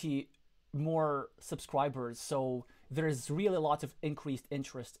 40 more subscribers, so there's really a lot of increased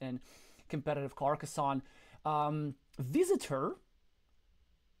interest in competitive Carcassonne. Visitor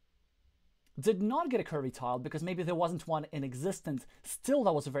did not get a curvy tile because maybe there wasn't one in existence. Still,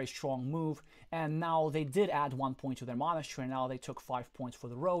 that was a very strong move, and now they did add 1 point to their monastery, and now they took 5 points for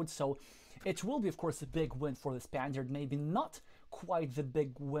the road, so it will be, of course, a big win for the Spaniard. Maybe not quite the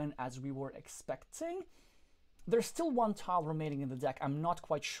big win as we were expecting. There's still 1 tile remaining in the deck. I'm not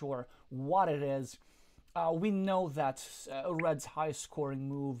quite sure what it is. We know that Red's highest scoring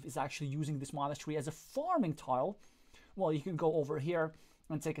move is actually using this monastery as a farming tile. Well, you can go over here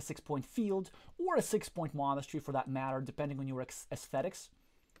and take a 6-point field, or a 6-point monastery for that matter, depending on your aesthetics.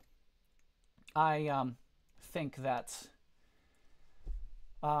 I think that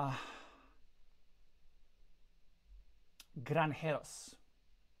Granjeros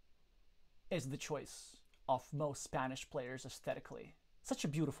is the choice of most Spanish players aesthetically. Such a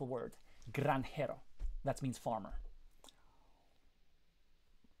beautiful word, granjero. That means farmer.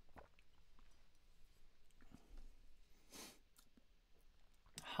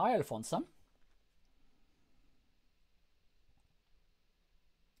 Hi, Alfonso.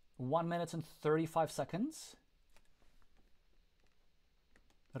 1 minute and 35 seconds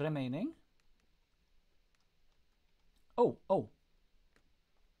remaining. Oh.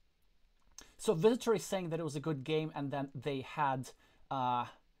 So Visitor is saying that it was a good game and then they had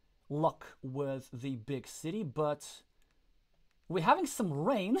luck with the big city, but we're having some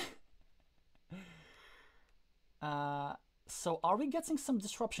rain. So are we getting some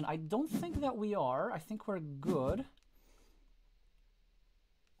disruption? I don't think that we are. I think we're good.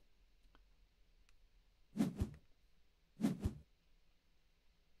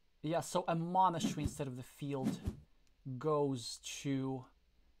 Yeah, so a monastery instead of the field goes to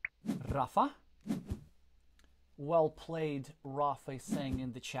Rafa. Well played, Rafa is saying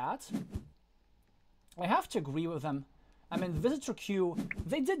in the chat. I have to agree with them. I mean, Visitor Q,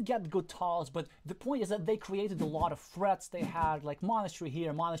 they did get good tiles, but the point is that they created a lot of threats. They had like monastery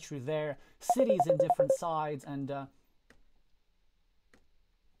here, monastery there, cities in different sides, and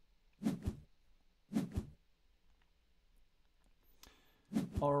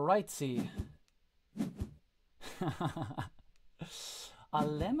alrighty.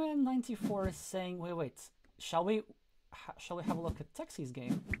 Lemon94 is saying, wait, shall we have a look at Texi's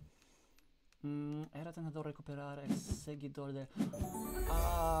game? Era tentador recuperar el seguidor de...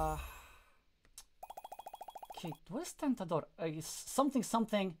 okay, what is tentador?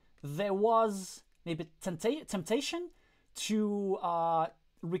 Something. There was maybe temptation to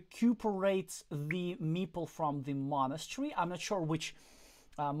recuperate the meeple from the monastery. I'm not sure which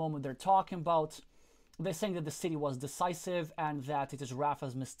moment they're talking about. They're saying that the city was decisive and that it is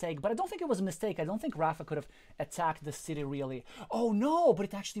Rafa's mistake, but I don't think it was a mistake. I don't think Rafa could have attacked the city really. Oh no, but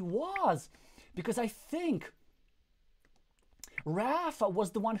it actually was, because I think Rafa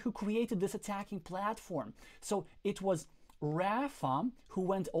was the one who created this attacking platform. So it was Rafa who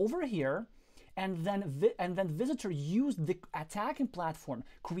went over here and then Visitor used the attacking platform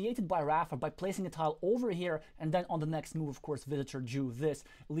created by Rafa by placing a tile over here, and then on the next move, of course, Visitor drew this,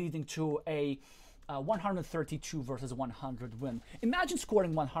 leading to a 132 versus 100 win. Imagine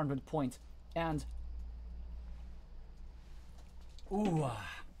scoring 100 points and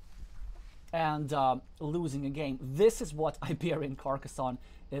losing a game. This is what Iberian Carcassonne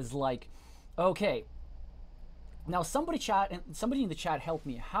is like. Okay. Now somebody in the chat help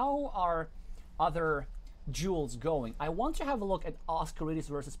me. How are other duels going? I want to have a look at Oscaridis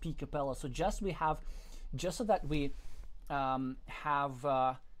versus P. Capella. So just so that we have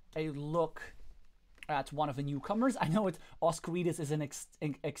a look at one of the newcomers. I know Oscaridis is an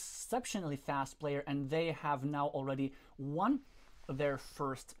exceptionally fast player, and they have now already won their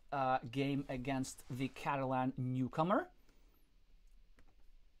first game against the Catalan newcomer.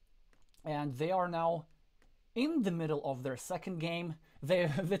 And they are now in the middle of their second game.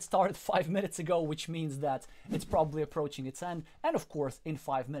 It started 5 minutes ago, which means that it's probably approaching its end. And of course, in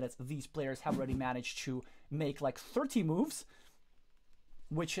 5 minutes, these players have already managed to make like 30 moves,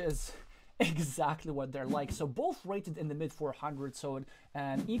 which is exactly what they're like. So both rated in the mid 400s, so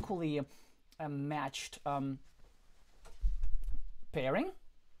an equally matched pairing.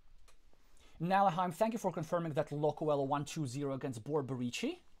 Nalaheim, thank you for confirming that Locoello 1-2-0 against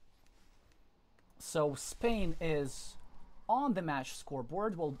Borborici. So Spain is on the match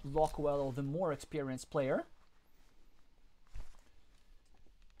scoreboard, while Locoello, the more experienced player.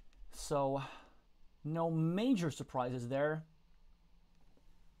 So no major surprises there.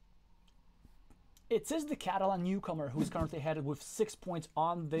 It is the Catalan newcomer who's currently headed with 6 points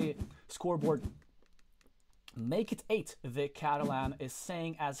on the scoreboard. Make it 8, the Catalan is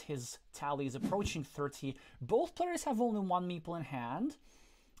saying as his tally is approaching 30. Both players have only one meeple in hand,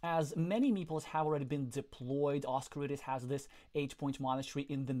 as many meeples have already been deployed. Oscaridis has this 8-point monastery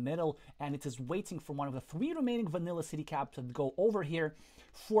in the middle, and it is waiting for one of the 3 remaining vanilla city caps to go over here.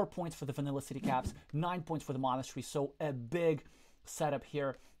 4 points for the vanilla city caps, 9 points for the monastery, so a big setup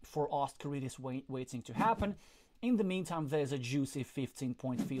here for Oscaridis waiting to happen. In the meantime, there's a juicy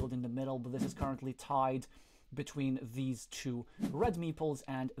 15-point field in the middle, but this is currently tied between these 2 red meeples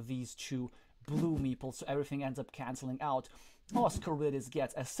and these 2 blue meeples, so everything ends up canceling out. Oscaridis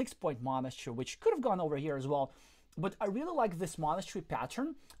gets a 6-point monastery, which could have gone over here as well, but I really like this monastery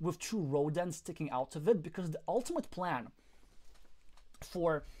pattern with 2 rodents sticking out of it, because the ultimate plan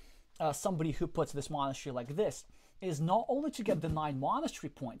for somebody who puts this monastery like this is not only to get the 9 monastery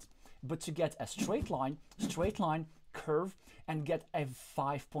points, but to get a straight line, curve, and get a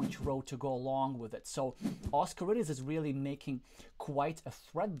 5-point row to go along with it. So Oscaridis is really making quite a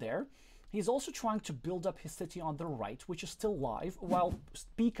threat there. He's also trying to build up his city on the right, which is still live, while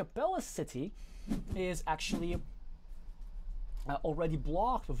P. Capella's city is actually already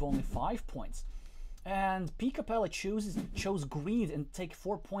blocked with only 5 points. And P. Capella chose greed and take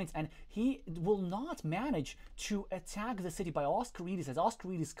 4 points, and he will not manage to attack the city by Oscaridis, as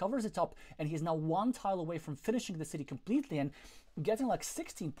Oscaridis covers it up, and he's now 1 tile away from finishing the city completely and getting like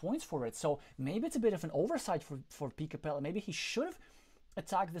 16 points for it. So maybe it's a bit of an oversight for P. Capella. Maybe he should have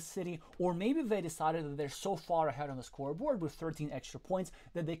attacked the city, or maybe they decided that they're so far ahead on the scoreboard with 13 extra points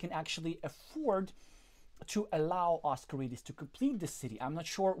that they can actually afford to allow Oscaridis to complete the city. I'm not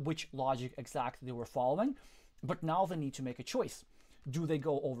sure which logic exactly they were following, but now they need to make a choice. Do they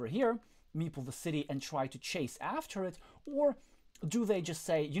go over here, meeple the city, and try to chase after it, or do they just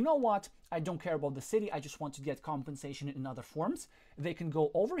say, you know what, I don't care about the city, I just want to get compensation in other forms? They can go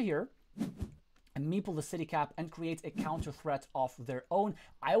over here and meeple the city cap and create a counter threat of their own.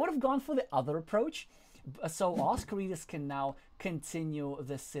 I would have gone for the other approach, so Oscaridis can now continue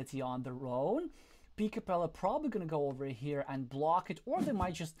the city on their own. P. Capella probably going to go over here and block it, or they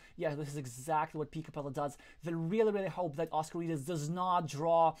might just, yeah, this is exactly what P. Capella does. They really hope that Oscaridis does not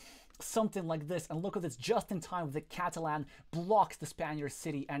draw something like this, and look at this, just in time the Catalan blocks the Spaniard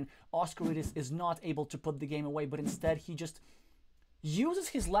city, and Oscaridis is not able to put the game away, but instead he just uses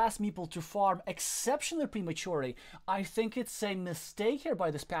his last meeple to farm exceptionally prematurely. I think it's a mistake here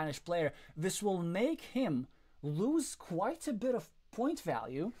by the Spanish player. This will make him lose quite a bit of point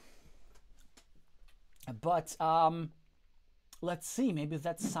value. But let's see, maybe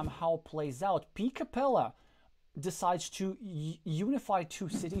that somehow plays out. P. Capella decides to unify 2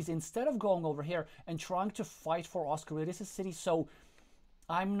 cities instead of going over here and trying to fight for Oscaridis' city. So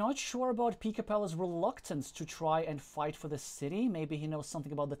I'm not sure about P. Capella's reluctance to try and fight for the city. Maybe he knows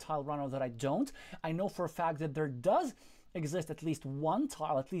something about the tile runner that I don't. I know for a fact that there does exist at least one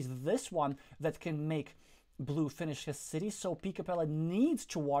tile, at least this one, that can make blue finish his city, so P. Capella needs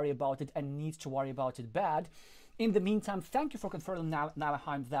to worry about it, and needs to worry about it bad. In the meantime, thank you for confirming,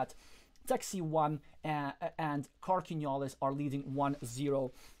 Nalaheim, that Texi 1 and Carcassonne are leading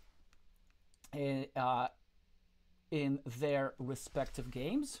 1-0 in their respective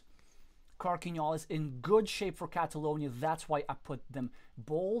games. Carcassonne is in good shape for Catalonia. That's why I put them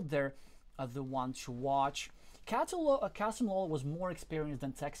bold. They're the one to watch. Carcassonne was more experienced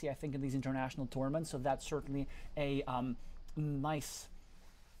than Texi, I think, in these international tournaments. So that's certainly a nice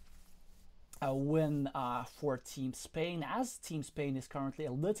win for Team Spain, as Team Spain is currently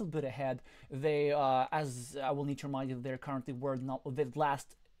a little bit ahead. They, as I will need to remind you, they're currently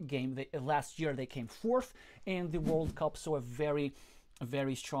last year they came 4th in the World Cup, so a very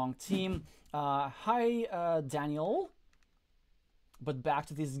strong team. Hi, Daniel. But back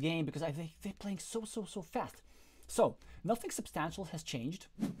to this game, because they're playing so fast. So, nothing substantial has changed,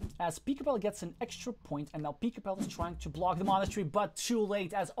 as Picapella gets an extra point, and now Picapella is trying to block the Monastery, but too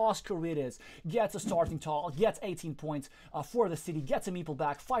late, as Oscarides gets a starting tile, gets 18 points for the city, gets a meeple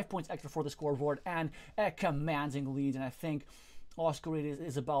back, 5 points extra for the scoreboard, and a commanding lead. And I think Oscarides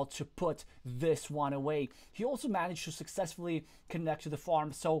is about to put this one away. He also managed to successfully connect to the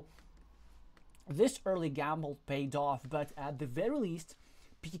farm, so this early gamble paid off, but at the very least,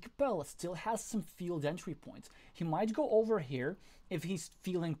 Picapella still has some field entry points. He might go over here if he's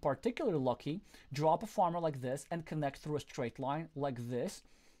feeling particularly lucky, drop a farmer like this, and connect through a straight line like this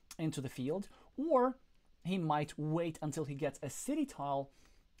into the field, or he might wait until he gets a city tile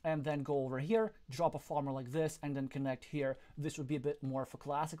and then go over here, drop a farmer like this, and then connect here. This would be a bit more of a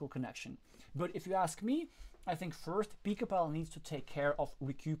classical connection. But if you ask me, I think first, Picapella needs to take care of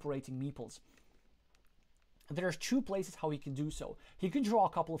recuperating meeples. There's 2 places how he can do so. He can draw a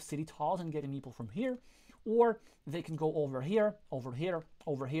couple of city tiles and get a meeple from here, or they can go over here, over here,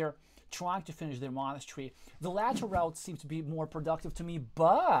 over here, trying to finish their monastery. The latter route seems to be more productive to me,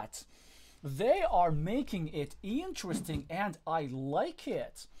 but they are making it interesting, and I like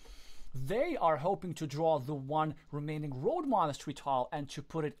it. They are hoping to draw the one remaining road monastery tile and to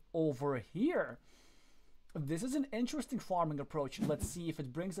put it over here. This is an interesting farming approach. Let's see if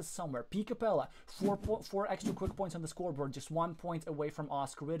it brings us somewhere. Picapella, 4 extra quick points on the scoreboard, just 1 point away from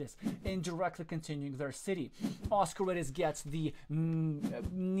Oscarides, indirectly continuing their city. Oscarides gets the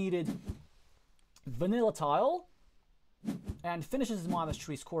needed vanilla tile and finishes his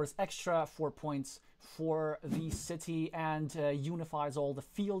monastery, scores extra 4 points for the city, and unifies all the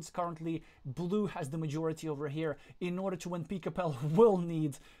fields. Currently, blue has the majority over here. In order to win, Picapella will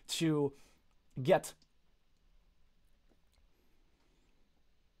need to get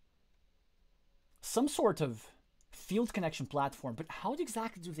some sort of field connection platform. But how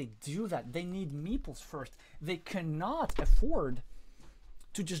exactly do they do that? They need meeples first. They cannot afford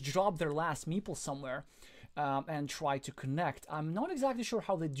to just drop their last meeple somewhere and try to connect. I'm not exactly sure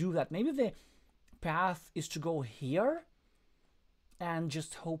how they do that. Maybe the path is to go here and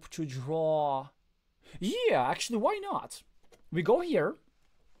just hope to draw. Yeah, actually, why not? We go here,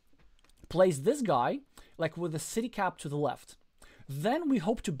 place this guy like with the city cap to the left. Then we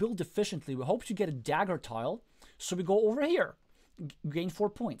hope to build efficiently. We hope to get a dagger tile. So we go over here, gain 4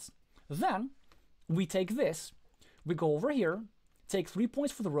 points. Then we take this, we go over here, take 3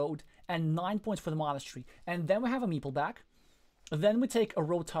 points for the road and 9 points for the monastery. And then we have a meeple back. Then we take a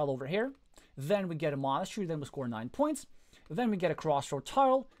road tile over here. Then we get a monastery, then we score 9 points. Then we get a crossroad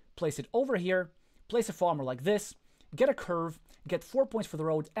tile, place it over here, place a farmer like this, get a curve, get 4 points for the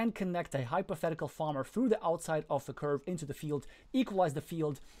road, and connect a hypothetical farmer through the outside of the curve into the field, equalize the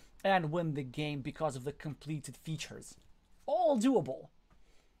field, and win the game because of the completed features. All doable.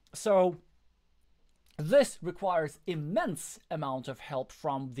 So this requires immense amount of help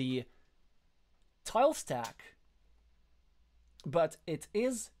from the tile stack, but it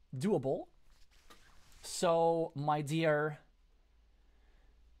is doable. So, my dear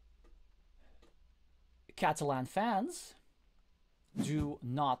Catalan fans, do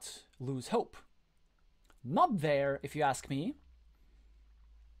not lose hope. Not there, if you ask me.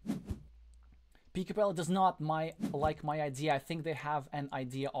 Picapella does not like my idea. I think they have an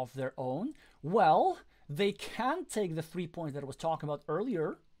idea of their own. Well, they can take the 3 points that I was talking about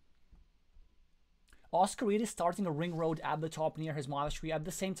earlier. Oscarides starting a ring road at the top near his monastery, at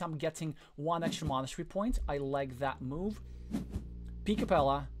the same time getting 1 extra monastery point. I like that move.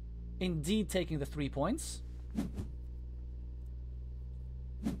 Picapella indeed taking the 3 points.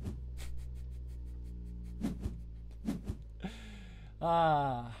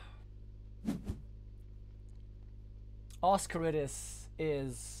 Oscarides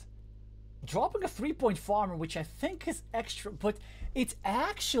is dropping a 3-point farmer, which I think is extra, but it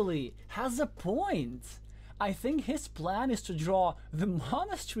actually has a point. I think his plan is to draw the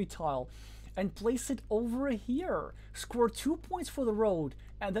monastery tile and place it over here. Score 2 points for the road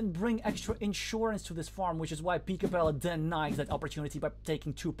and then bring extra insurance to this farm, which is why Picapella denies that opportunity by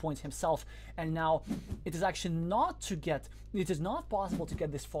taking 2 points himself. And now it is actually it is not possible to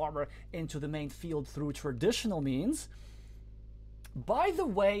get this farmer into the main field through traditional means. By the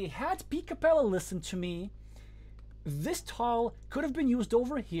way, had Picapella listened to me, this tile could have been used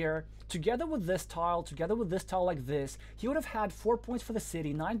over here together with this tile like this. He would have had 4 points for the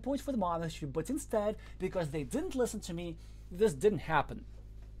city, 9 points for the monastery, but instead, because they didn't listen to me, this didn't happen.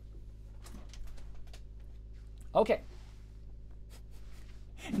 Okay.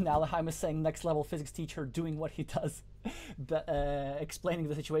 Now Laheim is saying next level physics teacher doing what he does. Explaining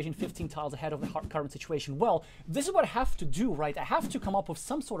the situation 15 tiles ahead of the current situation. Well, this is what I have to do, right? I have to come up with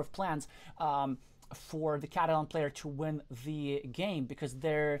some sort of plans for the Catalan player to win the game, because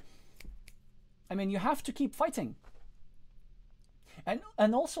you have to keep fighting.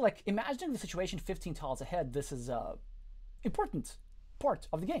 And also, like, imagining the situation 15 tiles ahead, this is a important part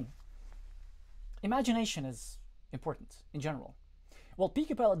of the game. Imagination is important in general. Well,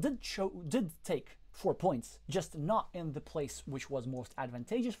 Picapella did take 4 points, just not in the place which was most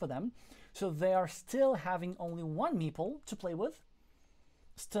advantageous for them. So they are still having only 1 meeple to play with.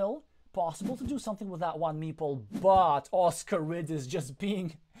 Still possible to do something with that 1 meeple, but Oscar Rid is just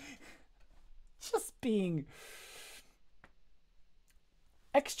being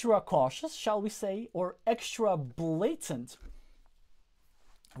extra cautious, shall we say, or extra blatant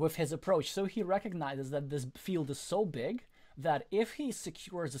with his approach. So he recognizes that this field is so big that if he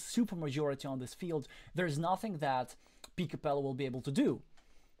secures a supermajority on this field, there's nothing that Picapella will be able to do.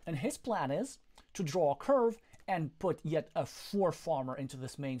 And his plan is to draw a curve and put yet a 4 farmer into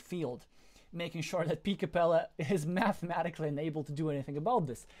this main field, making sure that Picapella is mathematically unable to do anything about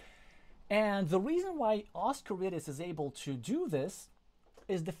this. And the reason why Oscaridis is able to do this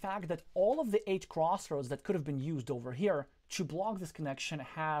is the fact that all of the 8 crossroads that could have been used over here to block this connection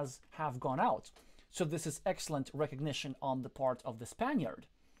have gone out. So this is excellent recognition on the part of the Spaniard.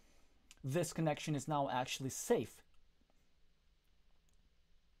 This connection is now actually safe.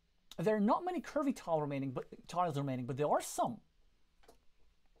 There are not many curvy tiles remaining, but there are some.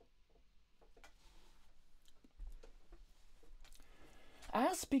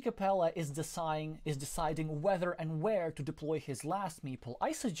 As Picapella is deciding whether and where to deploy his last meeple,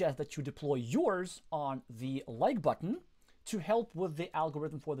 I suggest that you deploy yours on the like button to help with the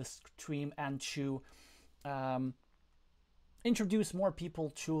algorithm for the stream and to introduce more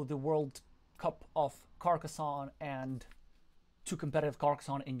people to the World Cup of Carcassonne and to competitive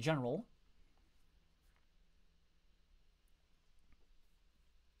Carcassonne in general.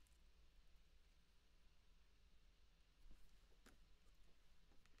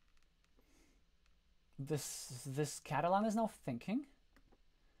 This Catalan is now thinking.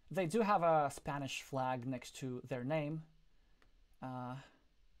 They do have a Spanish flag next to their name,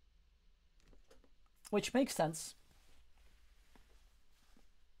 which makes sense.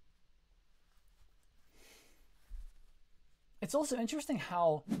 It's also interesting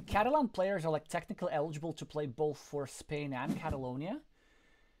how Catalan players are like technically eligible to play both for Spain and Catalonia.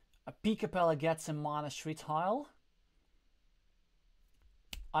 Picapella gets a monastery tile.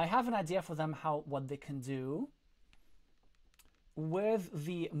 I have an idea for them what they can do. With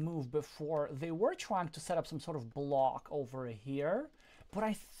the move before, they were trying to set up some sort of block over here, but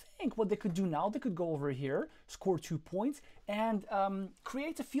I think what they could do now, they could go over here, score 2 points, and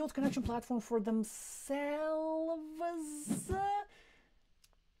create a field connection platform for themselves.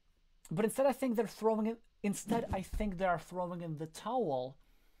 But instead, I think they're throwing it. Instead, I think they are throwing in the towel,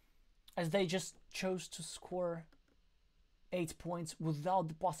 as they just chose to score 8 points without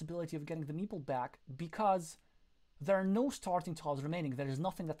the possibility of getting the meeple back, because there are no starting tiles remaining. There is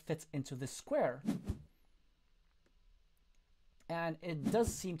nothing that fits into this square. And it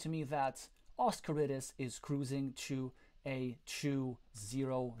does seem to me that Oscaridis is cruising to a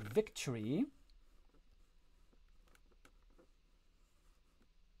 2-0 victory.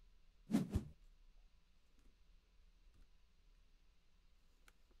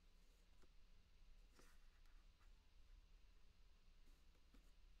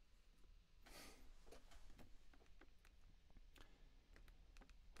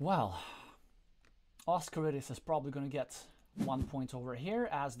 Well, Oscaridis is probably going to get 1 point over here,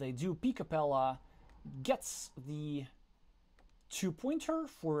 as they do. Picapella gets the 2-pointer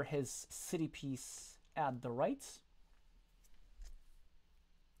for his city piece at the right.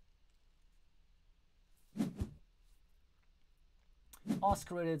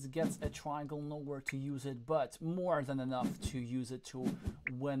 Oscaridis gets a triangle, nowhere to use it, but more than enough to use it to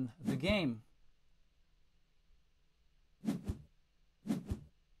win the game.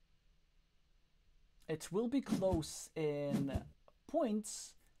 it will be close in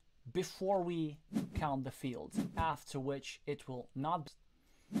points before we count the field, after which it will not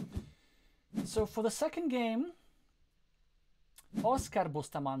be. So for the second game, Oscar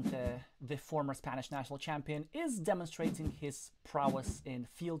Bustamante, the former Spanish national champion, is demonstrating his prowess in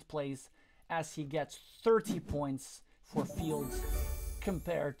field plays as he gets 30 points for fields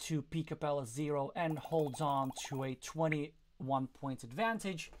compared to P. Capella's 0 and holds on to a 21 point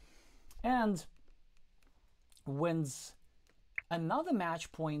advantage and wins another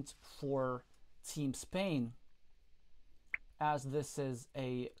match point for Team Spain, as this is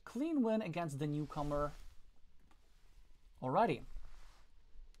a clean win against the newcomer already.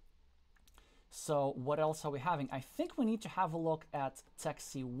 So what else are we having? I think we need to have a look at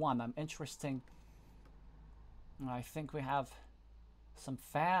Texi 1. I'm interesting. I think we have some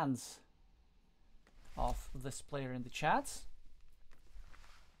fans of this player in the chat.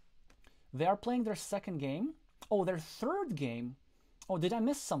 They are playing their second game. Oh, their third game. Oh, did I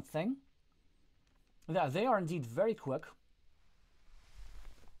miss something? Yeah, they are indeed very quick.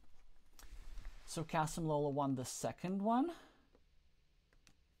 So Kasim Lola won the second one.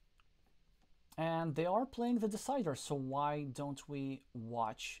 And they are playing the decider, so why don't we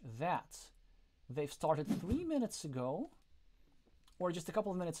watch that? They've started 3 minutes ago, or just a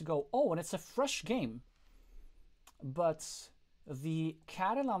couple of minutes ago. Oh, and it's a fresh game. But the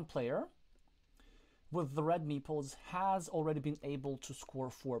Catalan player with the red meeples has already been able to score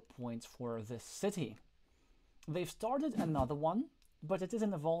 4 points for this city. They've started another one, but it is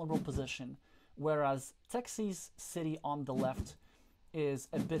in a vulnerable position, whereas Texi's city on the left is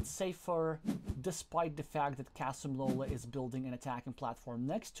a bit safer, despite the fact that Kasim Lola is building an attacking platform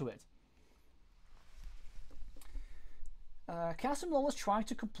next to it. Kasim Lola is trying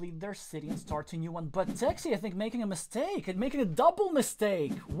to complete their city and start a new one, but Texi, I think, making a mistake and making a double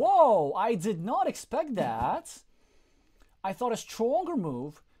mistake. Whoa, I did not expect that. I thought a stronger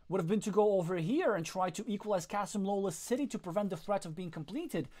move would have been to go over here and try to equalize Kasim Lola's city to prevent the threat of being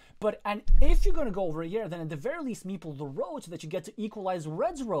completed. And if you're going to go over here, then at the very least meeple the road so that you get to equalize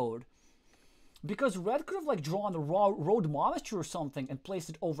Red's road. Because Red could have like drawn the road monastery or something and placed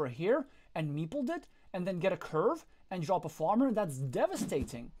it over here and meepled it and then get a curve and drop a farmer, and that's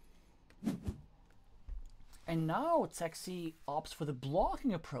devastating. And now Texi opts for the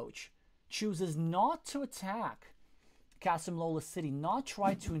blocking approach, chooses not to attack Kasim Lola's city, not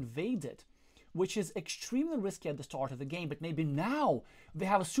try to invade it, which is extremely risky at the start of the game, but maybe now they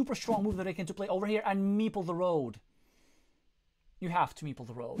have a super strong move that they can play over here and meeple the road. You have to meeple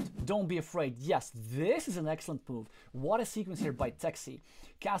the road. Don't be afraid. Yes, this is an excellent move. What a sequence here by Texi.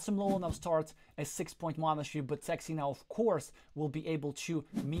 Kasim Lola now starts a 6-point monastery, but Texi now, of course, will be able to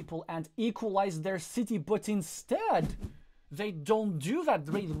meeple and equalize their city, but instead, they don't do that.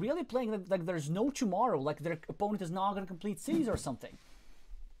 They're really playing like there's no tomorrow, like their opponent is not going to complete cities or something.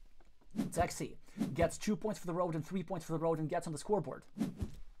 Texi gets 2 points for the road and 3 points for the road and gets on the scoreboard.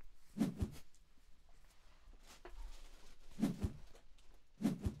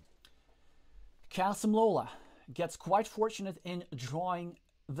 Kasim Lola gets quite fortunate in drawing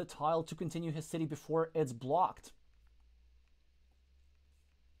the tile to continue his city before it's blocked.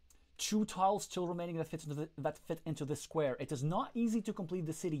 2 tiles still remaining that fit into this square. It is not easy to complete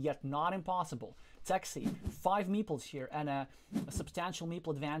the city, yet not impossible. Texi, 5 meeples here and a substantial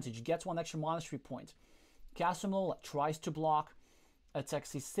meeple advantage, gets 1 extra monastery point. Kasim Lola tries to block a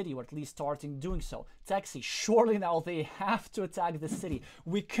Texi city, or at least starting doing so. Texi, surely now they have to attack the city.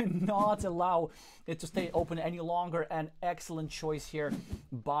 We cannot allow it to stay open any longer. An excellent choice here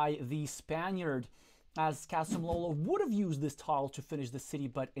by the Spaniard, as Kasim Lola would have used this tile to finish the city,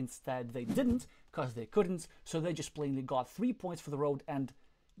 but instead they didn't, because they couldn't, so they just plainly got 3 points for the road and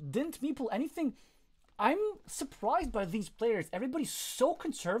didn't meeple anything. I'm surprised by these players. Everybody's so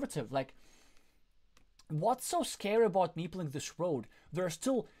conservative. Like, what's so scary about meepling this road? There are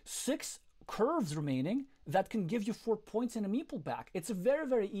still 6 curves remaining that can give you 4 points in a meeple back. It's a very,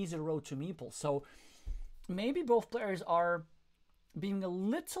 very easy road to meeple. So maybe both players are being a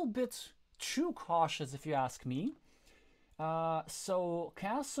little bit too cautious, if you ask me. So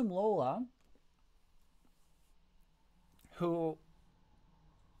Kasim Lola, who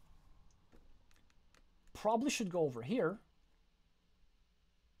probably should go over here,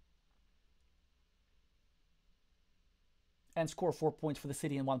 and score 4 points for the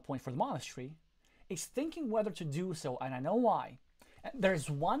city and 1 point for the monastery, is thinking whether to do so, and I know why. There's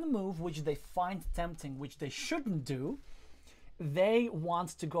one move which they find tempting, which they shouldn't do. They want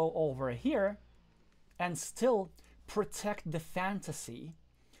to go over here and still protect the fantasy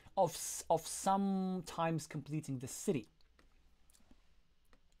of sometimes completing the city.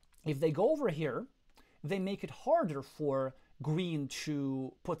 If they go over here, they make it harder for green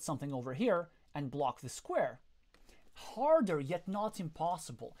to put something over here and block the square. Harder, yet not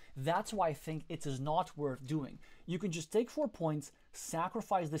impossible. That's why I think it is not worth doing. You can just take 4 points,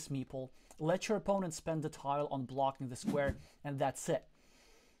 sacrifice this meeple, let your opponent spend the tile on blocking the square, and that's it.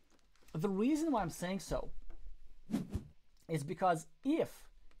 The reason why I'm saying so is because if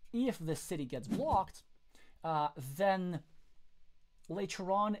this city gets blocked, then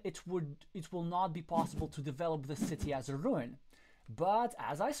later on it will not be possible to develop the city as a ruin. But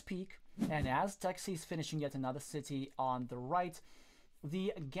as I speak, and as Texi is finishing yet another city on the right,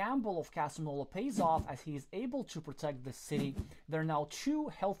 the gamble of Casamolo pays off as he is able to protect the city. There are now 2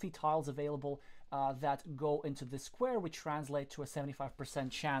 healthy tiles available that go into the square, which translate to a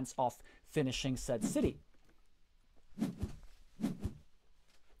 75% chance of finishing said city.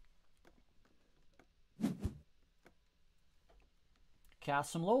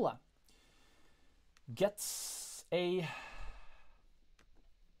 Casamlola gets a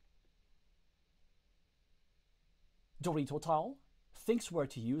Dorito tile, thinks where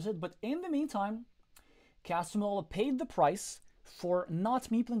to use it, but in the meantime, Casamlola paid the price for not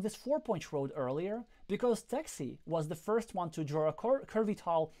meepling this 4-point road earlier because Texi was the first one to draw a curvy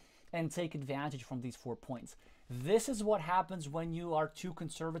tile and take advantage from these 4 points. This is what happens when you are too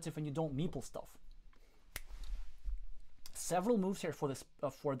conservative and you don't meeple stuff. Several moves here for this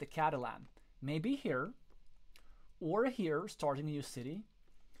for the Catalan. Maybe here, or here, starting a new city,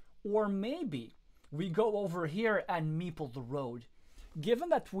 or maybe we go over here and meeple the road. Given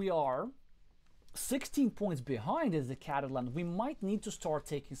that we are 16 points behind as the Catalan, we might need to start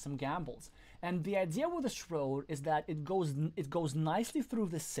taking some gambles. And the idea with this road is that it goes nicely through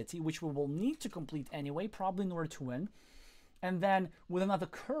the city, which we will need to complete anyway, probably in order to win. And then with another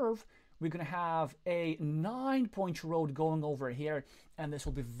curve, we're going to have a 9-point road going over here, and this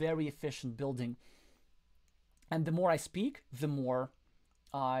will be very efficient building. And the more I speak, the more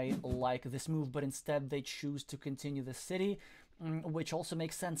I like this move, but instead they choose to continue the city, which also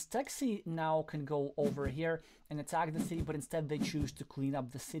makes sense. Texi now can go over here and attack the city, but instead they choose to clean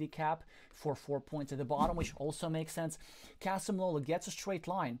up the city cap for 4 points at the bottom, which also makes sense. Casamlola gets a straight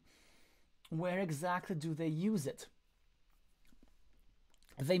line. Where exactly do they use it?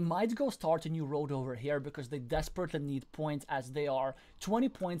 They might go start a new road over here because they desperately need points, as they are 20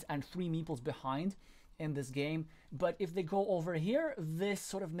 points and 3 meeples behind in this game. But if they go over here, this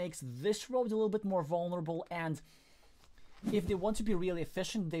sort of makes this road a little bit more vulnerable, and if they want to be really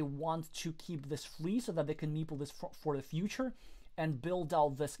efficient, they want to keep this free so that they can meeple this for the future and build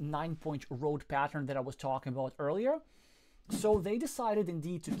out this 9-point road pattern that I was talking about earlier. So they decided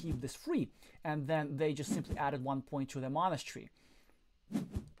indeed to keep this free, and then they just simply added 1 point to the monastery.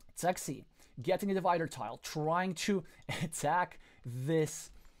 Texi getting a divider tile, trying to attack this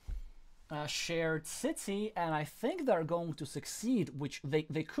shared city, and I think they're going to succeed, which they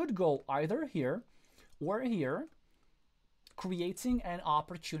could go either here or here, creating an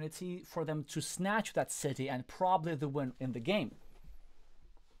opportunity for them to snatch that city and probably the win in the game.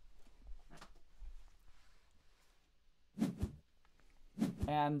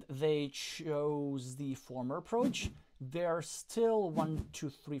 And they chose the former approach. There's still 1, 2,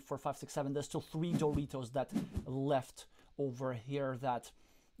 3, 4, 5, 6, 7. There's still 3 Doritos that left over here that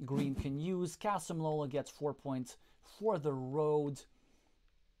green can use. Casamlola gets 4 points for the road.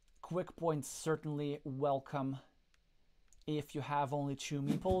 Quick points certainly welcome if you have only 2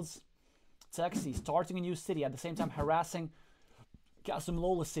 meeples. Texi starting a new city, at the same time harassing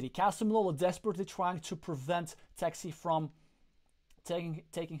Casamlola city. Casamlola desperately trying to prevent Texi from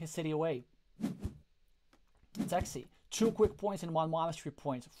taking his city away. Texi, 2 quick points and 1 monastery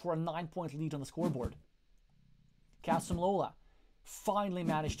point for a 9-point lead on the scoreboard. Casamlola finally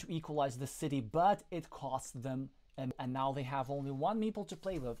managed to equalize the city, but it cost them, and now they have only 1 meeple to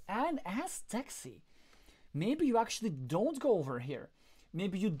play with. And as Texi, maybe you actually don't go over here.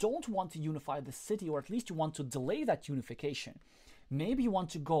 Maybe you don't want to unify the city, or at least you want to delay that unification. Maybe you want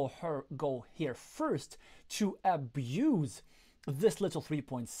to go here first to abuse this little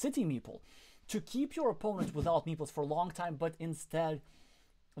 3-point city meeple, to keep your opponent without meeples for a long time, but instead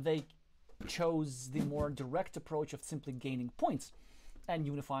they chose the more direct approach of simply gaining points and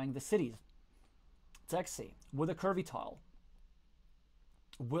unifying the cities. Texi with a curvy tile.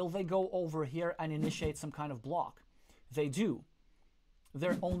 Will they go over here and initiate some kind of block? They do.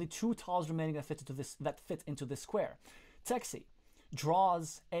 There are only 2 tiles remaining that fit into this square. Texi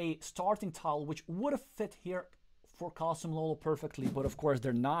draws a starting tile which would have fit here for Casamlola perfectly, but of course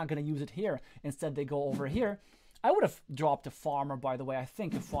they're not going to use it here. Instead they go over here. I would have dropped a farmer, by the way. I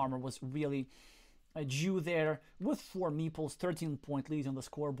think a farmer was really a Jew there with 4 meeples, 13-point lead on the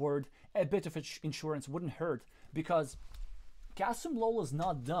scoreboard. A bit of insurance wouldn't hurt, because Catalonia World is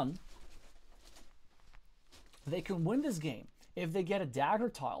not done. They can win this game if they get a dagger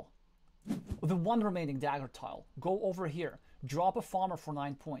tile, the one remaining dagger tile. Go over here, drop a farmer for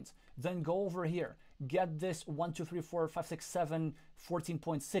 9 points, then go over here, get this 1, 2, 3, 4, 5, 6, 7,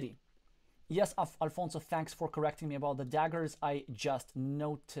 14-point city. Yes, Alfonso, thanks for correcting me about the daggers. I just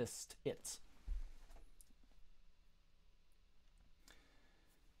noticed it.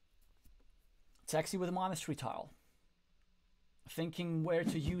 Taxi with a monastery tile. Thinking where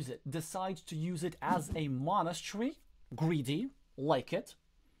to use it. Decides to use it as a monastery. Greedy. Like it.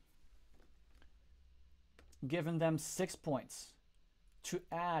 Giving them 6 points to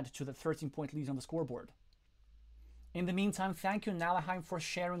add to the 13-point lead on the scoreboard. In the meantime, thank you, Nalaheim, for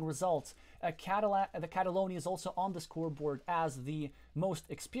sharing results. The Catalonia is also on the scoreboard as the most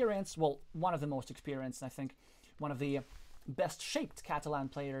experienced, well, one of the most experienced, I think, one of the best shaped Catalan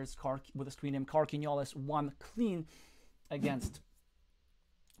players, with a screen name Carquinyoles, won clean against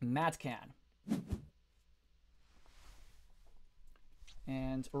Madcan.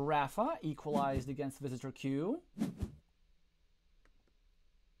 And Rafa equalized against Visitor Q.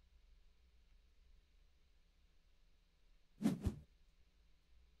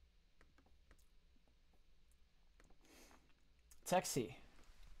 Taxi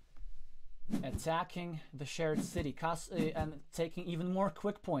attacking the shared city and taking even more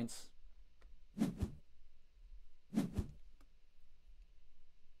quick points.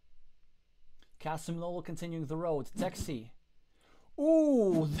 Casimlolo continuing the road. Taxi.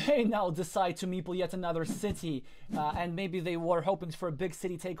 Ooh, they now decide to meeple yet another city, and maybe they were hoping for a big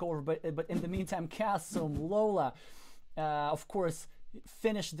city takeover, but in the meantime, Casimlola, of course,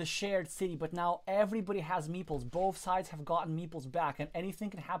 finished the shared city, but now everybody has meeples. Both sides have gotten meeples back, and anything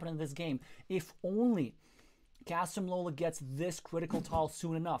can happen in this game if only Casimlola gets this critical tile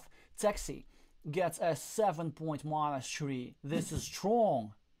soon enough. Taxi gets a 7-point monastery. This is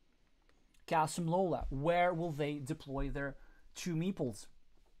strong. Casimlola, where will they deploy their 2 meeples?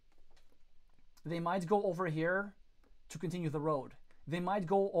 They might go over here to continue the road. They might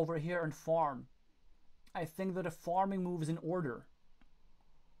go over here and farm. I think that a farming move is in order.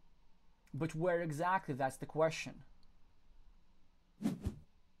 But where exactly? That's the question.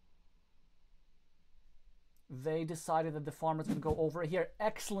 They decided that the farmers would go over here.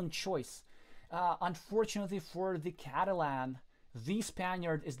 Excellent choice. Unfortunately for the Catalan, the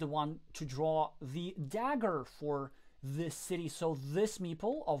Spaniard is the one to draw the dagger for this city. So this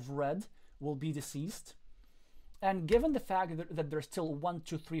meeple of red will be deceased. And given the fact that there's still 1,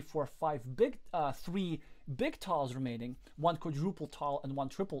 2, 3, 4, 5 3 big tiles remaining, 1 quadruple tile and 1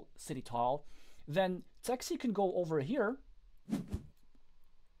 triple city tile, then Taxi can go over here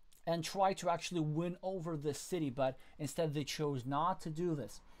and try to actually win over this city, but instead they chose not to do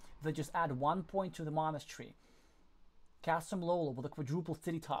this. They just add 1 point to the monastery. Casimlola with a quadruple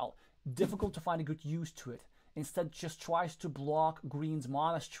city tile, difficult to find a good use to it. Instead just tries to block Green's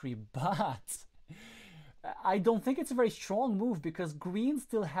monastery, but I don't think it's a very strong move because Green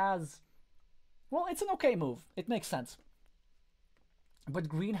still has, well, it's an okay move. It makes sense. But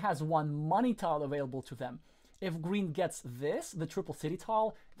Green has 1 money tile available to them. If Green gets this, the triple city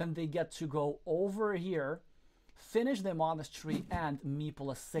tile, then they get to go over here, finish their monastery, and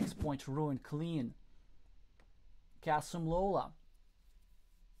meeple a 6-point ruin clean. Casimlola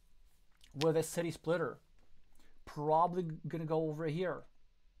with a city splitter. Probably gonna go over here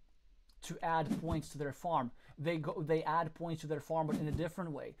to add points to their farm. They add points to their farm, but in a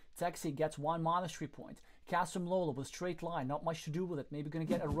different way. Taxi gets 1 monastery point. Casimlola with straight line, not much to do with it. Maybe gonna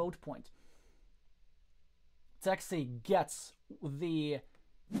get a road point. Taxi gets the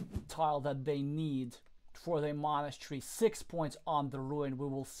tile that they need for their monastery. 6 points on the ruin. We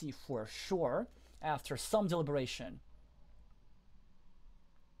will see for sure after some deliberation.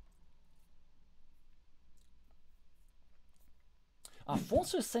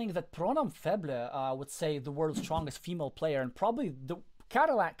 Alfonso is saying that Pronam Feble would say the world's strongest female player, and probably the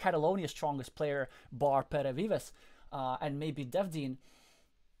Catalonia's strongest player, bar Pere Vives, and maybe Devdin,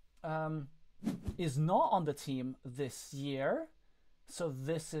 is not on the team this year. So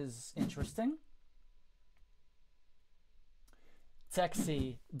this is interesting.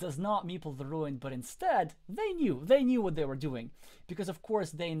 Taxi does not meeple the ruin, but instead they knew what they were doing, because of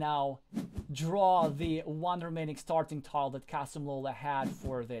course they now draw the 1 remaining starting tile that Casimlola had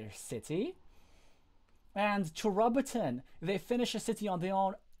for their city, and to rub it in, they finish a city on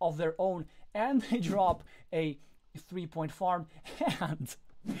their own, and they drop a 3-point farm, and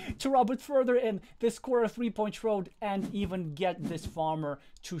to rub it further in. They score a 3-point road and even get this farmer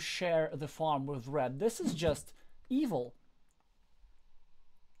to share the farm with red. This is just evil.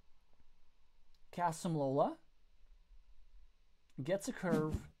 Kasimlola gets a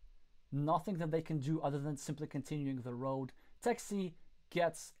curve. Nothing that they can do other than simply continuing the road. Texi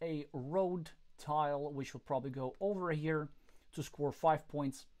gets a road tile, which will probably go over here to score 5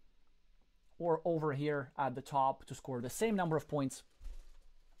 points, or over here at the top to score the same number of points.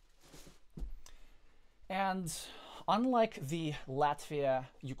 And unlike the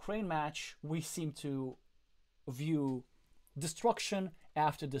Latvia-Ukraine match, we seem to view destruction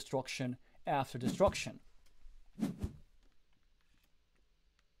after destruction after destruction.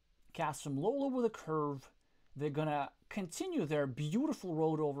 Kasimlola with a curve. They're gonna continue their beautiful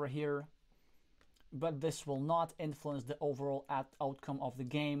road over here, but this will not influence the overall outcome of the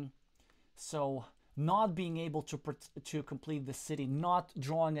game. So not being able to complete the city, not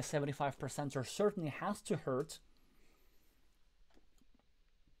drawing a 75%er certainly has to hurt.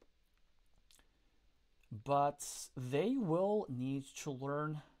 But they will need to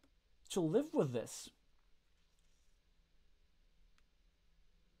learn to live with this.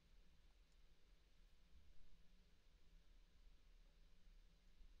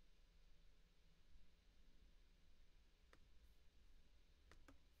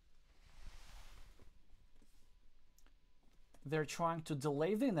 They're trying to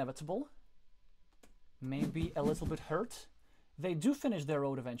delay the inevitable, maybe a little bit hurt. They do finish their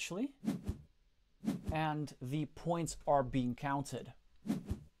road eventually, and the points are being counted.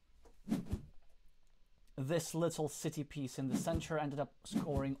 This little city piece in the center ended up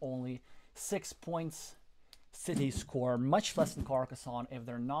scoring only 6 points. Cities score much less than Carcassonne if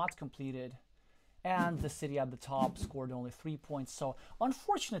they're not completed, and the city at the top scored only 3 points. So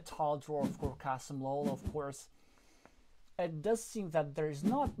unfortunate tile draw for Kasimlola, of course. It does seem that there's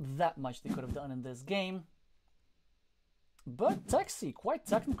not that much they could have done in this game. But Texi, quite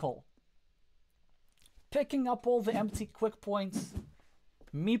technical. Picking up all the empty quick points,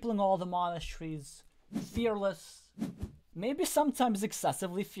 meepling all the monasteries, fearless, maybe sometimes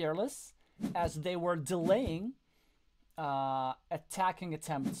excessively fearless, as they were delaying attacking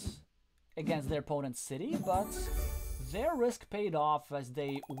attempts against their opponent's city, but their risk paid off as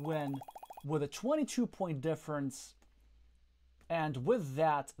they win with a 22-point difference. And with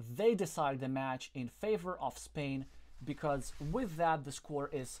that, they decide the match in favor of Spain, because with that, the score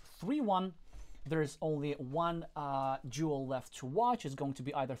is 3-1. There's only one duel left to watch. It's going to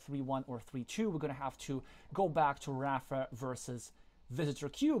be either 3-1 or 3-2. We're going to have to go back to Rafa versus Visitor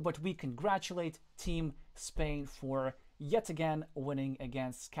Q, but we congratulate Team Spain for yet again winning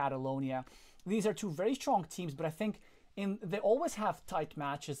against Catalonia. These are two very strong teams, but I think they always have tight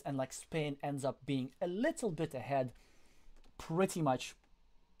matches, and like Spain ends up being a little bit ahead pretty much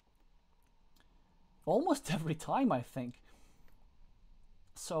almost every time, I think.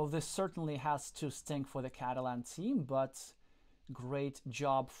 So this certainly has to sting for the Catalan team, but great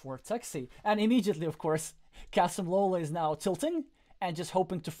job for Texi. And immediately, of course, Kasimlola is now tilting and just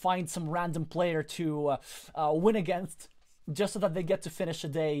hoping to find some random player to win against, just so that they get to finish a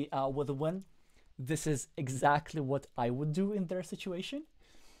day with a win. This is exactly what I would do in their situation.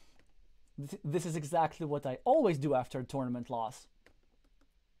 This is exactly what I always do after a tournament loss.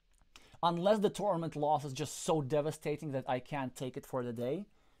 Unless the tournament loss is just so devastating that I can't take it for the day.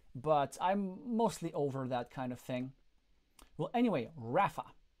 But I'm mostly over that kind of thing. Well, anyway, Rafa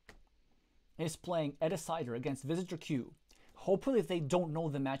is playing a decider against Visitor Q. Hopefully they don't know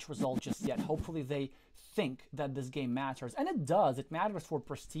the match result just yet. Hopefully they think that this game matters. And it does. It matters for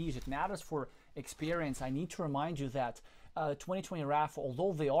prestige. It matters for experience. I need to remind you that 2020 Rafa,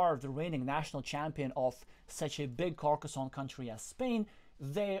 although they are the reigning national champion of such a big Carcassonne country as Spain,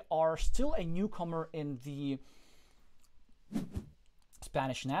 they are still a newcomer in the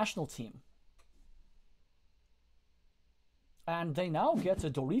Spanish national team. And they now get a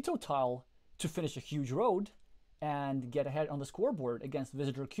Dorito tile to finish a huge road and get ahead on the scoreboard against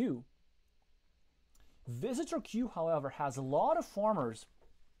Visitor Q. Visitor Q, however, has a lot of farmers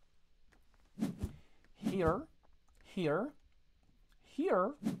here, here,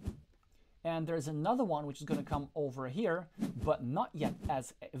 here, and there's another one which is going to come over here, but not yet,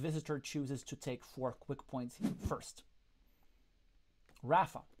 as Visitor chooses to take 4 quick points first.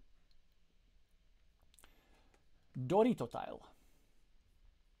 Rafa. Dorito tile.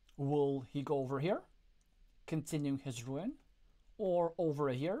 Will he go over here, continuing his ruin, or over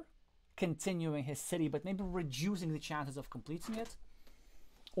here, continuing his city, but maybe reducing the chances of completing it?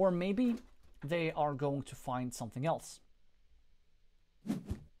 Or maybe they are going to find something else.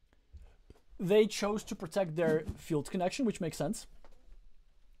 They chose to protect their field connection, which makes sense.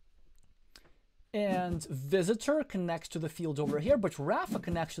 And Visitor connects to the field over here, but Rafa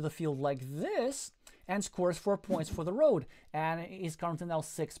connects to the field like this and scores 4 points for the road. And he's currently now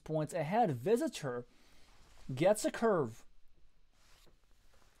 6 points ahead. Visitor gets a curve.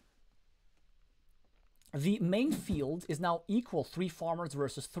 The main field is now equal, 3 farmers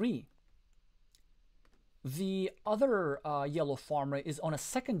versus 3. The other yellow farmer is on a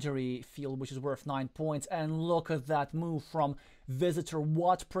secondary field, which is worth 9 points. And look at that move from Visitor.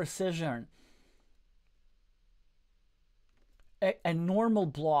 What precision. A normal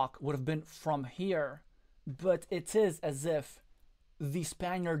block would have been from here, but it is as if the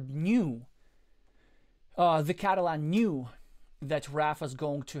Spaniard knew, the Catalan knew that Rafa's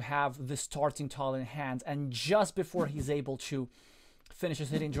going to have the starting tile in hand, and just before he's able to finish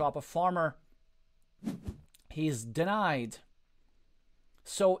his hitting drop a farmer, he's denied.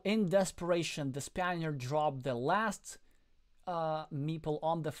 So in desperation, the Spaniard dropped the last meeple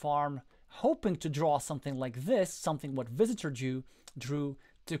on the farm, hoping to draw something like this, something what Visitor drew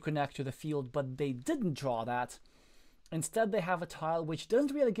to connect to the field, but they didn't draw that. Instead, they have a tile which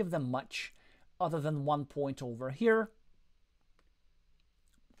doesn't really give them much other than 1 point over here.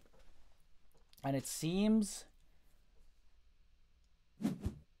 And it seems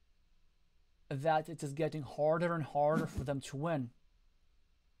that it is getting harder and harder for them to win.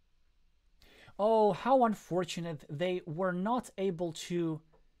 Oh, how unfortunate. They were not able to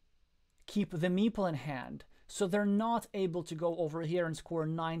keep the meeple in hand. So they're not able to go over here and score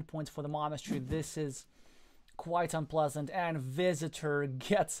 9 points for the monastery. This is quite unpleasant. And Visitor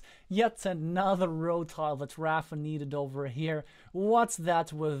gets yet another road tile that Rafa needed over here. What's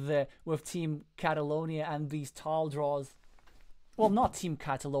that with Team Catalonia and these tile draws? Well, not Team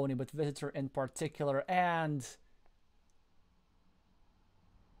Catalonia, but Visitor in particular. And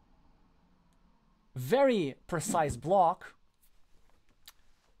very precise block.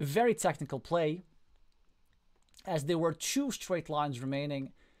 Very technical play, as there were 2 straight lines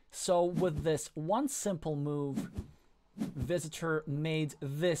remaining. So with this one simple move, Visitor made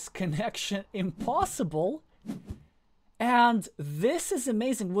this connection impossible. And this is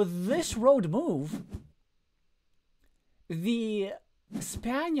amazing. With this road move, the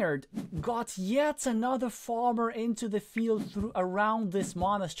Spaniard got yet another farmer into the field around this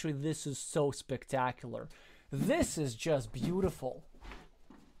monastery. This is so spectacular. This is just beautiful.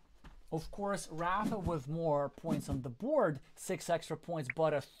 Of course, Rafa with more points on the board, 6 extra points,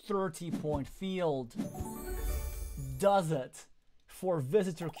 but a 30-point field does it for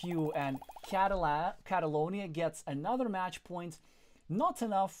Visitor Q, and Catalonia gets another match point. Not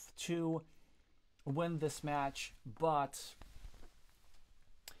enough to win this match, but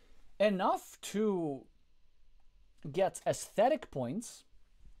enough to get aesthetic points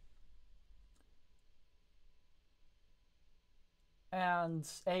and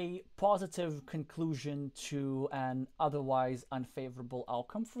a positive conclusion to an otherwise unfavorable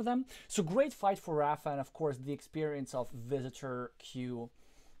outcome for them. So great fight for Rafa, and of course the experience of Visitor Q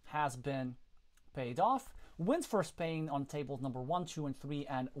has been paid off. Wins for Spain on tables number 1, 2, and 3,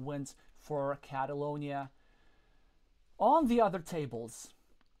 and wins for Catalonia on the other tables.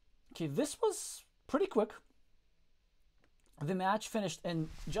 Okay, this was pretty quick. The match finished in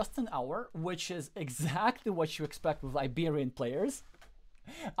just an hour, which is exactly what you expect with Iberian players.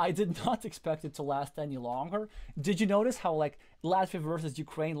 I did not expect it to last any longer. Did you notice how like Latvia versus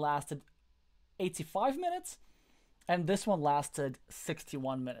Ukraine lasted 85 minutes? And this one lasted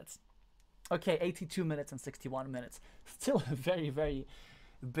 61 minutes. Okay, 82 minutes and 61 minutes. Still a very, very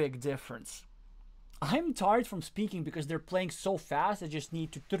big difference. I'm tired from speaking because they're playing so fast. I just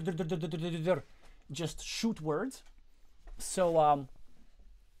need to just shoot words. So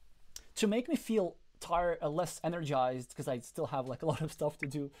to make me feel tired, less energized, because I still have like a lot of stuff to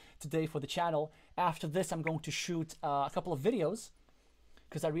do today for the channel, after this I'm going to shoot a couple of videos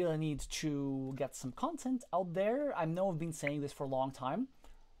because I really need to get some content out there. I know I've been saying this for a long time.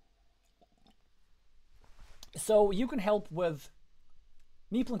 So you can help with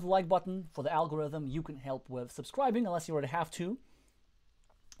me clicking the like button for the algorithm. You can help with subscribing unless you already have to,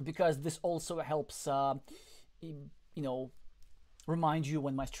 because this also helps you know, remind you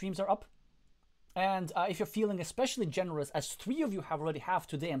when my streams are up. And if you're feeling especially generous, as 3 of you already have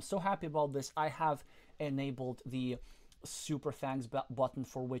today, I'm so happy about this. I have enabled the super thanks button,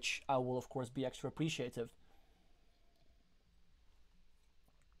 for which I will of course be extra appreciative.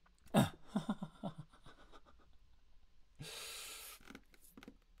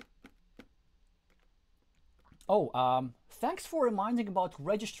 Oh, thanks for reminding about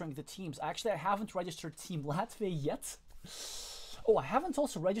registering the teams. Actually, I haven't registered Team Latvia yet. Oh, I haven't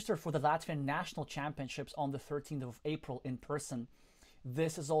also registered for the Latvian National Championships on the 13th of April in person.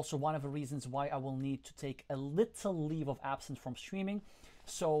 This is also one of the reasons why I will need to take a little leave of absence from streaming.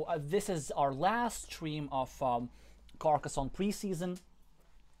 So this is our last stream of Carcassonne preseason.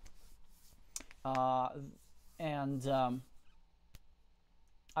 And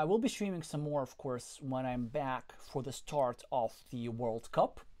I will be streaming some more, of course, when I'm back for the start of the World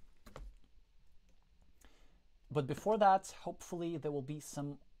Cup. But before that, hopefully there will be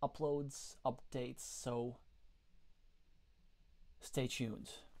some uploads, updates, so stay tuned.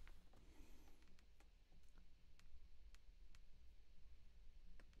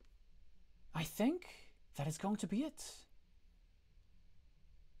 I think that is going to be it.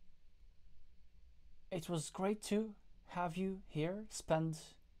 It was great to have you here, spend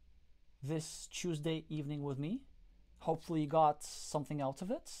this Tuesday evening with me. Hopefully you got something out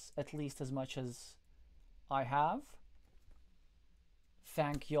of it, at least as much as I have.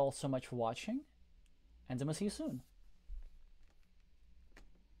 Thank you all so much for watching, and I will see you soon.